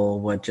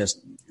people would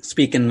just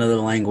speak another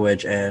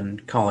language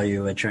and call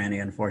you a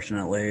tranny,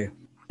 unfortunately.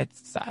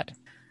 It's sad.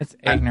 It's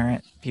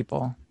ignorant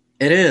people.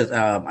 It is.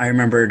 I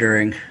remember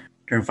during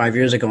 5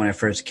 years ago when I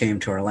first came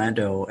to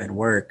Orlando and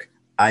work,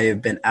 I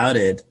have been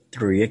outed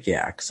through Yik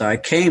Yak. So I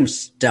came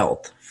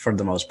stealth for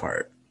the most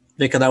part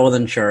because I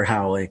wasn't sure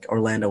how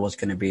Orlando was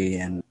going to be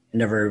and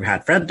never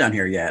had friends down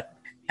here yet.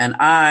 And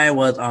I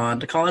was on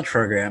the college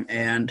program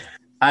and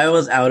I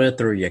was outed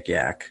through Yik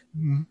Yak.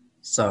 Mm-hmm.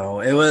 So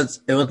it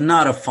was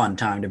not a fun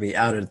time to be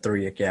outed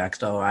through Yik Yak.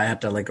 So I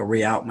had to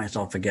re-out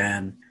myself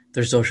again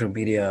through social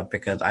media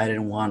because I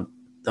didn't want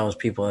those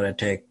people to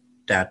take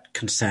that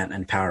consent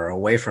and power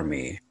away from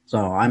me. So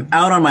I'm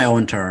out on my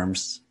own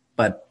terms,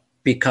 but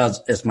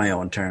because it's my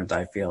own terms,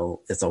 I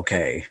feel it's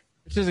okay.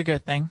 Which is a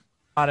good thing,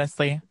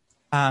 honestly.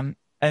 And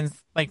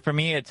like for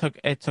me, it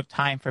took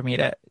time for me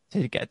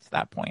to get to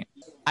that point.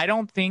 I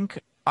don't think,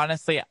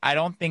 honestly, I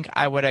don't think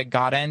I would have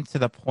gotten to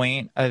the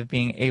point of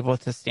being able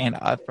to stand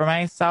up for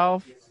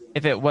myself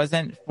if it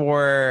wasn't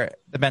for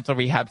the mental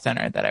rehab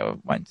center that I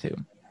went to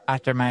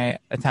after my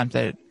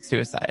attempted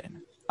suicide.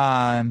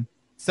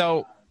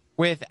 So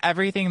with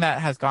everything that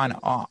has gone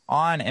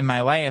on in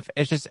my life,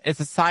 it's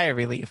a sigh of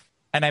relief.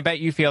 And I bet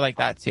you feel like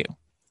that too.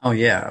 Oh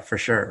yeah, for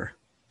sure.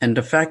 And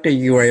the fact that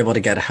you were able to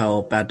get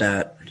help at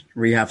that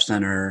rehab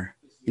center,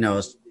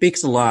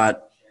 speaks a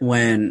lot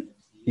when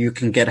you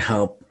can get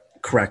help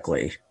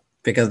correctly.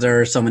 Because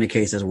there are so many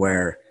cases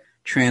where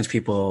trans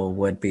people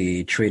would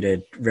be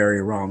treated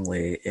very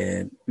wrongly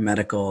in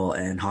medical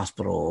and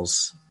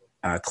hospitals,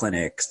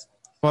 clinics.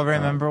 Well,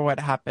 remember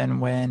what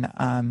happened when,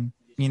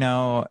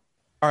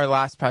 our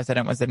last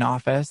president was in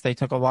office? They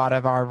took a lot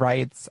of our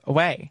rights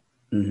away.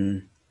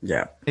 Mm-hmm.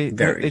 Yeah,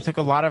 they took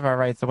a lot of our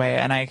rights away,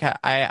 and I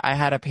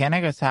had a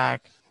panic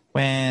attack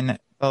when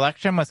the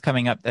election was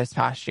coming up this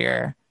past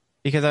year,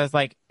 because I was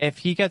like, if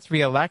he gets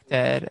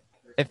reelected,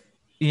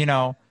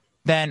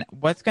 then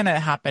what's going to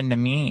happen to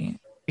me?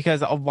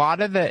 Because a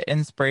lot of the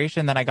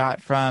inspiration that I got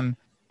from,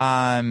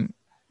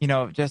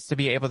 just to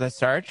be able to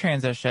start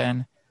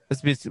transition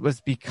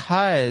was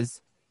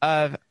because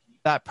of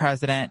that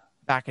president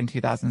back in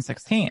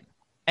 2016,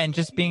 and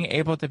just being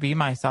able to be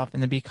myself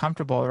and to be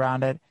comfortable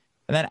around it.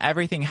 And then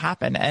everything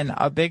happened. And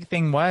a big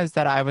thing was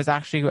that I was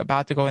actually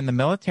about to go in the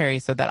military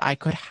so that I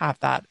could have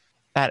that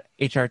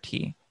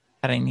HRT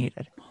that I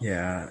needed.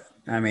 Yeah.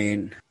 I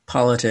mean,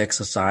 politics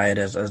aside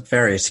is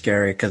very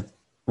scary, because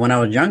when I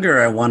was younger,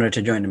 I wanted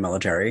to join the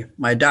military.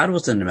 My dad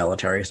was in the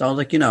military. So I was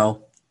like,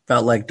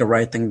 felt like the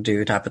right thing to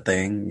do type of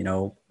thing,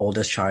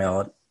 oldest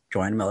child,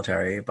 join the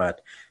military.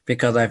 But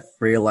because I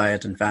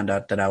realized and found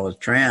out that I was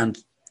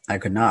trans, I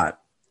could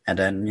not. And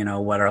then,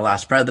 what our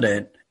last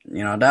president,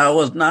 that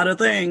was not a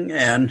thing.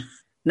 And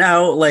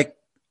now, like,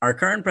 our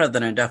current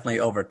president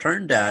definitely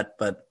overturned that,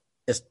 but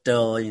it's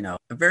still, a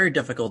very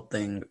difficult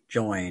thing to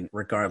join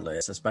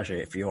regardless,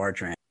 especially if you are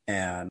trans.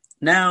 And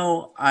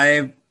now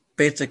I've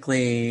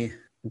basically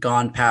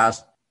gone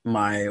past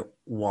my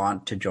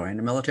want to join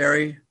the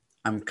military.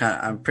 I'm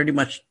pretty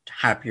much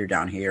happier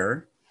down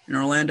here in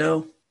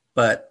Orlando.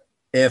 But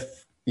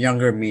if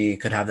younger me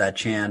could have that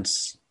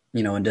chance,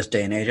 in this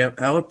day and age,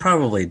 I would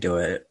probably do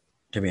it,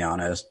 to be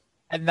honest.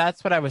 And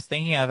that's what I was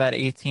thinking of at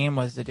 18,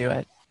 was to do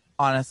it.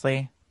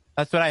 Honestly,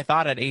 that's what I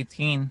thought at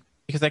 18,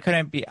 because I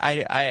couldn't be,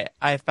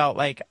 I felt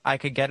like I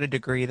could get a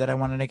degree that I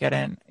wanted to get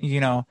in,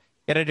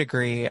 get a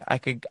degree. I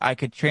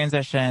could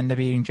transition to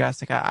being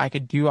Jessica. I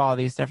could do all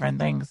these different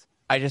things.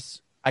 I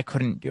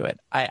couldn't do it.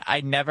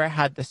 I never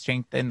had the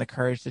strength and the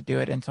courage to do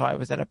it until I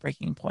was at a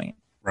breaking point.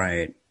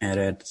 Right. And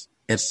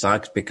it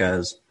sucks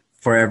because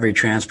for every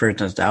trans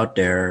person that's out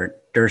there,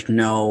 there's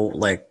no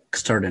like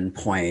certain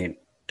point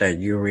that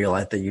you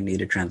realize that you need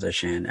to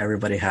transition.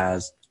 Everybody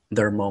has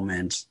their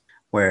moments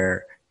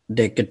where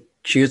they could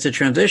choose to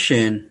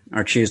transition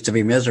or choose to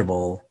be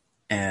miserable.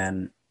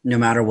 And no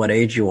matter what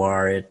age you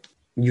are,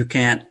 you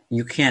can't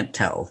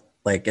tell.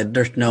 Like,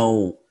 there's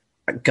no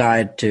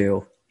guide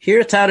to,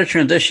 here's how to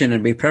transition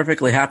and be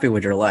perfectly happy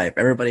with your life.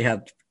 Everybody has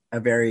a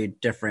very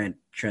different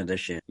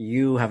transition.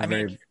 You have a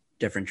very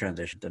different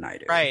transition than I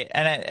do. Right.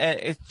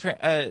 And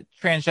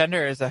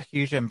transgender is a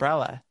huge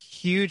umbrella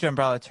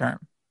term.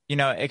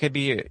 It could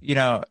be,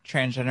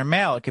 transgender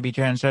male. It could be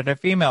transgender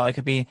female. It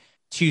could be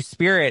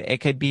two-spirit. It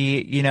could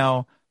be,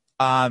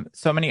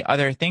 so many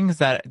other things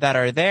that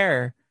are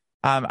there,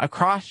 a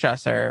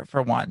cross-dresser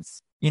for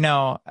once,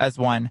 as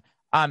one.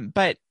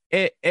 But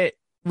it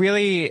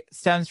really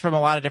stems from a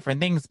lot of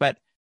different things. But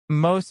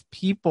most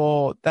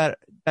people that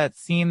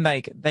seem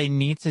like they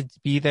need to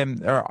be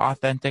their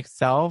authentic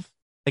self,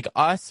 like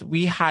us,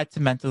 we had to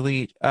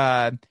mentally,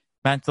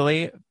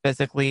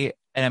 physically,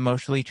 and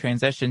emotionally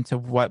transition to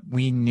what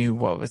we knew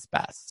what was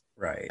best.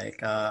 Right.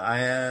 Like, I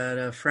had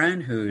a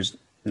friend who's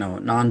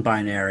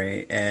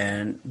non-binary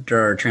and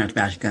they're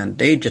transmasculine.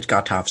 They just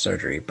got top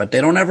surgery, but they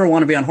don't ever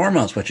want to be on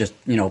hormones, which is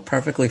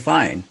perfectly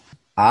fine.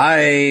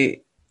 I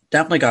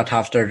definitely got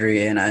top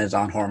surgery and is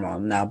on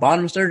hormones now.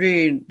 Bottom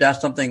surgery, that's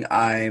something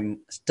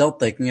I'm still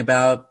thinking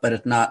about, but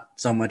it's not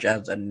so much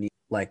as a need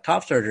like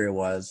top surgery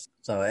was.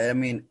 So, I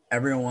mean,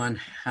 everyone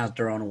has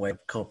their own way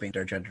of coping with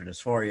their gender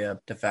dysphoria.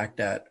 The fact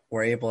that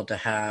we're able to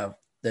have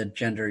the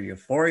gender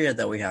euphoria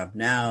that we have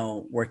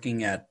now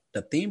working at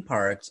the theme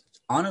parks,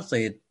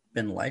 honestly, it's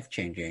been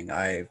life-changing.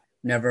 I've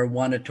never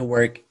wanted to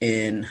work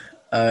in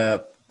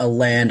a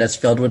land that's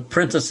filled with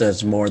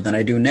princesses more than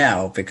I do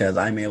now, because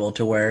I'm able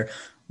to wear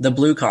the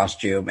blue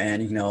costume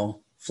and,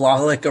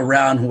 frolic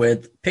around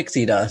with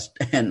pixie dust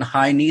and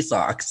high knee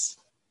socks.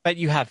 But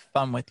you have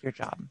fun with your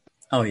job.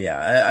 Oh,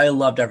 yeah. I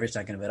loved every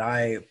second of it.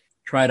 I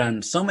tried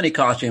on so many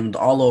costumes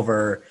all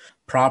over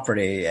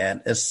property,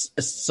 and it's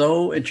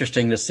so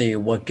interesting to see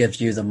what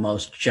gives you the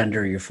most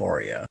gender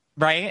euphoria.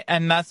 Right.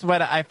 And that's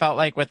what I felt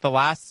like with the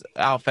last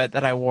outfit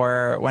that I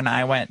wore when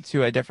I went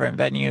to a different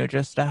venue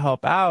just to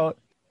help out,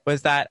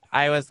 was that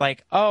I was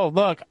like, oh,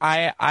 look,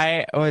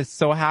 I was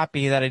so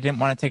happy that I didn't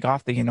want to take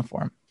off the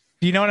uniform.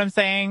 Do you know what I'm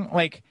saying?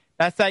 Like,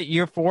 that's that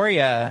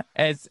euphoria.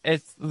 It's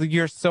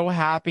you're so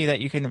happy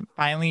that you can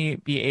finally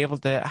be able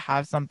to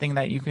have something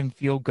that you can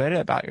feel good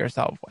about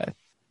yourself with.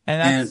 And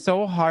that's And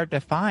so hard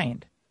to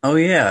find. oh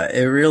yeah,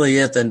 it really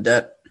is. And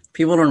that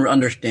people don't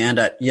understand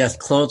that, yes,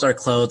 clothes are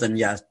clothes, and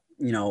yes,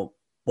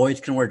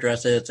 boys can wear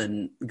dresses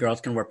and girls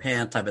can wear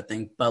pants type of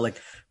thing. But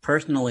like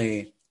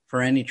personally,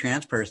 for any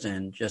trans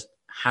person, just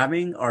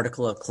having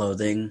article of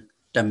clothing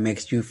that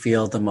makes you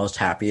feel the most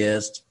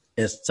happiest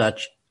is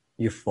such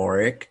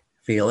euphoric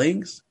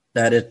feelings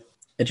that it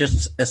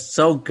just is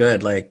so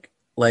good. Like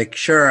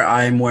sure,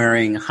 I'm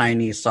wearing high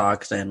knee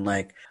socks and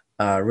like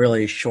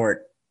really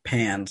short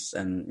pants,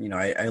 and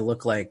I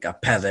look like a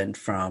peasant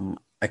from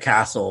a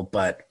castle,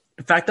 but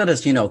the fact that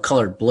it's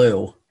colored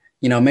blue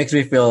makes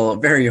me feel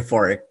very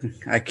euphoric.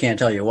 I can't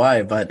tell you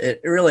why, but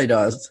it really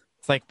does.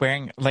 It's like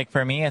wearing, like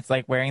for me, it's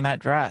like wearing that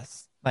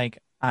dress. Like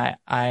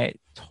I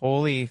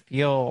totally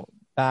feel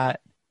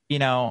that,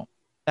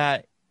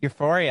 that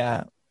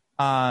euphoria.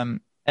 And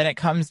it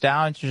comes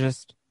down to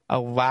just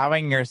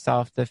allowing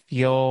yourself to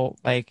feel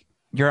like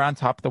you're on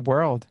top of the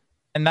world.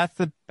 And that's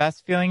the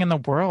best feeling in the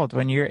world,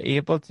 when you're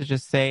able to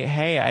just say,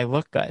 hey, I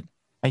look good.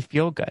 I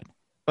feel good.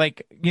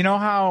 Like, you know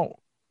how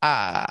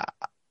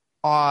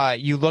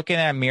you look in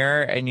a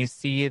mirror and you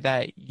see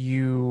that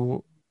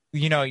you're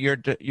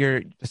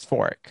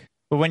dysphoric.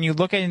 But when you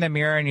look in the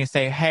mirror and you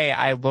say, hey,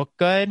 I look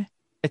good,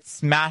 it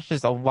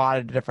smashes a lot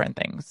of different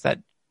things that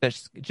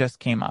just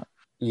came up.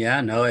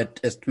 Yeah, no, it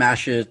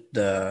smashes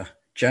the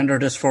gender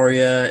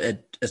dysphoria,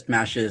 it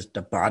smashes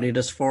the body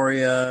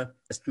dysphoria,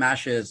 it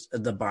smashes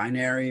the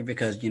binary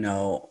because,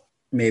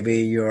 maybe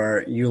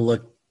you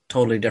look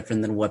totally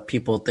different than what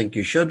people think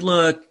you should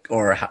look,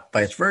 or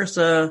vice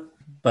versa.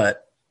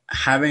 But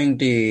having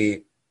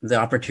the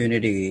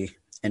opportunity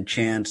and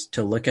chance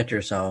to look at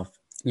yourself,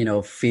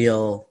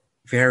 feel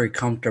very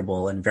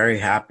comfortable and very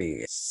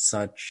happy. It's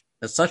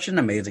such an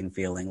amazing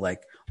feeling.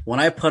 Like when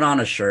I put on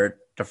a shirt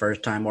the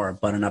first time, or a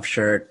button-up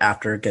shirt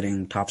after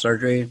getting top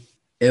surgery,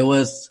 it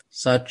was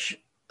such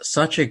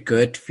a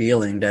good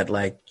feeling that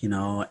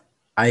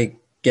I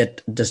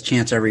get this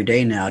chance every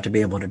day now to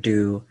be able to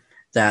do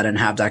that and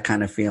have that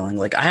kind of feeling.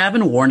 Like I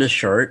haven't worn this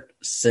shirt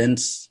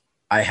since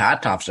I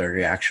had top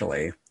surgery,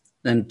 actually.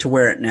 And to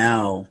wear it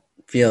now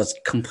feels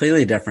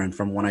completely different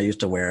from when I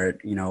used to wear it,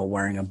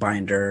 wearing a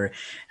binder,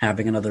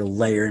 having another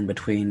layer in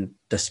between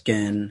the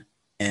skin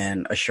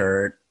and a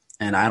shirt,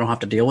 and I don't have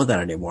to deal with that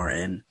anymore.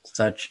 And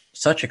such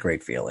a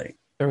great feeling.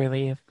 The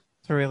relief.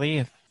 It's a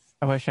relief.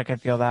 I wish I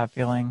could feel that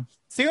feeling.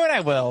 Soon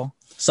I will.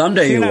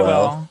 Someday Soon you I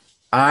will.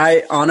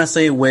 I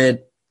honestly,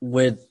 with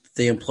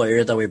the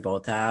employer that we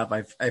both have,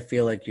 I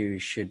feel like you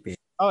should be.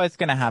 Oh, it's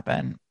gonna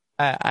happen.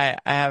 I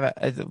have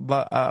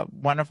a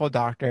wonderful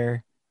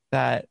doctor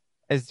that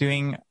is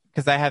doing,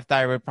 because I have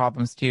thyroid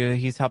problems too.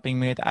 He's helping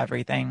me with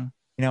everything,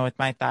 with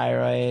my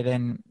thyroid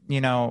and,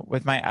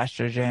 with my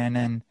estrogen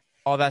and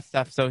all that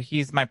stuff. So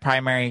he's my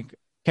primary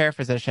care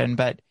physician,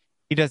 but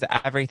he does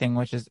everything,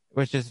 which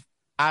is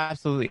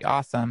absolutely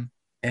awesome.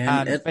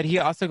 And but he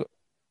also,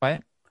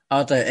 what?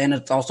 and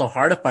it's also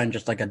hard to find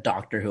just like a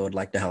doctor who would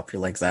like to help you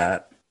like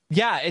that.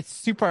 Yeah, it's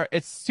super,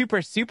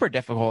 super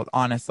difficult,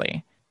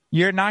 honestly.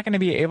 You're not going to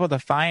be able to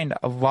find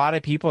a lot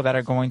of people that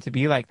are going to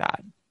be like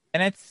that.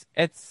 And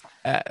it's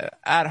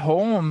at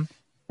home.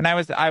 When I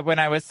was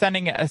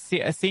seeing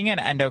an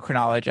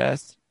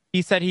endocrinologist,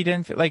 he said he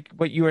didn't feel like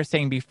what you were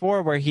saying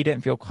before, where he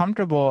didn't feel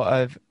comfortable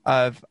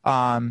of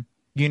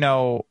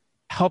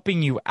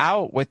helping you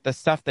out with the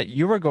stuff that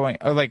you were going,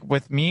 or like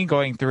with me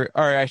going through,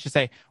 or I should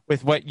say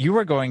with what you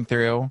were going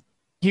through.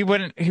 He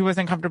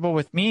wasn't comfortable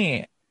with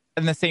me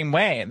in the same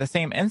way, the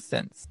same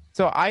instance.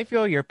 So I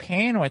feel your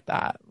pain with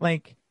that.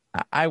 Like,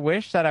 I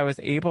wish that I was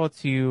able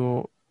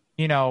to,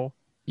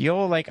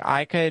 feel like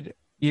I could,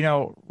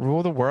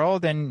 rule the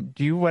world and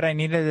do what I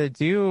needed to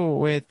do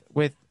with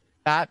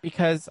that,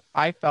 because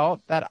I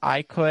felt that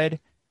I could,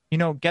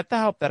 get the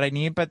help that I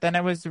need. But then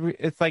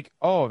it's like,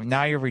 oh,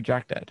 now you're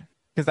rejected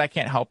because I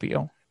can't help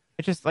you.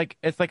 It's just like,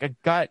 it's like a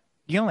gut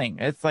feeling.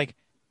 It's like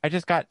I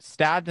just got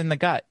stabbed in the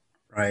gut.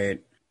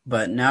 Right.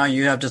 But now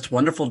you have this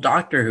wonderful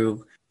doctor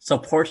who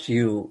supports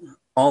you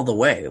all the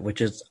way, which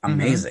is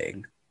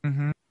amazing.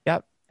 Mm-hmm.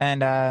 Yep.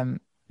 And I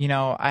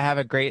have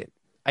a great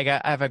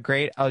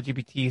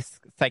LGBT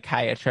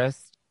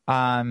psychiatrist.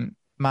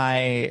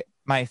 My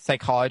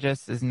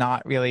psychologist is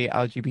not really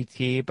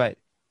LGBT, but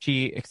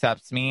she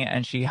accepts me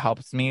and she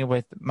helps me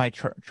with my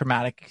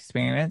traumatic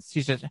experience.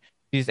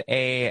 She's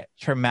a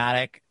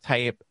traumatic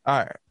type,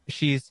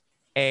 she's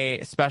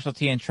a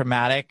specialty in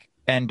traumatic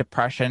and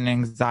depression and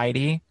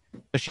anxiety.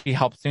 So she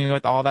helps me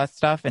with all that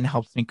stuff and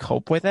helps me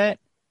cope with it.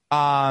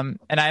 And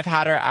I've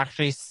had her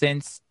actually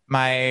since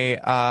my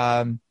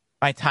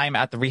my time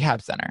at the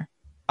rehab center.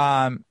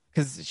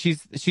 Because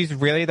she's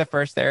really the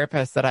first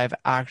therapist that I've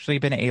actually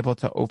been able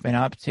to open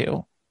up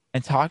to.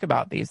 and talk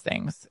about these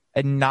things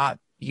and not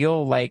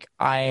feel like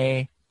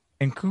I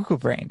am cuckoo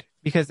brained.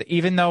 Because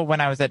even though when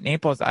I was at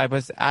Naples, I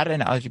was at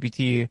an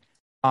LGBT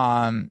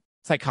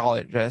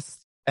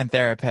psychologist and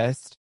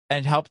therapist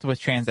and helped with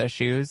trans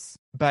issues,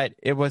 but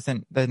it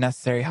wasn't the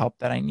necessary help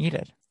that I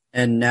needed.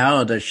 And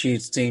now that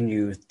she's seen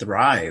you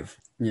thrive,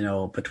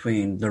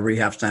 between the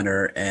rehab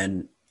center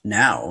and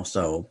now,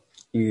 so,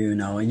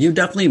 you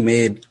definitely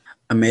made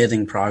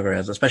amazing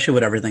progress, especially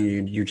with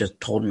everything you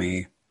just told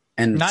me.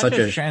 And Not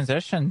just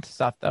transition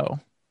stuff, though.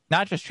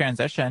 Not just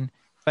transition,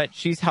 but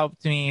she's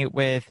helped me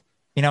with,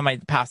 my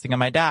passing of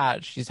my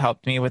dad. She's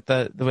helped me with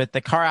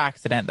the car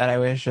accident that I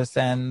was just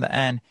in,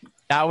 and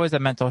that was a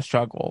mental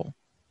struggle.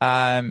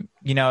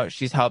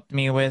 She's helped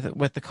me with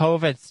the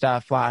COVID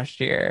stuff last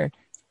year,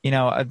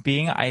 of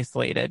being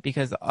isolated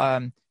because,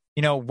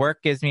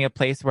 work gives me a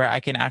place where I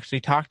can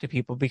actually talk to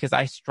people because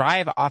I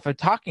strive off of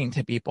talking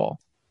to people.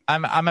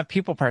 I'm a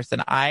people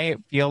person. I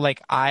feel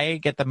like I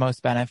get the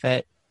most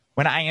benefit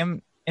when I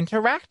am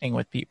interacting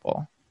with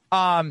people.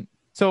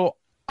 So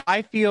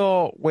I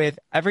feel with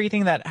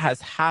everything that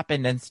has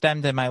happened and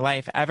stemmed in my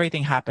life,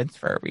 everything happens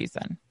for a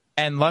reason.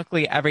 And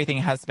luckily, everything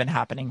has been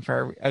happening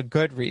for a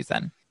good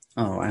reason.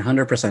 Oh, I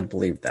 100%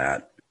 believe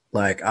that.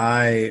 Like,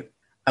 I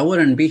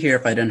wouldn't be here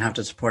if I didn't have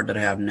the support that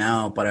I have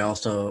now, but I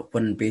also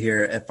wouldn't be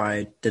here if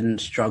I didn't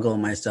struggle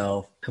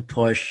myself to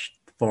push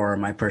for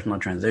my personal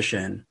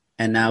transition.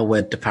 And now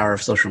with the power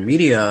of social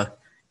media,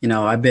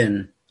 I've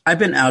been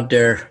out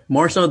there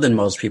more so than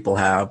most people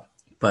have,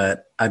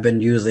 but I've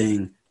been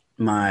using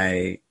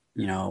my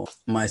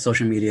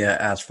social media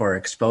as for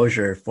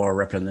exposure, for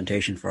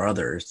representation for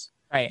others.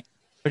 Right.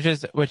 Which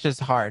is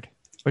hard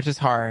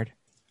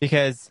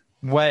because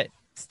what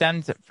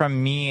stems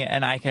from me,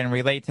 and I can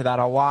relate to that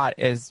a lot,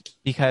 is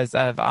because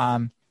of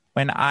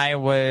when I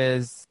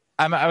was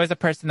a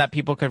person that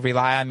people could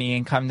rely on me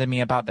and come to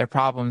me about their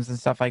problems and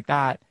stuff like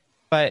that.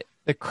 But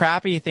the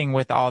crappy thing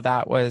with all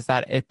that was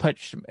that it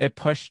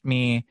pushed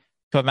me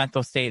to a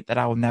mental state that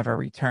I will never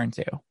return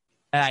to.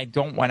 And I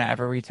don't want to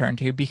ever return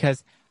to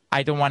because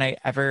I don't want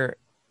to ever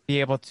be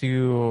able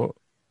to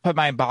put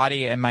my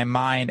body and my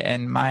mind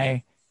and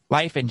my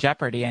life in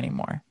jeopardy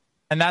anymore.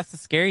 And that's the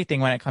scary thing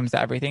when it comes to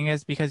everything,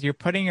 is because you're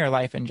putting your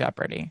life in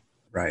jeopardy.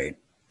 Right.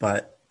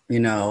 But,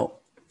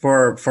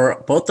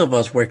 for both of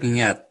us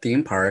working at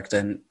theme parks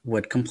and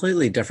with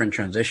completely different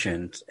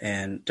transitions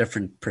and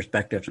different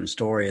perspectives and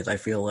stories, I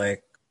feel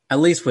like at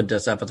least with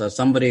this episode,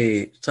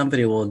 somebody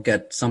will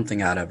get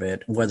something out of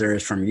it, whether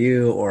it's from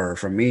you or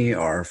from me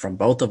or from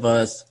both of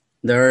us.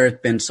 There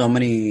have been so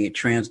many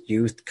trans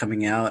youth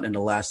coming out in the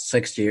last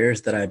 6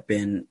 years that I've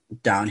been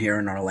down here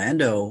in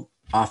Orlando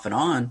off and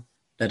on,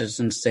 that it's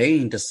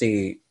insane to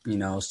see,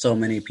 so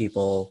many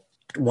people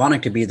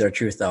wanting to be their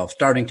true self,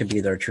 starting to be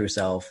their true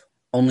self,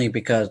 only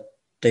because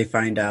they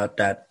find out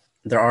that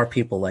there are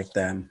people like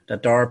them,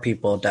 that there are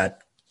people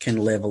that can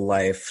live a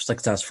life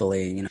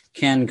successfully,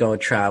 can go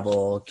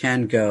travel,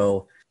 can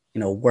go,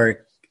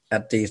 work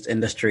at these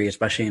industries,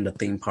 especially in the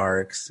theme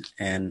parks,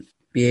 and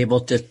be able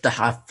to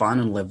have fun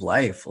and live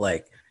life.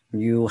 Like,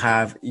 you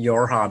have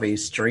your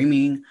hobbies,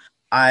 streaming.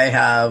 I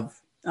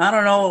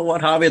don't know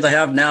what hobbies I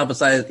have now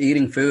besides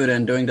eating food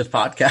and doing this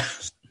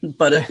podcast,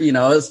 but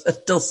it's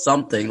still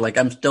something. Like,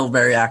 I'm still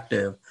very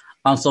active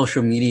on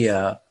social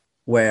media,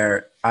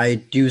 where I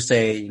do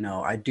say,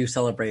 I do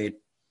celebrate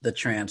the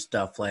trans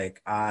stuff.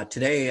 Like,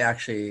 today,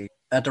 actually,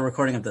 at the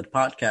recording of the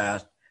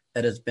podcast,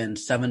 it has been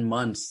 7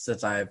 months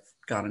since I've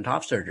gotten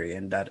top surgery,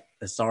 and that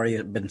it's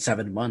already been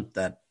 7 months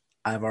that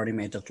I've already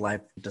made this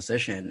life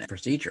decision and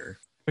procedure.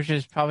 Which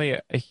is probably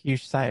a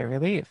huge sigh of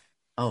relief.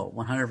 Oh,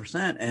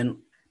 100%. And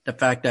the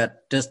fact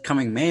that this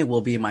coming May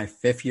will be my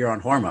 5th year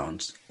on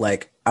hormones.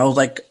 Like, I was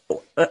like,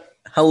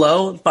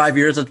 hello, 5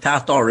 years has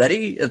passed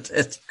already?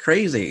 It's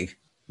crazy.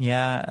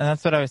 Yeah, and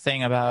that's what I was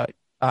saying about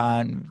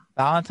on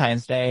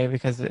Valentine's Day,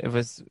 because it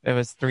was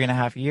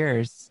 3.5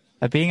 years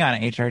of being on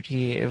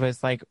HRT. It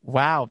was like,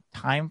 wow,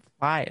 time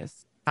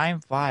flies.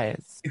 Time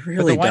flies. It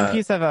really but the does. one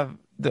piece of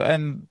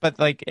but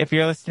like, if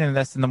you're listening to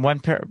this, and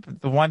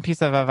the one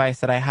piece of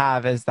advice that I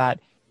have is that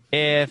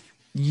if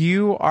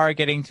you are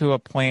getting to a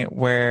point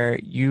where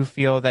you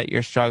feel that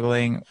you're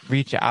struggling,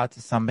 reach out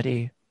to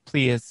somebody,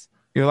 please.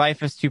 Your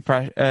life is too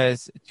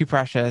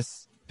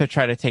precious to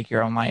try to take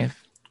your own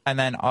life. And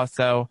then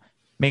also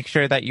make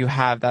sure that you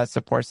have that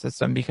support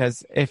system,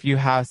 because if you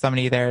have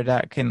somebody there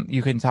that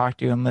you can talk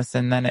to and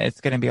listen, then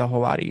it's going to be a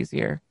whole lot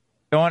easier.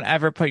 Don't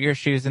ever put your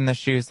shoes in the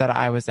shoes that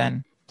I was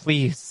in.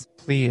 Please.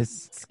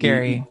 It's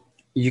scary.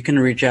 You can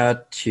reach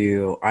out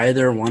to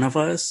either one of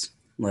us.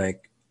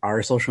 Like,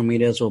 our social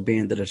medias will be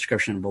in the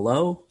description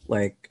below.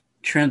 Like,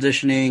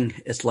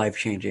 transitioning is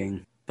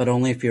life-changing, but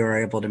only if you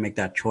are able to make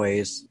that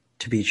choice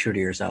to be true to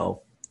yourself.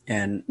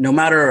 And no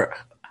matter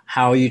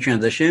how you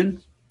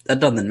transition,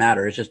 that doesn't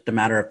matter. It's just a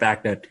matter of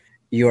fact that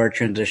you are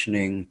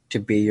transitioning to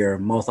be your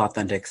most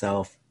authentic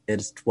self.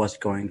 It's what's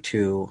going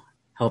to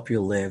help you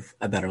live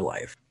a better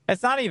life.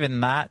 It's not even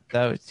that,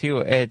 though, too.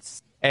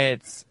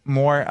 It's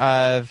more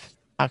of,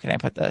 how can I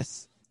put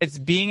this? it's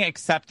being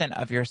acceptant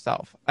of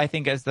yourself, I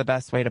think, is the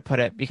best way to put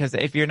it. Because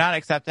if you're not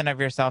acceptant of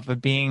yourself,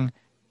 of being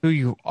who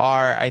you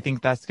are, I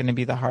think that's going to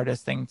be the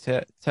hardest thing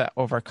to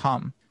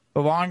overcome.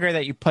 The longer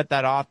that you put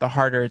that off, the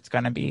harder it's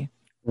going to be.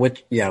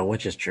 Which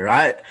is true.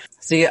 I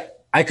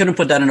couldn't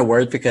put that into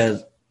words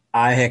because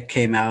I had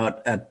came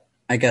out at,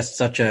 I guess,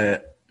 such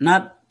a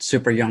not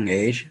super young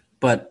age,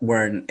 but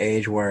we're an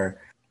age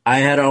where I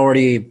had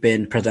already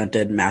been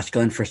presented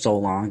masculine for so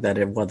long that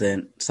it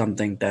wasn't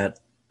something that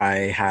I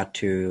had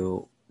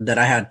too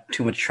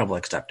much trouble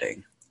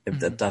accepting, if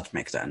that does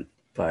make sense.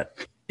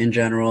 But in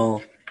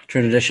general,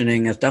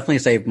 transitioning has definitely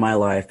saved my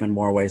life in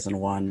more ways than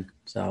one.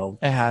 So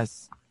it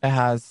has.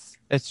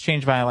 It's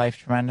changed my life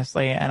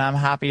tremendously, and I'm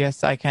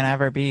happiest I can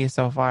ever be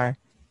so far.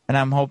 And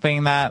I'm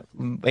hoping that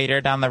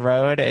later down the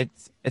road,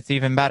 it's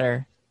even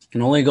better. It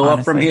can only go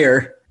up from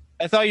here.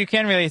 That's all you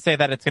can really say,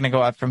 that it's going to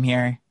go up from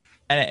here.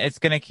 And it's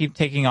going to keep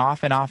taking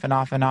off and off and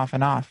off and off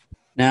and off.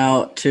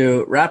 Now,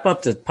 to wrap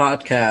up this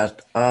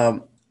podcast,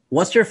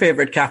 what's your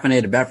favorite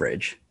caffeinated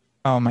beverage?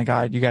 Oh my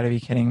God, you got to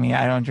be kidding me.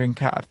 I don't drink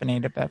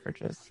caffeinated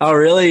beverages. Oh,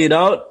 really? You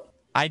don't?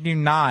 I do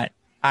not,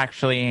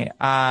 actually.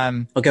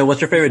 Okay,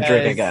 what's your favorite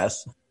drink, I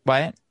guess?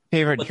 What?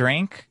 Favorite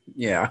drink?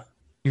 Yeah.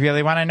 You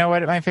really want to know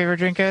what my favorite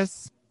drink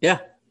is? Yeah.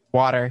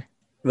 Water.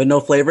 With no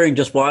flavoring,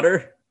 just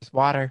water? Just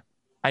water.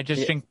 I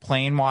just drink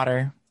plain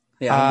water.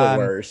 Yeah, I'm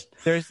the worst.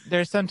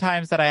 There's some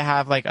times that I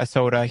have like a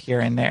soda here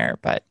and there,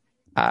 but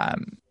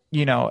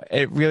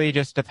it really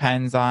just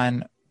depends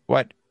on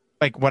what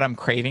I'm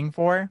craving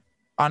for,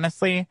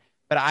 honestly.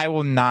 But I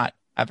will not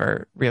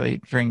ever really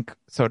drink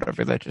soda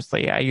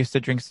religiously. I used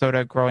to drink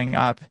soda growing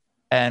up,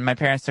 and my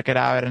parents took it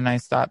out, and I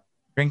stopped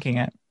drinking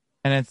it.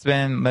 And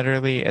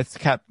it's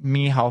kept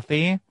me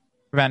healthy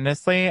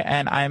tremendously.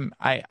 And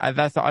I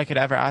that's all I could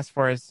ever ask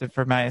for, is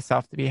for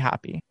myself to be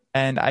happy.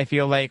 And I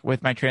feel like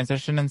with my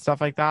transition and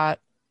stuff like that,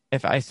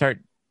 if I start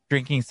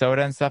drinking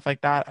soda and stuff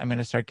like that, I'm going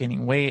to start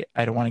gaining weight.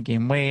 I don't want to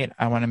gain weight.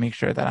 I want to make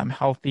sure that I'm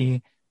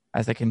healthy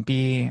as I can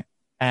be,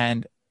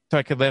 and so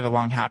I could live a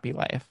long, happy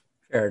life.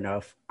 Fair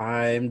enough.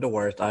 I'm the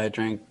worst. I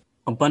drink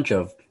a bunch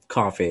of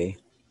coffee,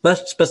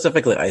 less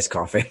specifically iced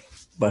coffee,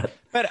 but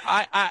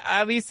I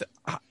at least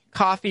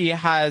coffee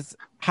has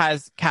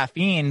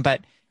caffeine, but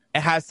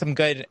it has some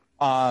good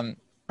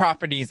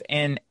properties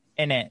in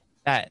it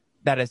that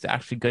is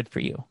actually good for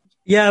you.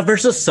 Yeah,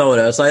 versus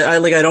soda. So I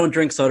don't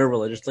drink soda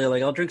religiously.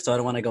 Like, I'll drink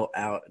soda when I go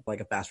out, like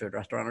a fast food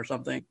restaurant or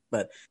something.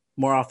 But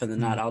more often than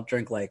not, I'll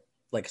drink like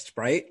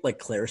Sprite, like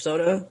clear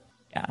soda.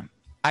 Yeah,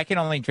 I can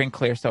only drink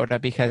clear soda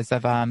because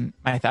of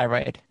my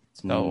thyroid.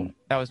 So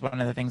that was one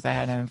of the things I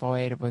had to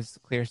avoid, was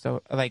clear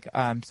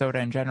soda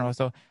in general.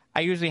 So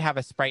I usually have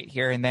a Sprite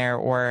here and there,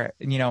 or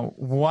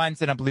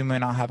once in a blue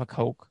moon I'll have a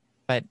Coke.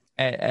 But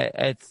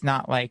it's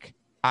not like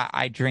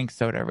I drink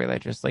soda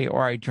religiously,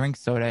 or I drink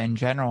soda in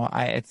general.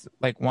 It's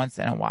like once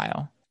in a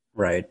while.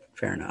 Right.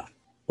 Fair enough.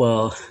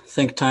 Well,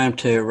 think time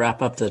to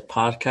wrap up this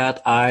podcast.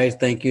 I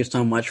thank you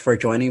so much for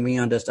joining me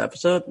on this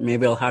episode.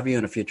 Maybe I'll have you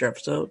in a future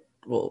episode.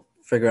 We'll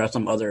figure out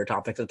some other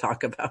topics to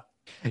talk about.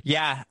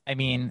 Yeah. I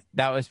mean,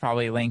 that was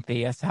probably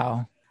lengthy as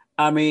hell.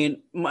 I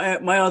mean, my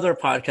other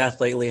podcasts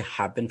lately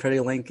have been pretty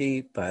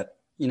lengthy, but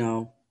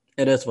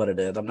it is what it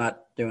is. I'm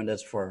not doing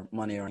this for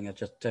money or anything. It's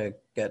just to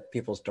get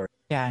people's stories.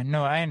 Yeah,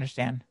 no, I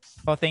understand.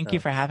 Well, thank you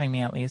for having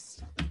me, at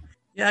least.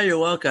 Yeah, you're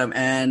welcome.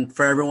 And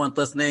for everyone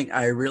listening,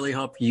 I really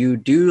hope you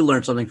do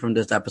learn something from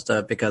this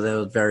episode, because it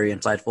was very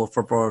insightful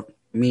for both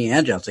me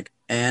and Jessica.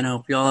 And I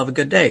hope you all have a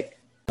good day.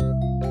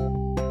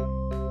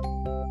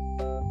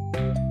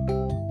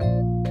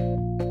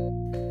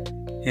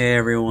 Hey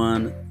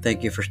everyone,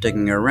 thank you for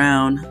sticking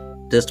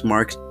around. This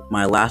marks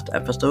my last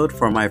episode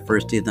for my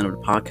first season of the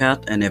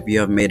podcast, and if you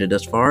have made it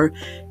this far,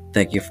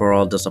 thank you for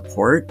all the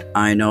support.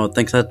 I know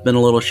things have been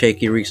a little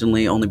shaky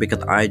recently, only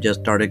because I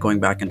just started going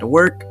back into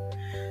work,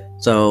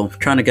 so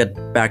trying to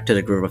get back to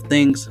the groove of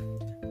things.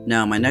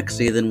 Now, my next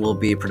season will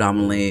be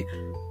predominantly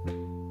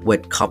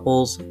with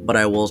couples, but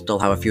I will still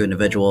have a few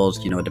individuals,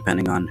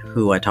 depending on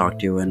who I talk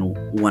to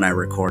and when I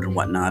record and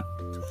whatnot.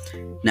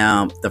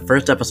 Now, the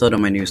first episode of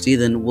my new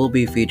season will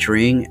be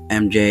featuring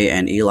MJ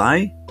and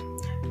Eli,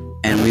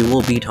 and we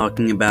will be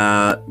talking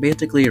about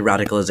basically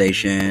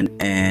radicalization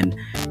and,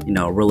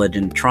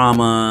 religion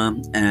trauma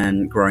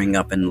and growing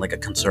up in like a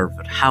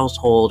conservative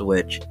household,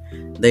 which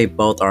they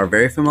both are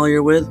very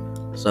familiar with.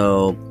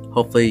 So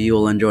hopefully you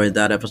will enjoy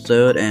that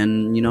episode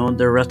and,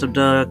 the rest of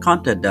the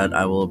content that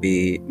I will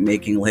be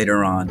making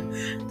later on.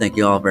 Thank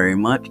you all very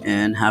much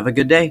and have a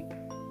good day.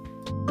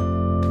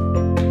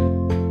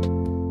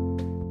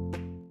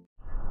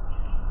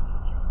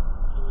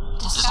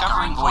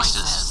 Discovering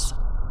Voices.